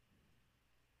 Yeah.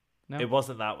 No? It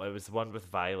wasn't that one. It was the one with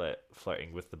Violet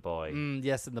flirting with the boy.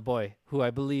 Yes, and the boy, who I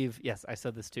believe, yes, I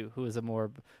said this too, who is a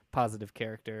more positive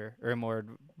character, or a more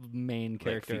main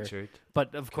character. Like featured.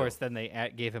 But, of course, then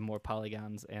they gave him more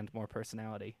polygons and more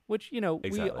personality, which,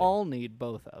 Exactly. we all need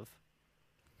both of.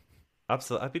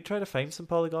 Absolutely. I've been trying to find some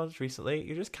polygons recently.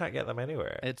 You just can't get them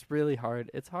anywhere. It's really hard.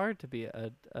 It's hard to be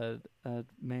a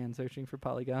man searching for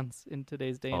polygons in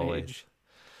today's day and age.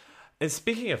 And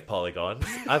speaking of polygons,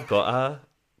 I've got a...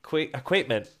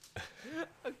 Equipment.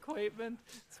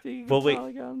 Speaking of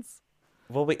polygons.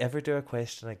 Will we ever do a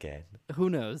question again?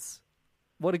 Who knows?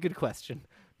 What a good question.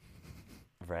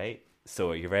 Right?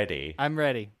 So are you ready? I'm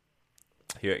ready.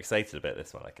 You're excited about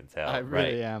this one, I can tell. I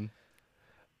really am.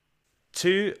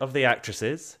 2 of the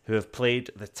actresses who have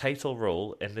played the title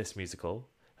role in this musical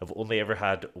have only ever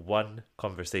had one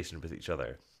conversation with each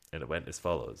other, and it went as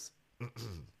follows.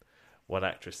 One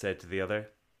actress said to the other,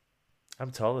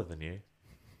 "I'm taller than you."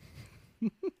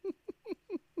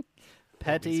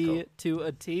 Petty to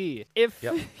a T. If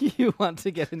you want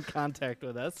to get in contact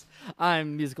with us,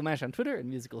 I'm Musical Mash on Twitter and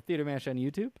Musical Theater Mash on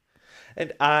YouTube.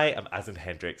 And I am Asin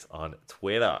Hendricks on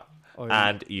Twitter.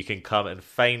 And you can come and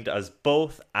find us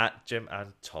both at Jim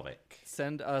and Tomic.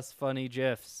 Send us funny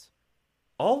GIFs.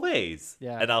 Always.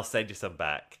 Yeah. And I'll send you some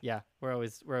back. Yeah, we're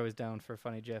always down for a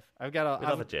funny GIF. We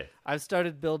love a GIF. I've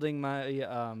started building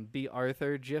my B.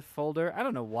 Arthur GIF folder. I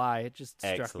don't know why. It just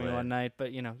struck me one night,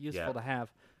 but useful to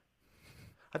have.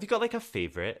 Have you got like a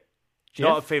favorite? GIF?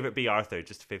 Not a favorite B. Arthur,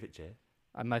 just a favorite GIF.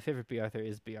 My favorite B. Arthur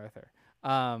is B. Arthur.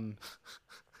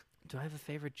 Do I have a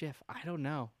favorite GIF? I don't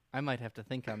know. I might have to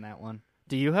think on that one.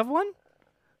 Do you have one?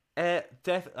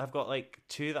 I've got like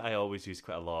 2 that I always use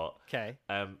quite a lot. Okay.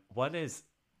 One is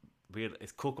weird.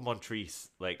 It's Coco Montrese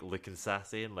like looking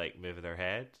sassy and like moving her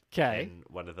head. Okay. In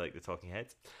one of the talking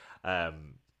heads.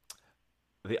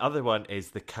 The other one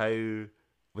is the cow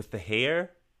with the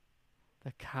hair.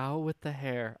 The cow with the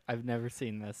hair. I've never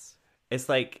seen this. It's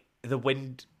like the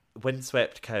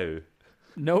windswept cow.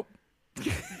 Nope.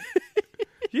 Do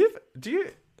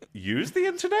you use the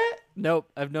internet? Nope.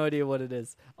 I have no idea what it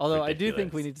is. Although Ridiculous. I do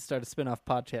think we need to start a spin-off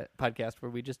podcast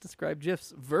where we just describe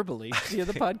GIFs verbally via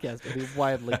the podcast. It'll be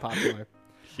wildly popular.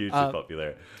 Hugely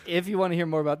popular. If you want to hear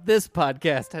more about this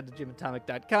podcast, head to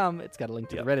jimatomic.com. It's got a link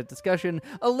to the Reddit discussion,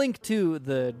 a link to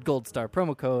the Gold Star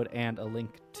promo code, and a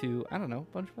link to, I don't know,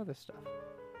 a bunch of other stuff.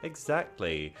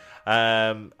 Exactly.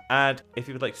 And if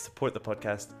you would like to support the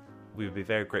podcast, we would be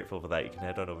very grateful for that. You can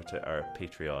head on over to our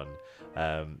Patreon.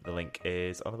 The link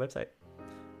is on the website.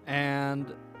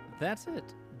 And that's it.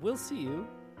 We'll see you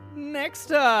Next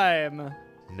time.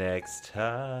 Next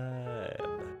time.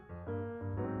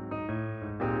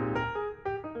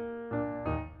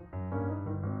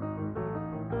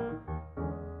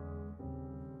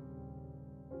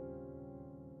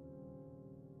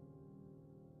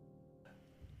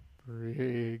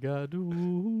 Brigadoo.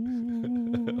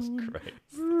 That's great.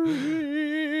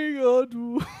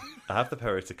 Brigadoo. I have the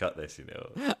power to cut this, you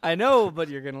know. I know, but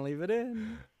you're going to leave it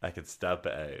in. I can stamp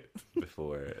it out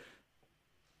before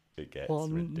it gets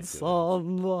ridiculous.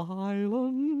 On the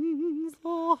highlands.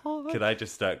 Can I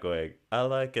just start going, I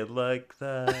like it like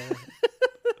that.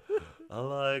 I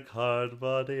like hard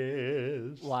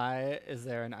bodies. Why is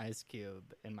there an ice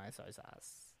cube in my soy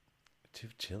sauce? To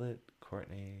chill it,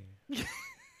 Courtney.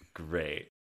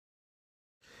 Great.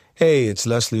 Hey, it's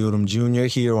Leslie Odom Jr.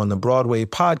 here on the Broadway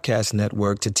Podcast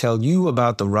Network to tell you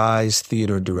about the Rise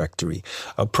Theater Directory,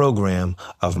 a program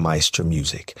of Maestro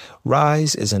Music.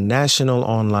 Rise is a national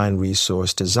online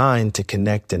resource designed to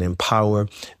connect and empower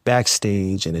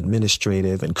backstage and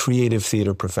administrative and creative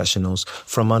theater professionals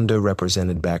from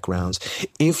underrepresented backgrounds.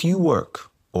 If you work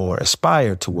or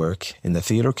aspire to work in the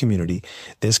theater community,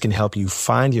 this can help you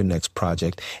find your next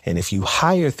project. And if you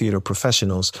hire theater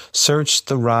professionals, search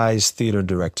the Rise Theater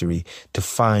Directory to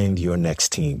find your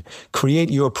next team. Create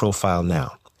your profile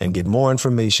now and get more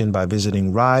information by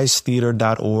visiting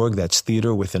risetheater.org. That's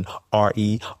theater with an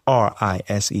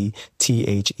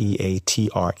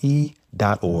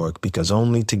RERISETHEATRE.org, because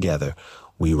only together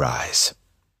we rise.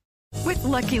 With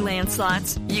Lucky Land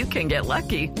Slots, you can get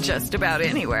lucky just about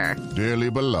anywhere.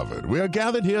 Dearly beloved, we are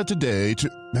gathered here today to...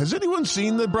 Has anyone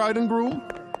seen the bride and groom?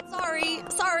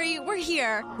 Sorry, we're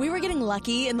here. We were getting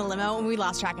lucky in the limo and we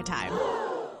lost track of time.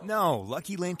 No,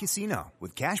 Lucky Land Casino,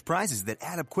 with cash prizes that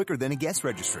add up quicker than a guest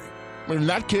registry. In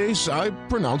that case, I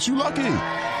pronounce you lucky.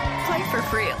 Play for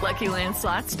free at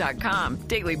LuckyLandSlots.com.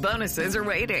 Daily bonuses are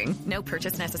waiting. No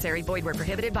purchase necessary. Void where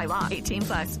prohibited by law.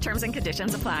 18+. Terms and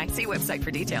conditions apply. See website for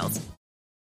details.